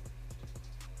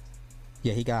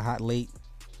 Yeah, he got hot late.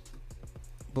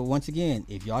 But once again,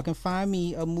 if y'all can find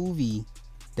me a movie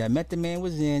that Method Man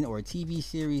was in, or a TV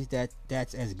series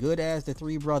that's as good as the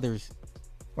Three Brothers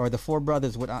or the Four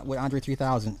Brothers with Andre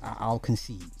 3000, I'll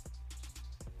concede.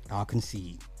 I'll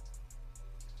concede.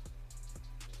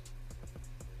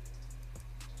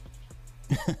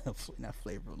 Not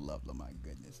Flavor of Love. Oh my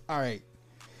goodness. All right.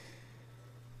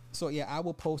 So yeah, I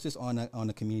will post this on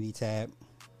the community tab.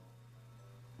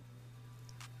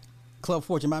 Club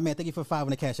Fortune, my man, thank you for 5 on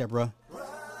the Cash App, bro.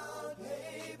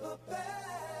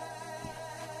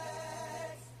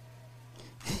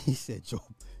 He said Joe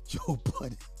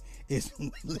Budden is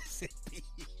Mississippi.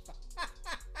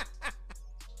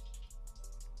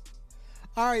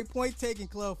 All right, point taken,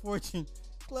 Club Fortune.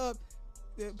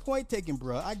 Point taken,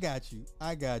 bro. I got you.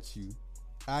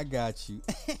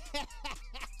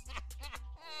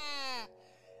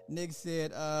 Nick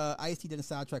said, Ice-T did a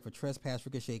soundtrack for Trespass,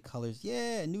 Ricochet, Colors.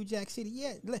 Yeah, New Jack City.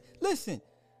 Yeah, listen.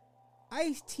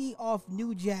 Ice-T off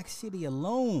New Jack City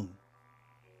alone,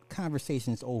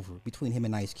 conversation is over between him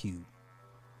and Ice Cube.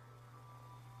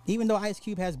 Even though Ice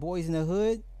Cube has Boys in the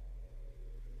Hood,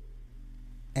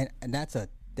 and that's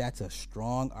a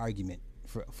strong argument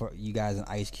for you guys and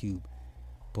Ice Cube,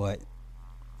 but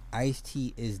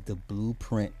Ice-T is the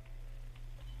blueprint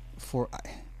for.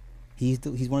 He's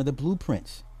one of the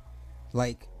blueprints.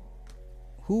 Like,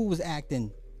 who was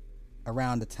acting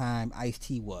around the time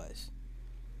Ice-T was?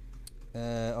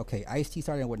 Okay, Ice-T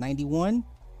started in what, 91?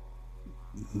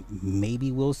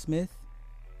 Maybe Will Smith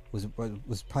was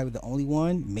probably the only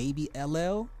one. Maybe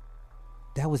LL.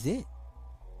 That was it.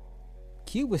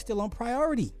 Cube was still on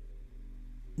Priority.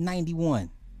 91.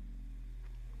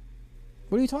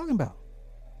 What are you talking about?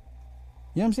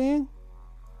 You know what I'm saying?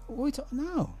 What are we talking?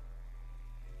 No.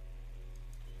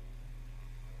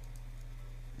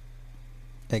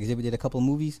 Exhibit did a couple of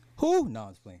movies. Who?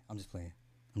 No, I'm just playing.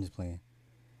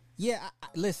 Yeah,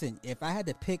 listen. If I had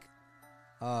to pick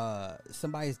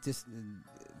somebody's just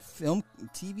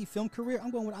TV film career,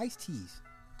 I'm going with Ice-T's.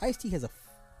 Ice-T has a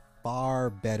far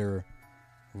better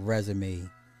resume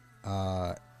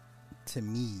to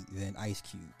me than Ice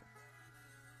Cube.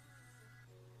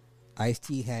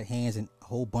 Ice-T had hands in a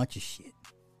whole bunch of shit.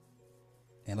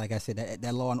 And like I said,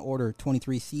 that Law and Order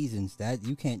 23 seasons, that's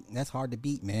hard to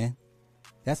beat, man.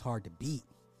 That's hard to beat.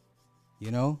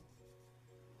 You know?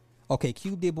 Okay,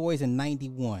 Cube did Boys in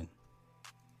 91.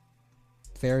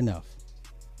 Fair enough.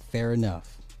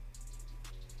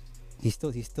 He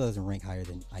still doesn't rank higher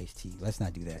than Ice-T. Let's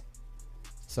not do that.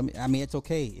 I mean, it's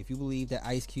okay. If you believe that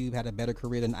Ice Cube had a better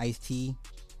career than Ice-T,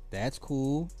 that's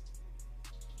cool.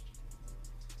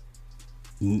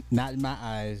 Not in my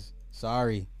eyes.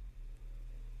 Sorry.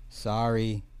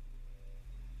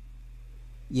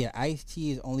 Yeah,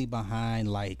 Ice-T is only behind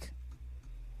like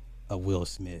a Will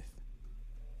Smith.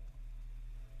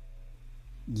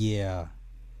 Yeah.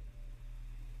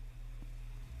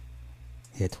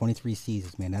 Yeah, 23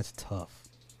 seasons, man. That's tough.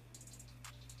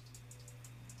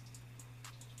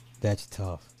 That's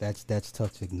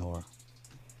tough to ignore.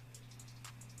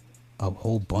 A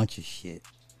whole bunch of shit.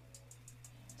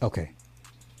 Okay.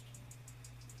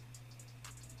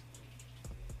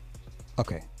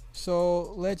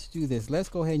 So let's do this. Let's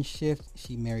go ahead and shift.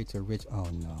 She married to Rich. Oh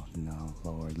no,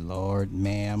 Lord,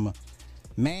 ma'am.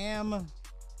 I'm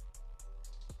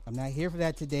not here for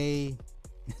that today.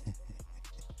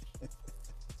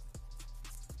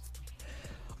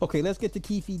 Okay, let's get to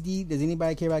Keefe D. Does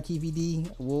anybody care about Keefe D?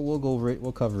 We'll go over it.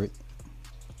 We'll cover it.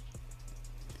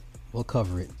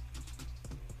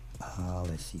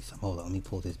 Let's see some. Hold on. Let me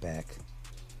pull this back.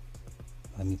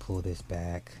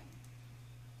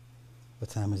 What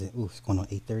time is it? Ooh, it's going on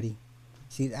 8:30.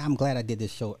 See, I'm glad I did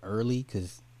this show early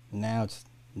because now it's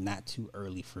not too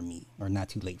early for me, or not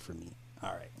too late for me.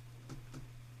 All right.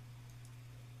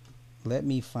 Let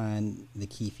me find the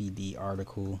Keefe D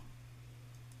article.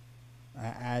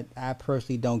 I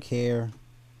personally don't care.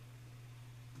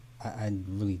 I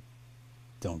really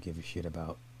don't give a shit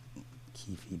about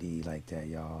Keefe D like that,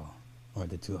 y'all, or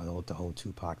the whole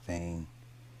Tupac thing.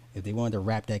 If they wanted to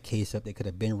wrap that case up, they could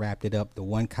have been wrapped it up. The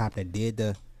one cop that did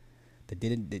the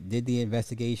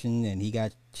investigation and he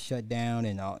got shut down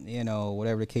and all, you know,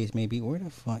 whatever the case may be. Where the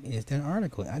fuck is that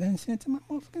article? I didn't send it to my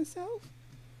motherfucking self.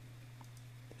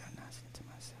 Did I not send it to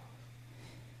myself?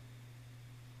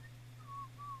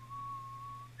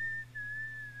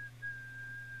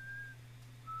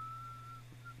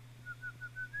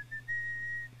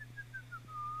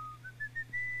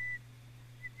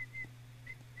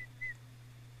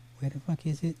 Where the fuck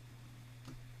is it?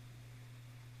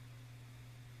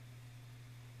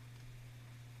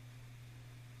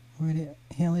 Where the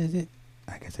hell is it?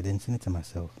 I guess I didn't send it to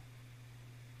myself.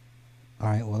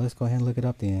 Alright, well, let's go ahead and look it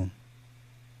up then.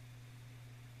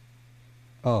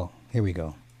 Oh, here we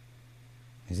go.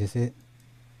 Is this it?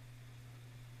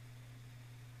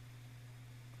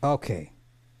 Okay.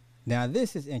 Now,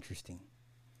 this is interesting.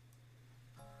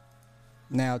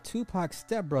 Now, Tupac's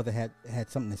stepbrother had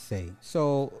something to say.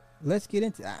 So, let's get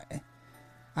into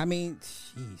I mean,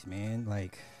 jeez, man.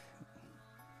 Like,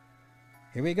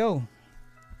 here we go.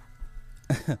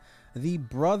 The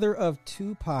brother of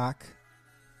Tupac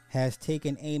has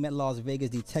taken aim at Las Vegas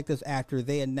detectives after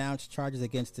they announced charges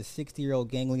against the 60-year-old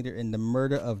gang leader in the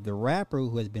murder of the rapper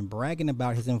who has been bragging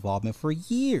about his involvement for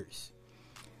years.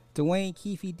 Dwayne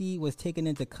Keefe D was taken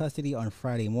into custody on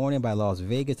Friday morning by Las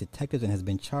Vegas detectives and has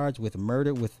been charged with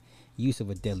murder with use of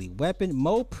a deadly weapon.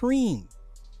 Mo Preem,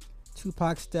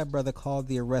 Tupac's stepbrother, called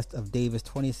the arrest of Davis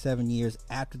 27 years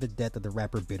after the death of the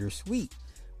rapper bittersweet.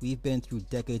 We've been through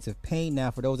decades of pain. Now,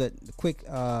 for those that quick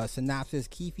synopsis,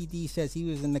 Keefe D says he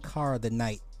was in the car the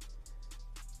night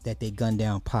that they gunned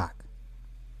down Pac.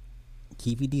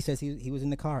 Keefe D says he was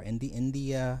in the car in the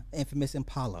infamous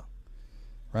Impala,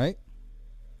 right?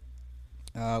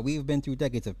 We've been through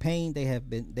decades of pain. They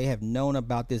have known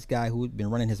about this guy who's been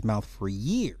running his mouth for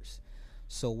years.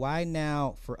 So why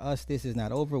now for us this is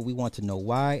not over? We want to know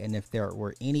why and if there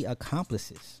were any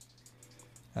accomplices.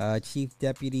 Chief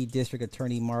Deputy District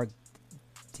Attorney Mark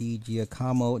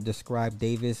DiGiacomo described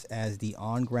Davis as the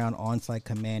on-ground, on-site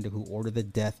commander who ordered the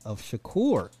death of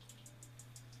Shakur.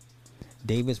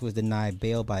 Davis was denied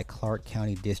bail by Clark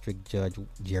County District Judge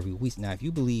Jerry Weiss. Now, if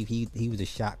you believe he was a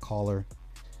shot caller,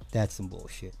 that's some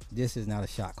bullshit. This is not a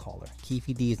shot caller.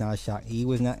 Keefe D is not a shot. He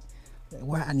was not.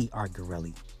 Why I need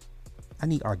Argarelli. I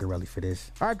need Argarelli for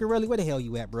this. Argarelli, where the hell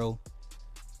you at, bro?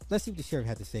 Let's see what the sheriff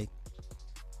had to say.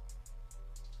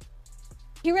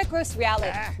 Here at Gross Reality,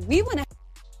 we want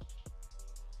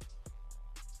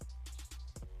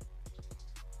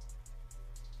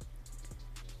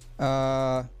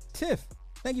to. Tiff,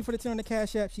 thank you for the turn on the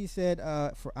Cash App. She said,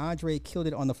 for Andre, killed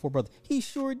it on the Four Brothers. He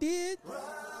sure did.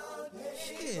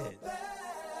 Shit.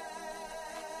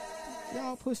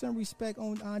 Y'all put some respect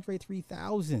on Andre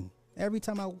 3000. Every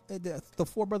time the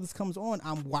Four Brothers comes on,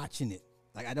 I'm watching it.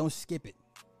 Like, I don't skip it.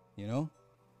 You know?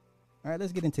 All right,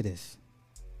 let's get into this.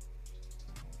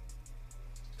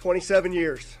 27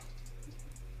 years.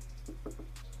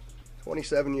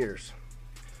 27 years.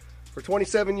 For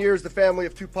 27 years, the family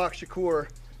of Tupac Shakur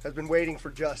has been waiting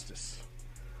for justice.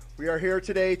 We are here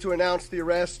today to announce the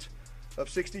arrest of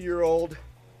 60-year-old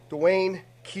Dwayne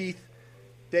Keith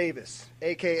Davis,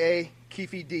 a.k.a.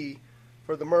 Keefe D,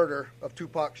 for the murder of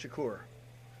Tupac Shakur.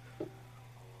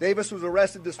 Davis was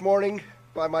arrested this morning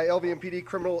by my LVMPD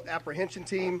criminal apprehension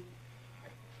team,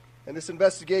 and this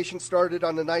investigation started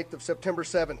on the night of September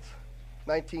 7th,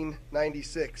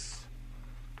 1996.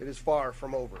 It is far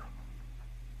from over.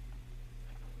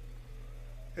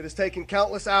 It has taken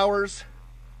countless hours,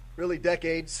 really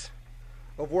decades,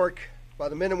 of work by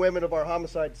the men and women of our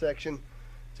homicide section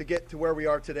to get to where we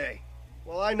are today.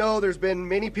 Well, I know there's been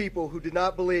many people who did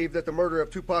not believe that the murder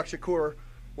of Tupac Shakur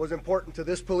was important to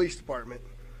this police department.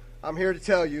 I'm here to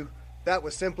tell you that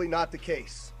was simply not the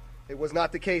case. It was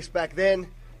not the case back then,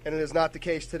 and it is not the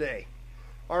case today.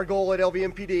 Our goal at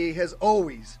LVMPD has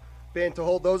always been to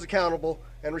hold those accountable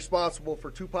and responsible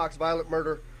for Tupac's violent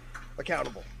murder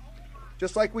accountable.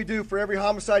 Just like we do for every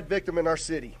homicide victim in our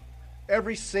city.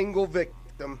 Every single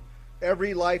victim,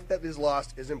 every life that is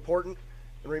lost is important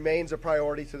and remains a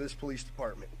priority to this police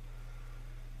department.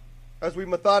 As we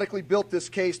methodically built this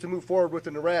case to move forward with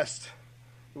an arrest,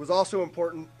 it was also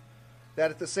important that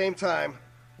at the same time,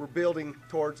 we're building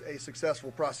towards a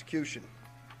successful prosecution.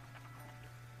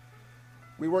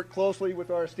 We work closely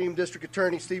with our esteemed district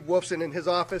attorney, Steve Wolfson, in his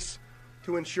office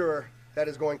to ensure that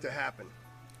is going to happen.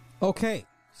 Okay,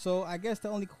 so I guess the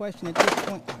only question at this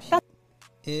point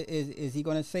is he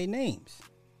going to say names?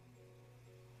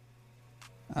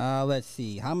 Let's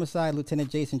see. Homicide Lieutenant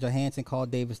Jason Johansson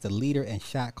called Davis the leader and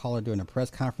shot caller during a press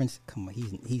conference. Come on,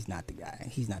 he's not the guy.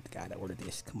 He's not the guy that ordered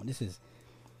this. Come on, this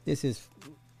is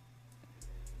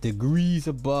degrees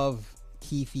above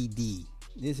Keefe D.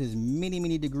 This is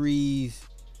many degrees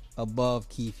above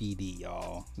Keefe D,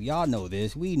 y'all. Y'all know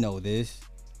this. We know this.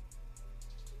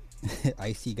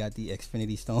 Icy got the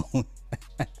Xfinity Stone.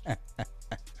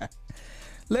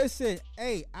 Listen,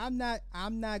 hey, I'm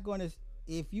not gonna.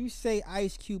 If you say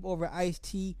Ice Cube over Ice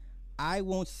T, I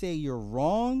won't say you're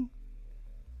wrong.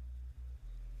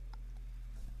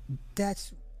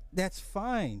 That's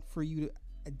fine for you to.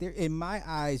 There, in my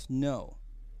eyes, no.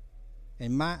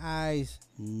 In my eyes,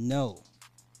 no.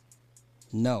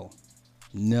 No.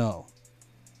 No.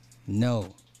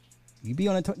 No. You be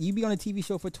on a TV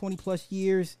show for 20 plus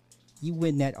years, you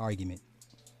win that argument.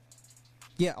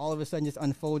 Yeah, all of a sudden just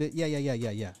unfolded.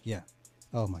 Yeah.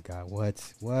 Oh my God,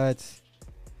 what?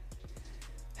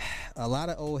 A lot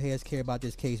of old heads care about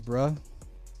this case, bruh.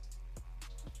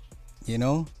 You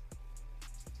know?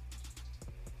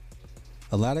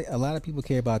 A lot of people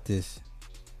care about this.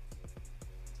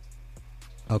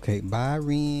 Okay,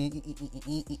 Byron.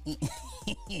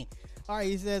 All right,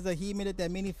 he says that he admitted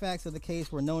that many facts of the case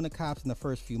were known to cops in the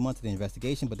first few months of the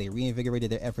investigation, but they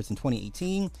reinvigorated their efforts in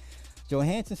 2018.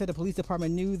 Johansson said the police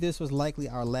department knew this was likely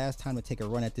our last time to take a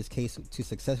run at this case to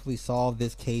successfully solve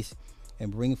this case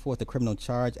and bring forth a criminal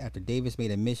charge after Davis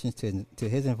made admissions to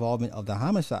his involvement of the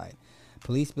homicide.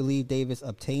 Police believe Davis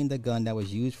obtained the gun that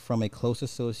was used from a close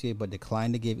associate, but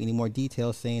declined to give any more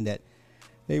details, saying that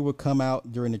they would come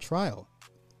out during the trial.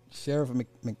 Sheriff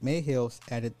McMahill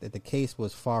added that the case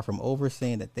was far from over,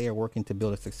 saying that they are working to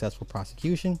build a successful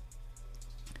prosecution.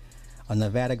 A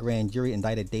Nevada grand jury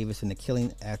indicted Davis in the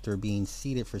killing after being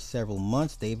seated for several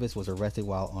months. Davis was arrested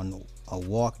while on a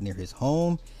walk near his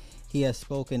home. He has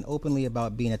spoken openly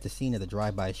about being at the scene of the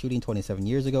drive-by shooting 27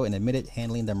 years ago and admitted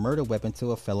handling the murder weapon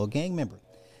to a fellow gang member.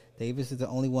 Davis is the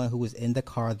only one who was in the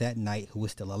car that night who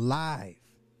was still alive.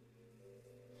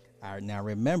 All right, now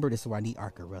remember, this is why I need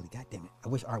Art Garelli. God damn it, I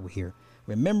wish Art were here.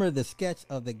 Remember the sketch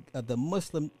of the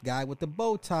Muslim guy with the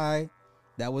bow tie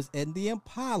that was in the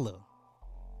Impala,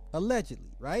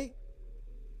 allegedly, right?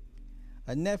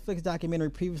 A Netflix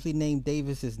documentary previously named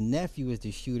Davis's nephew as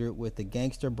the shooter, with the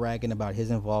gangster bragging about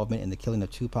his involvement in the killing of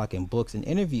Tupac in books and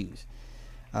interviews.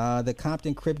 The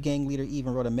Compton Crip gang leader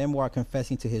even wrote a memoir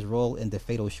confessing to his role in the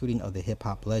fatal shooting of the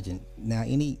hip-hop legend. Now,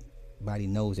 anybody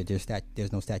knows that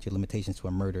there's no statute of limitations to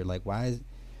a murder. Like, why is...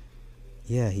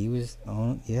 Yeah, he was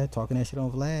on... Yeah, talking that shit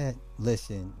on Vlad.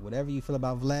 Listen, whatever you feel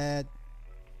about Vlad...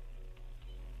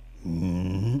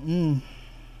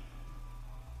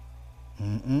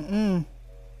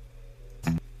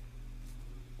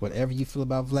 Whatever you feel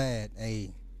about Vlad,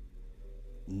 hey,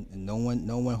 no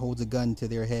one holds a gun to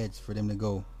their heads for them to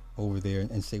go over there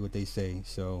and say what they say.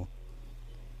 So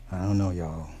I don't know,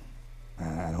 y'all.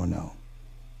 I don't know.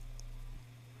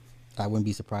 I wouldn't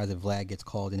be surprised if Vlad gets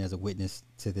called in as a witness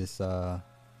to this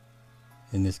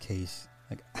in this case.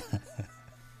 Like Come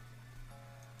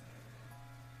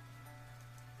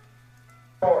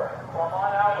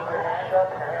on out with your hands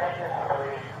up and your hands in,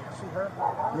 please. See her?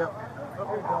 Yep.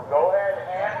 Go ahead,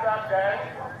 hands up, guys.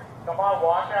 Come on,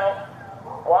 walk out.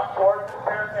 Walk towards the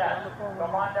stair cat.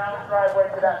 Come on down the driveway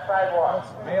to that sidewalk.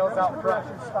 Male's out front.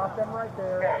 Stop them right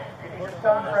there. Okay, you need to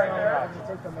stop right there.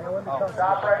 Take the male into custody.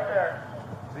 Stop right there.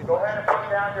 Go ahead and put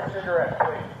down your cigarette,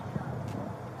 please.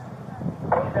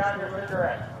 Put down your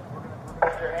cigarette.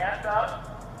 Put your hands up.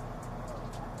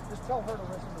 Just tell her to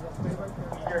listen to us. Stay right there.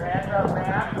 Keep your hands up,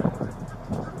 man.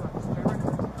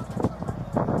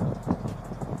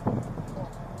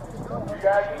 You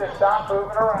guys need to stop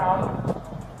moving around.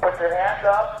 Put your hands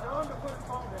up.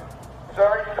 Sir,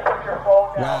 you need to put your phone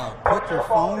down. Wow, put your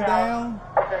phone down?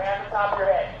 Put your hands on top of your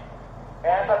head.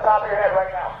 Hands on top of your head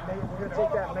right now. We're going to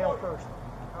take that male first.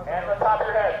 Hands on top of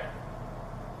your head.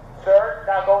 Sir,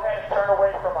 now go ahead and turn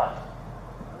away from us.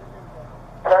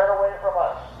 Turn away from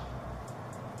us.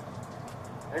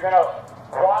 You're going to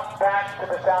walk back to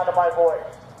the sound of my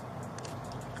voice.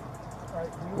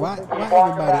 why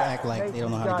everybody act like they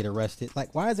don't know how to get arrested?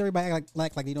 Like, why does everybody act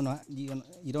like you don't know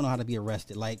how to be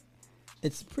arrested? Like,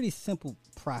 it's a pretty simple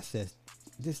process.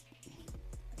 Just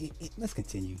let's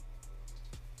continue.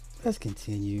 Let's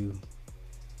continue.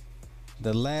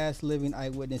 The last living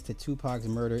eyewitness to Tupac's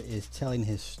murder is telling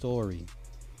his story.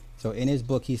 So in his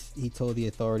book, he told the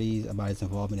authorities about his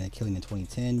involvement in the killing in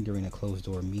 2010 during a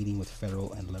closed-door meeting with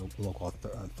federal and local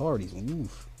authorities.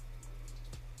 Oof.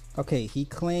 Okay, he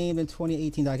claimed in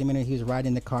 2018 documentary he was riding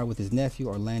in the car with his nephew,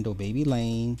 Orlando Baby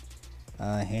Lane,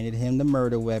 handed him the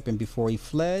murder weapon before he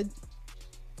fled.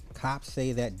 Cops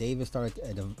say that Davis started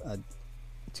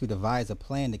to devise a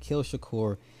plan to kill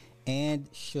Shakur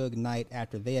and Suge Knight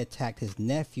after they attacked his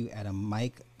nephew at a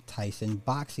Mike Tyson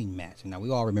boxing match. Now, we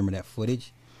all remember that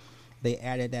footage. They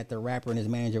added that the rapper and his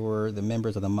manager were the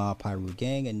members of the Mob Piru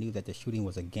gang and knew that the shooting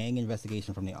was a gang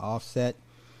investigation from the offset.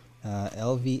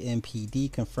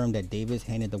 LVMPD confirmed that Davis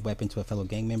handed the weapon to a fellow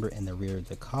gang member in the rear of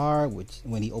the car,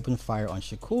 when he opened fire on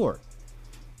Shakur.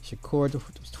 Shakur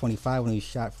was 25 when he was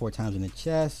shot 4 times in the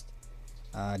chest.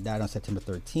 Died on September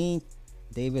 13th.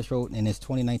 Davis wrote in his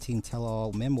 2019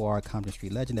 tell-all memoir, Compton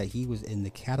Street Legend, that he was in the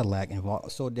Cadillac involved.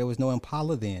 So there was no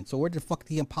Impala then. So where the fuck did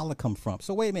the Impala come from?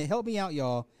 So wait a minute. Help me out,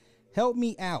 y'all. Help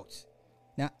me out.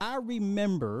 Now, I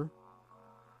remember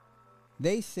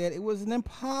they said it was an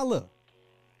Impala.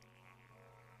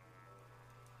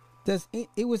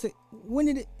 When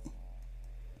did it?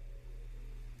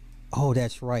 Oh,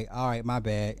 that's right. All right, my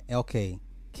bad. Okay.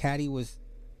 Caddy was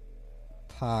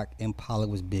Pac, Impala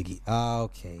was Biggie.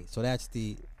 Okay. So that's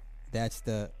the,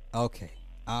 okay.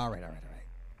 All right.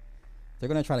 They're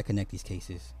going to try to connect these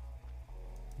cases.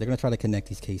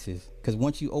 Because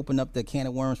once you open up the can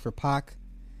of worms for Pac,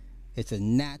 it's a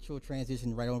natural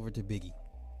transition right over to Biggie.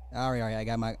 All right.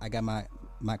 I got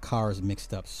my cars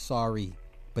mixed up. Sorry.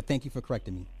 But thank you for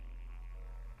correcting me.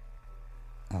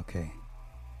 Okay.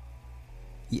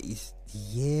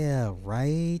 Yeah,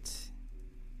 right?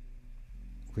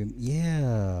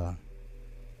 Yeah.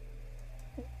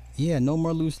 Yeah, no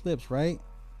more loose lips, right?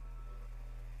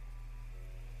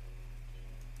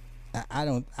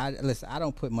 Listen, I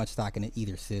don't put much stock in it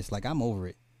either, sis. Like, I'm over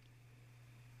it.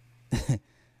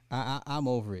 I'm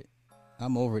over it.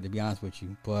 I'm over it, to be honest with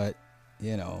you. But,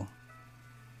 you know,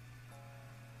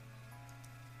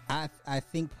 I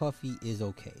think Puffy is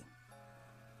okay.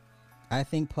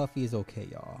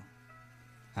 Y'all.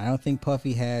 I don't think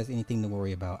Puffy has anything to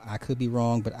worry about. I could be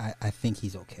wrong, but I think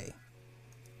he's okay.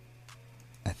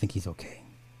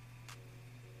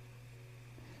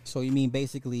 So you mean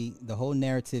basically the whole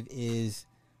narrative is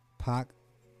Pac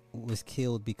was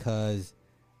killed because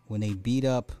when they beat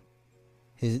up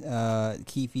his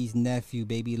Keefe's nephew,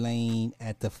 Baby Lane,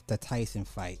 at the Tyson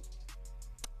fight.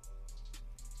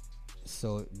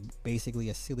 So basically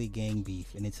a silly gang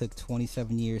beef, and it took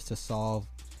 27 years to solve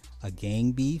a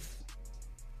gang beef.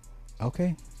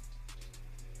 Okay.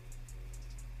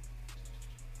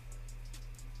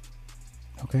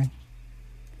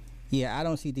 Yeah, I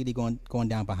don't see Diddy going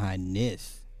down behind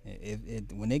this.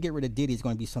 When they get rid of Diddy, it's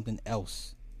going to be something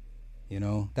else. You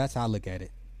know, that's how I look at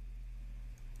it.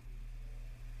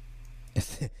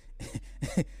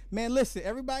 Man, listen,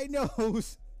 everybody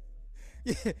knows.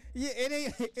 Yeah,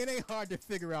 it ain't hard to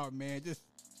figure out, man. Just,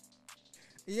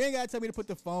 you ain't gotta tell me to put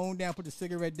the phone down, put the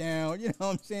cigarette down. You know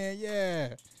what I'm saying?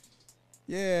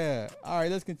 Yeah. All right,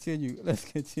 let's continue.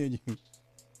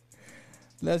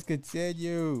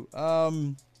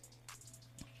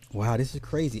 Wow, this is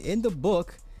crazy. In the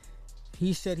book,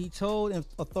 he said he told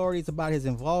authorities about his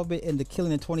involvement in the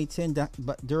killing in 2010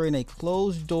 during a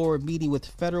closed-door meeting with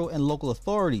federal and local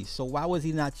authorities. So why was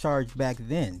he not charged back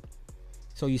then?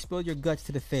 So you spilled your guts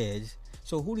to the feds.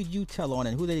 So who did you tell on,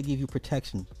 and who did they give you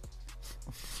protection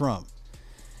from?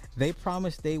 They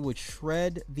promised they would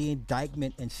shred the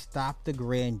indictment and stop the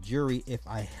grand jury if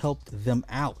I helped them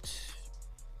out.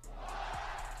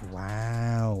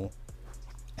 Wow.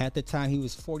 At the time, he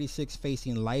was 46,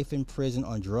 facing life in prison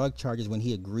on drug charges when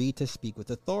he agreed to speak with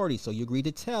authorities. So you agreed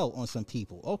to tell on some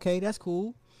people. Okay, that's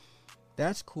cool.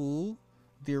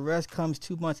 The arrest comes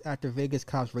 2 months after Vegas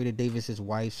cops raided Davis's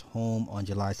wife's home on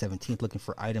July 17th, looking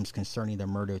for items concerning the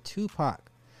murder of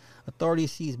Tupac.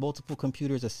 Authorities seized multiple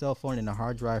computers, a cell phone, and a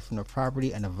hard drive from the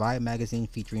property, and a Vibe magazine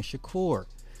featuring Shakur.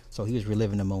 So he was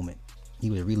reliving the moment.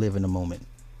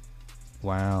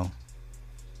 Wow.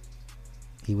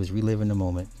 He was reliving the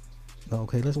moment.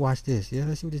 Okay, let's watch this. Yeah,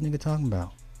 let's see what this nigga talking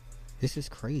about. This is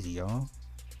crazy, y'all.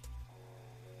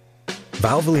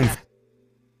 Valvoline.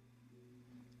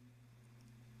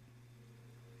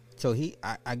 So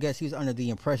I guess he was under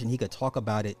the impression he could talk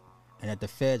about it, and that the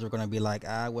feds were gonna be like,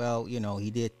 well, you know,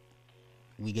 he did.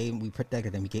 We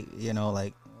protected him. He gave, you know,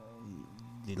 like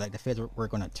the feds were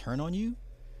gonna turn on you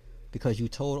because you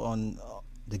told on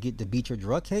to beat your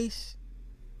drug case.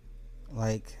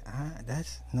 Like,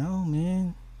 that's no,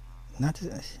 man. Not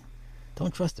to,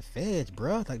 don't trust the feds,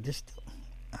 bro. Like, just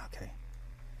okay.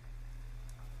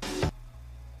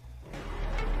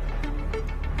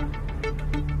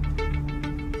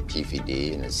 Keefe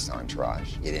D and his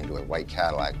entourage get into a white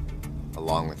Cadillac.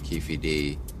 Along with Keefe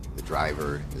D, the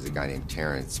driver is a guy named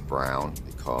Terrence Brown.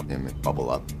 They call him Bubble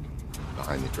Up.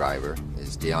 Behind the driver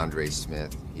is DeAndre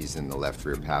Smith. He's in the left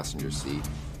rear passenger seat.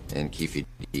 And Keefe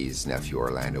D's nephew,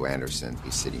 Orlando Anderson,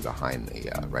 he's sitting behind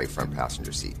the right front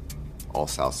passenger seat. All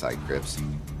Southside Crips.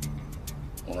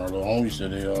 When our little homies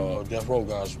said Death Row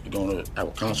guys were going to have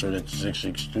a concert at the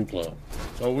 662 Club.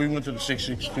 So we went to the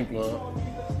 662 Club.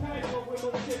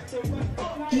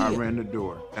 I ran the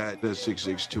door at the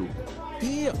 662.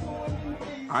 Yeah.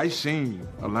 I seen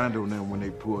Orlando and them when they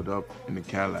pulled up in the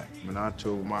Cadillac. And I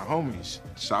told my homies,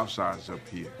 Southside's up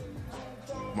here.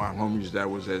 My homies that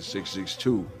was at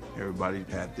 662, everybody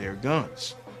had their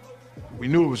guns. We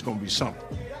knew it was gonna be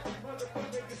something.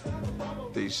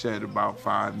 They said about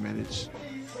 5 minutes.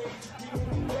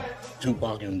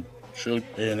 Tupac and Suge,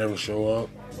 they didn't ever show up,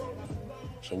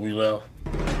 so we left.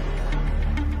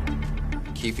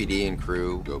 Keefe D and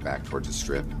crew go back towards the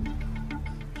strip.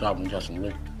 Stop and got some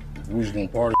liquor. We was gonna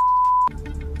party.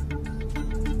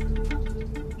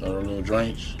 Other little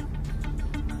drinks.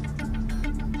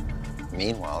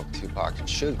 Meanwhile, Tupac and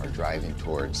Suge are driving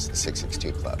towards the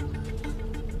 662 Club.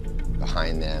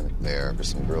 Behind them, there were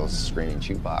some girls screaming,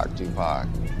 Tupac, Tupac.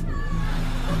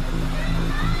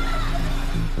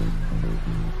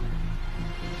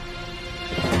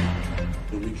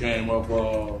 So we came up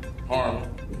Harlem,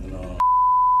 and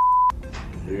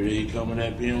here he coming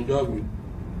at BMW.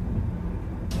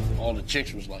 All the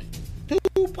chicks was like,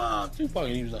 Tupac, Tupac,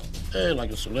 and he was like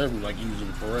a celebrity, like he was in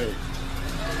the parade.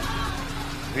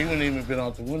 If he wouldn't even been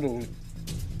out the window,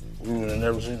 we would have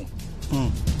never seen him.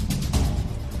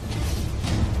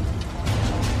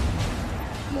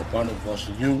 My partner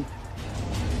busted you.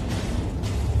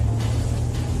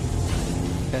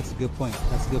 That's a good point.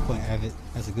 That's a good point, Avid.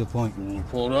 That's a good point. When you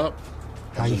pulled up,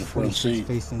 how you you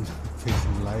facing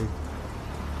life.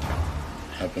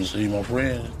 Happened to see my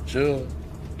friend, chill.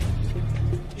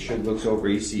 Suge looks over,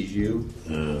 he sees you.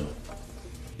 Yeah.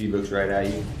 He looks right at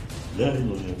you. Yeah, he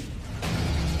looks at me.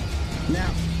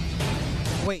 Now,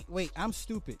 wait, I'm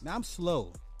stupid. Now, I'm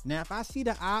slow. Now, if I see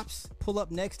the ops pull up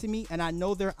next to me and I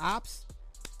know they're ops,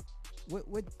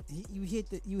 what you hit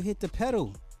the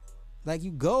pedal. Like,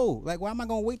 you go. Like, why am I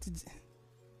going to wait to...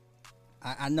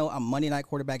 I know I'm Monday night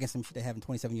quarterbacking some shit that happened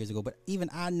 27 years ago, but even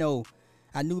I knew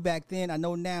back then, I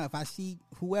know now, if I see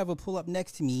whoever pull up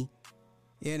next to me,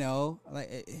 you know,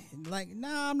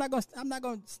 nah,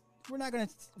 we're not going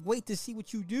to wait to see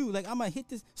what you do. Like, I'm going to hit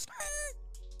this,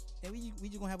 and we just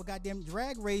going to have a goddamn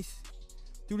drag race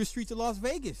through the streets of Las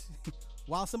Vegas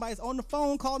while somebody's on the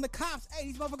phone calling the cops. Hey,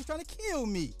 these motherfuckers trying to kill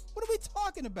me. What are we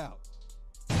talking about?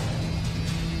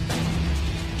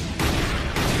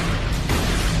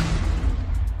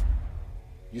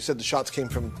 You said the shots came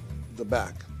from the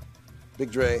back.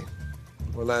 Big Dre,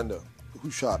 Orlando.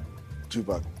 Who shot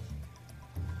Tupac?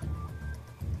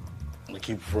 The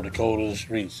keeper for the code of the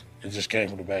streets. It just came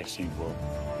from the back seat, bro.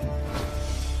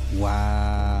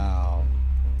 Wow.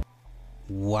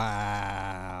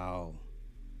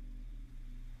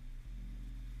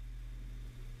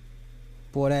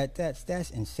 Boy,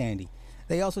 that's insanity.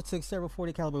 They also took several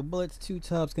 .40 caliber bullets, 2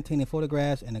 tubs containing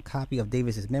photographs, and a copy of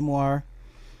Davis's memoir.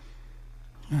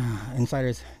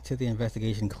 Insiders to the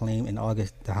investigation claim in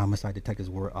August the homicide detectives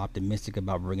were optimistic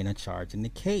about bringing a charge in the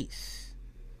case.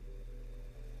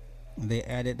 They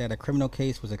added that a criminal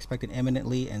case was expected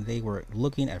imminently, and they were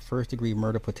looking at first-degree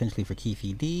murder potentially for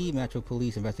Keefe D. Metro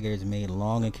Police investigators made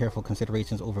long and careful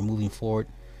considerations over moving forward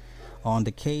on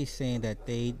the case, saying that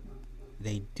they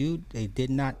did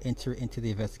not enter into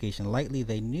the investigation lightly.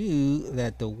 They knew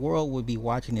that the world would be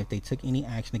watching if they took any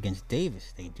action against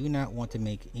Davis. They do not want to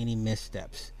make any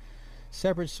missteps.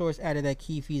 Separate source added that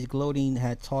Keefe's gloating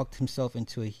had talked himself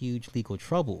into a huge legal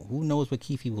trouble. Who knows what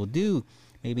Keefe will do?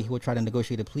 Maybe he will try to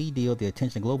negotiate a plea deal. The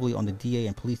attention globally on the DA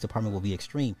and police department will be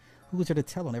extreme. Who's there to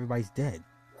tell on? Everybody's dead.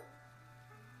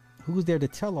 Who's there to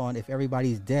tell on if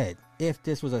everybody's dead? If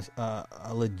this was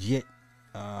a legit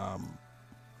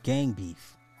gang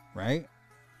beef, right?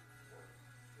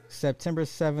 September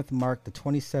 7th marked the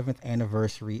 27th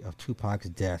anniversary of Tupac's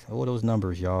death. Oh, those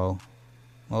numbers, y'all.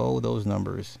 Oh, those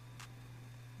numbers.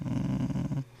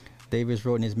 Davis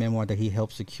wrote in his memoir that he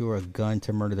helped secure a gun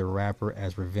to murder the rapper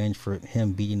as revenge for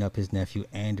him beating up his nephew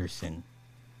Anderson.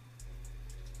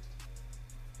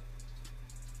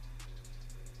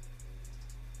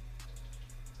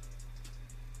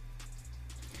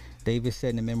 Davis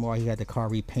said in the memoir he had the car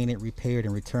repainted, repaired,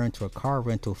 and returned to a car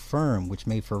rental firm, which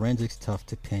made forensics tough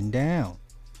to pin down.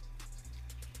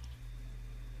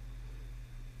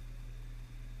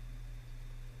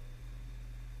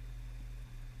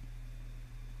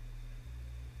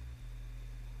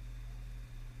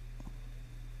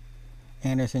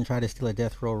 Anderson tried to steal a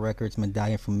Death Row Records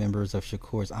medallion from members of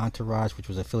Shakur's entourage, which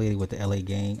was affiliated with the LA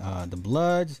gang, the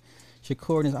Bloods.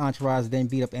 Shakur and his entourage then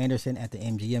beat up Anderson at the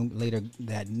MGM later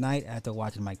that night after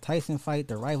watching Mike Tyson fight.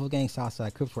 The rival gang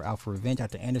Southside Crips were out for revenge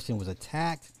after Anderson was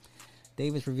attacked.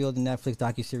 Davis revealed in Netflix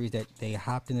docuseries that they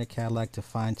hopped in a Cadillac to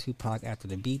find Tupac after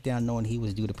the beatdown, knowing he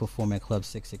was due to perform at Club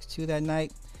 662 that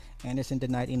night. Anderson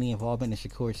denied any involvement in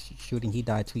Shakur's shooting. He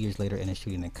died 2 years later in a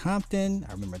shooting in Compton.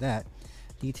 I remember that.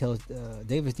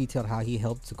 Davis detailed how he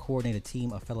helped to coordinate a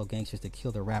team of fellow gangsters to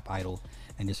kill the rap idol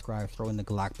and described throwing the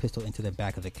Glock pistol into the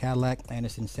back of the Cadillac.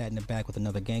 Anderson sat in the back with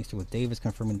another gangster, with Davis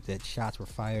confirming that shots were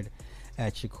fired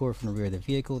at Shakur from the rear of the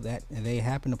vehicle. That they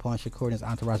happened upon Shakur and his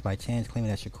entourage by chance,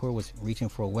 claiming that Shakur was reaching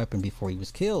for a weapon before he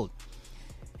was killed.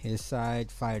 His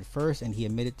side fired first, and he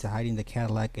admitted to hiding the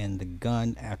Cadillac and the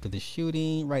gun after the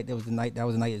shooting. Right, that was the night.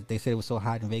 They said it was so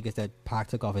hot in Vegas that Pac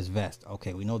took off his vest.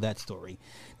 Okay, we know that story.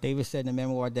 Davis said in the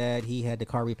memoir that he had the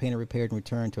car repainted, repaired, and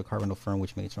returned to a car rental firm,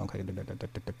 which made it strong.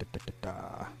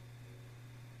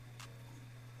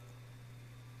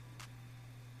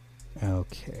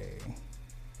 Okay.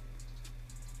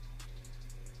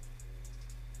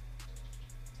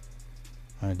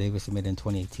 Davis admitted in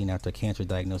 2018 after a cancer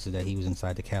diagnosis that he was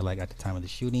inside the Cadillac at the time of the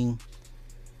shooting.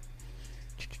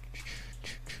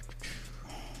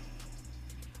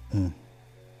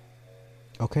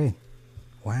 Okay.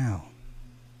 Wow.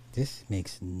 This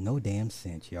makes no damn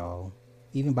sense, y'all.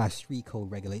 Even by street code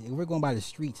regulation. If we're going by the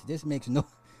streets, this makes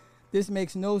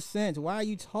no sense. Why are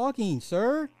you talking,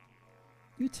 sir?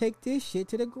 You take this shit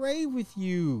to the grave with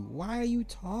you. Why are you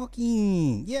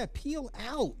talking? Yeah, peel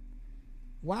out.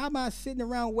 Why am I sitting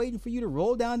around waiting for you to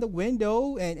roll down the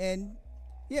window? And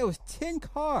yeah, it was 10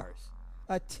 cars.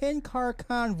 A 10-car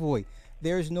convoy.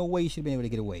 There's no way you should have been able to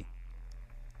get away.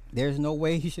 There's no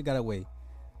way you should have got away.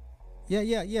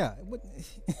 Yeah. What?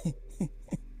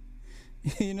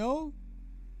 You know?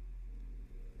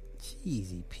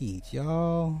 Cheesy Peach,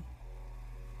 y'all.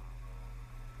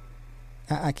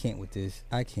 I can't with this.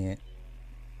 I can't.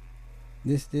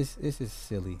 This is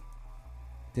silly.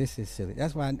 This is silly.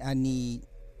 That's why I need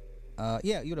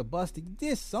you're the busted.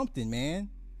 This something, man.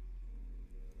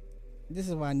 This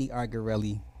is why I need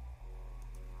Argarelli.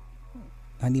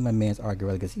 I need my man's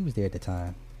Argarelli because he was there at the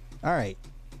time. All right.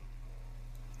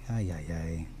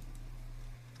 Ay.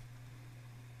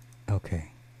 Okay.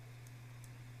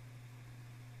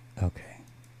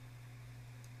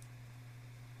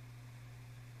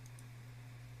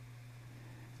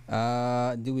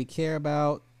 Do we care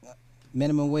about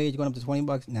minimum wage going up to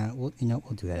 $20? Nah, we'll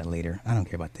do that later. I don't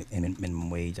care about the minimum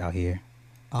wage out here.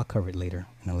 I'll cover it later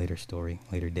in a later story,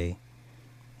 later day,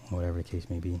 whatever the case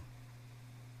may be.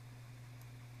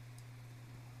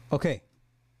 Okay.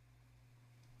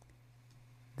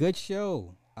 Good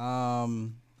show. I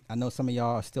know some of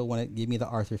y'all still want to give me the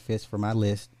Arthur Fist for my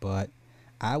list, but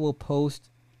I will post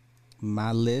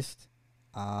my list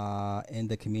in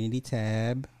the community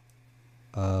tab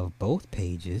of both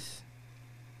pages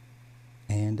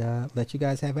and let you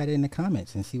guys have at it in the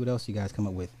comments and see what else you guys come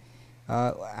up with.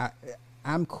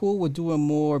 I'm cool with doing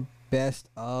more best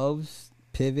ofs,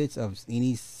 pivots of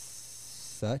any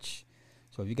such.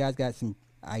 So if you guys got some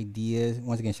ideas,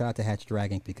 once again, shout out to Hatch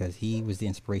Dragon because he was the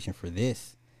inspiration for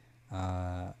this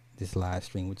this live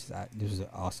stream, which is this was an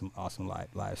awesome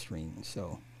live stream.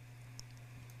 So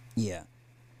yeah.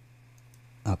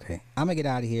 Okay, I'm gonna get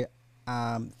out of here.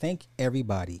 Thank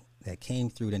everybody that came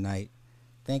through tonight.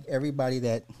 Thank everybody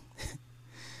that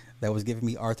that was giving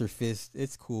me Arthur Fist.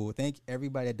 It's cool. Thank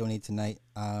everybody that donated tonight.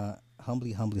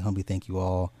 Humbly thank you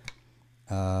all.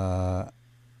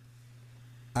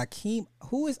 Akeem,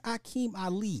 who is Akeem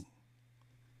Ali?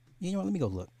 You know what? Let me go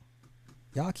look.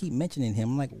 Y'all keep mentioning him.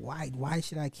 I'm like, why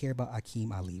should I care about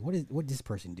Akeem Ali? What did this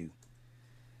person do?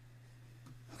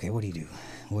 Okay, what did he do?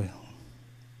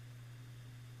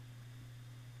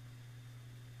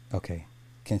 Okay.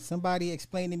 Can somebody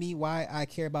explain to me why I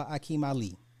care about Akeem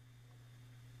Ali?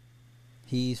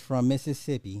 He's from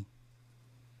Mississippi.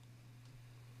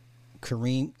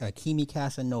 Akimi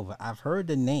Casanova. I've heard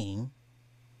the name,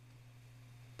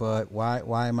 but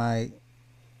why am I?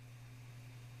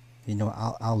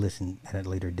 I'll listen at a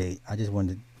later date. I just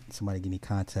wanted somebody to give me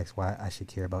context why I should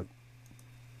care about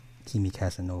Akimi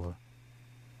Casanova.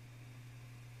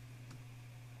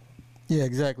 Yeah,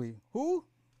 exactly. Who?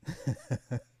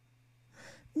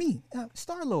 Me,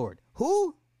 Star-Lord.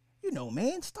 Who? You know,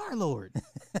 man, Star-Lord.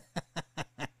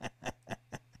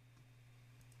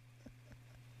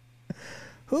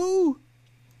 Who?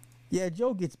 Yeah,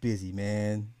 Joe gets busy,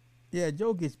 man. Yeah,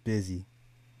 Joe gets busy.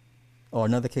 Oh,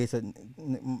 another case that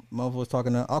Mother was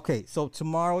talking to. Okay, so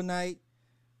tomorrow night,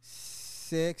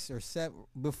 6 or 7,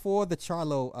 before the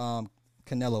Charlo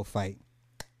Canelo fight,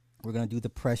 we're going to do the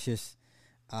Precious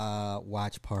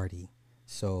watch party.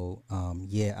 So,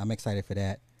 yeah, I'm excited for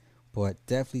that. But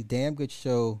definitely damn good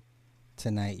show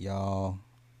tonight, y'all.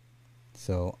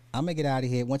 So, I'm going to get out of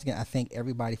here. Once again, I thank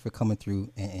everybody for coming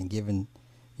through and giving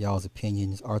y'all's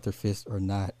opinions, Arthur Fist or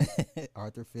not.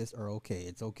 Arthur Fist or okay.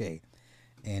 It's okay.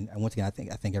 And once again, I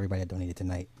thank everybody that donated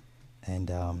tonight. And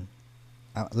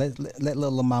let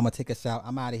little mama take us out.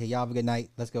 I'm out of here. Y'all have a good night.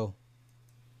 Let's go.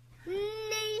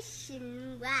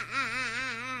 Nationwide.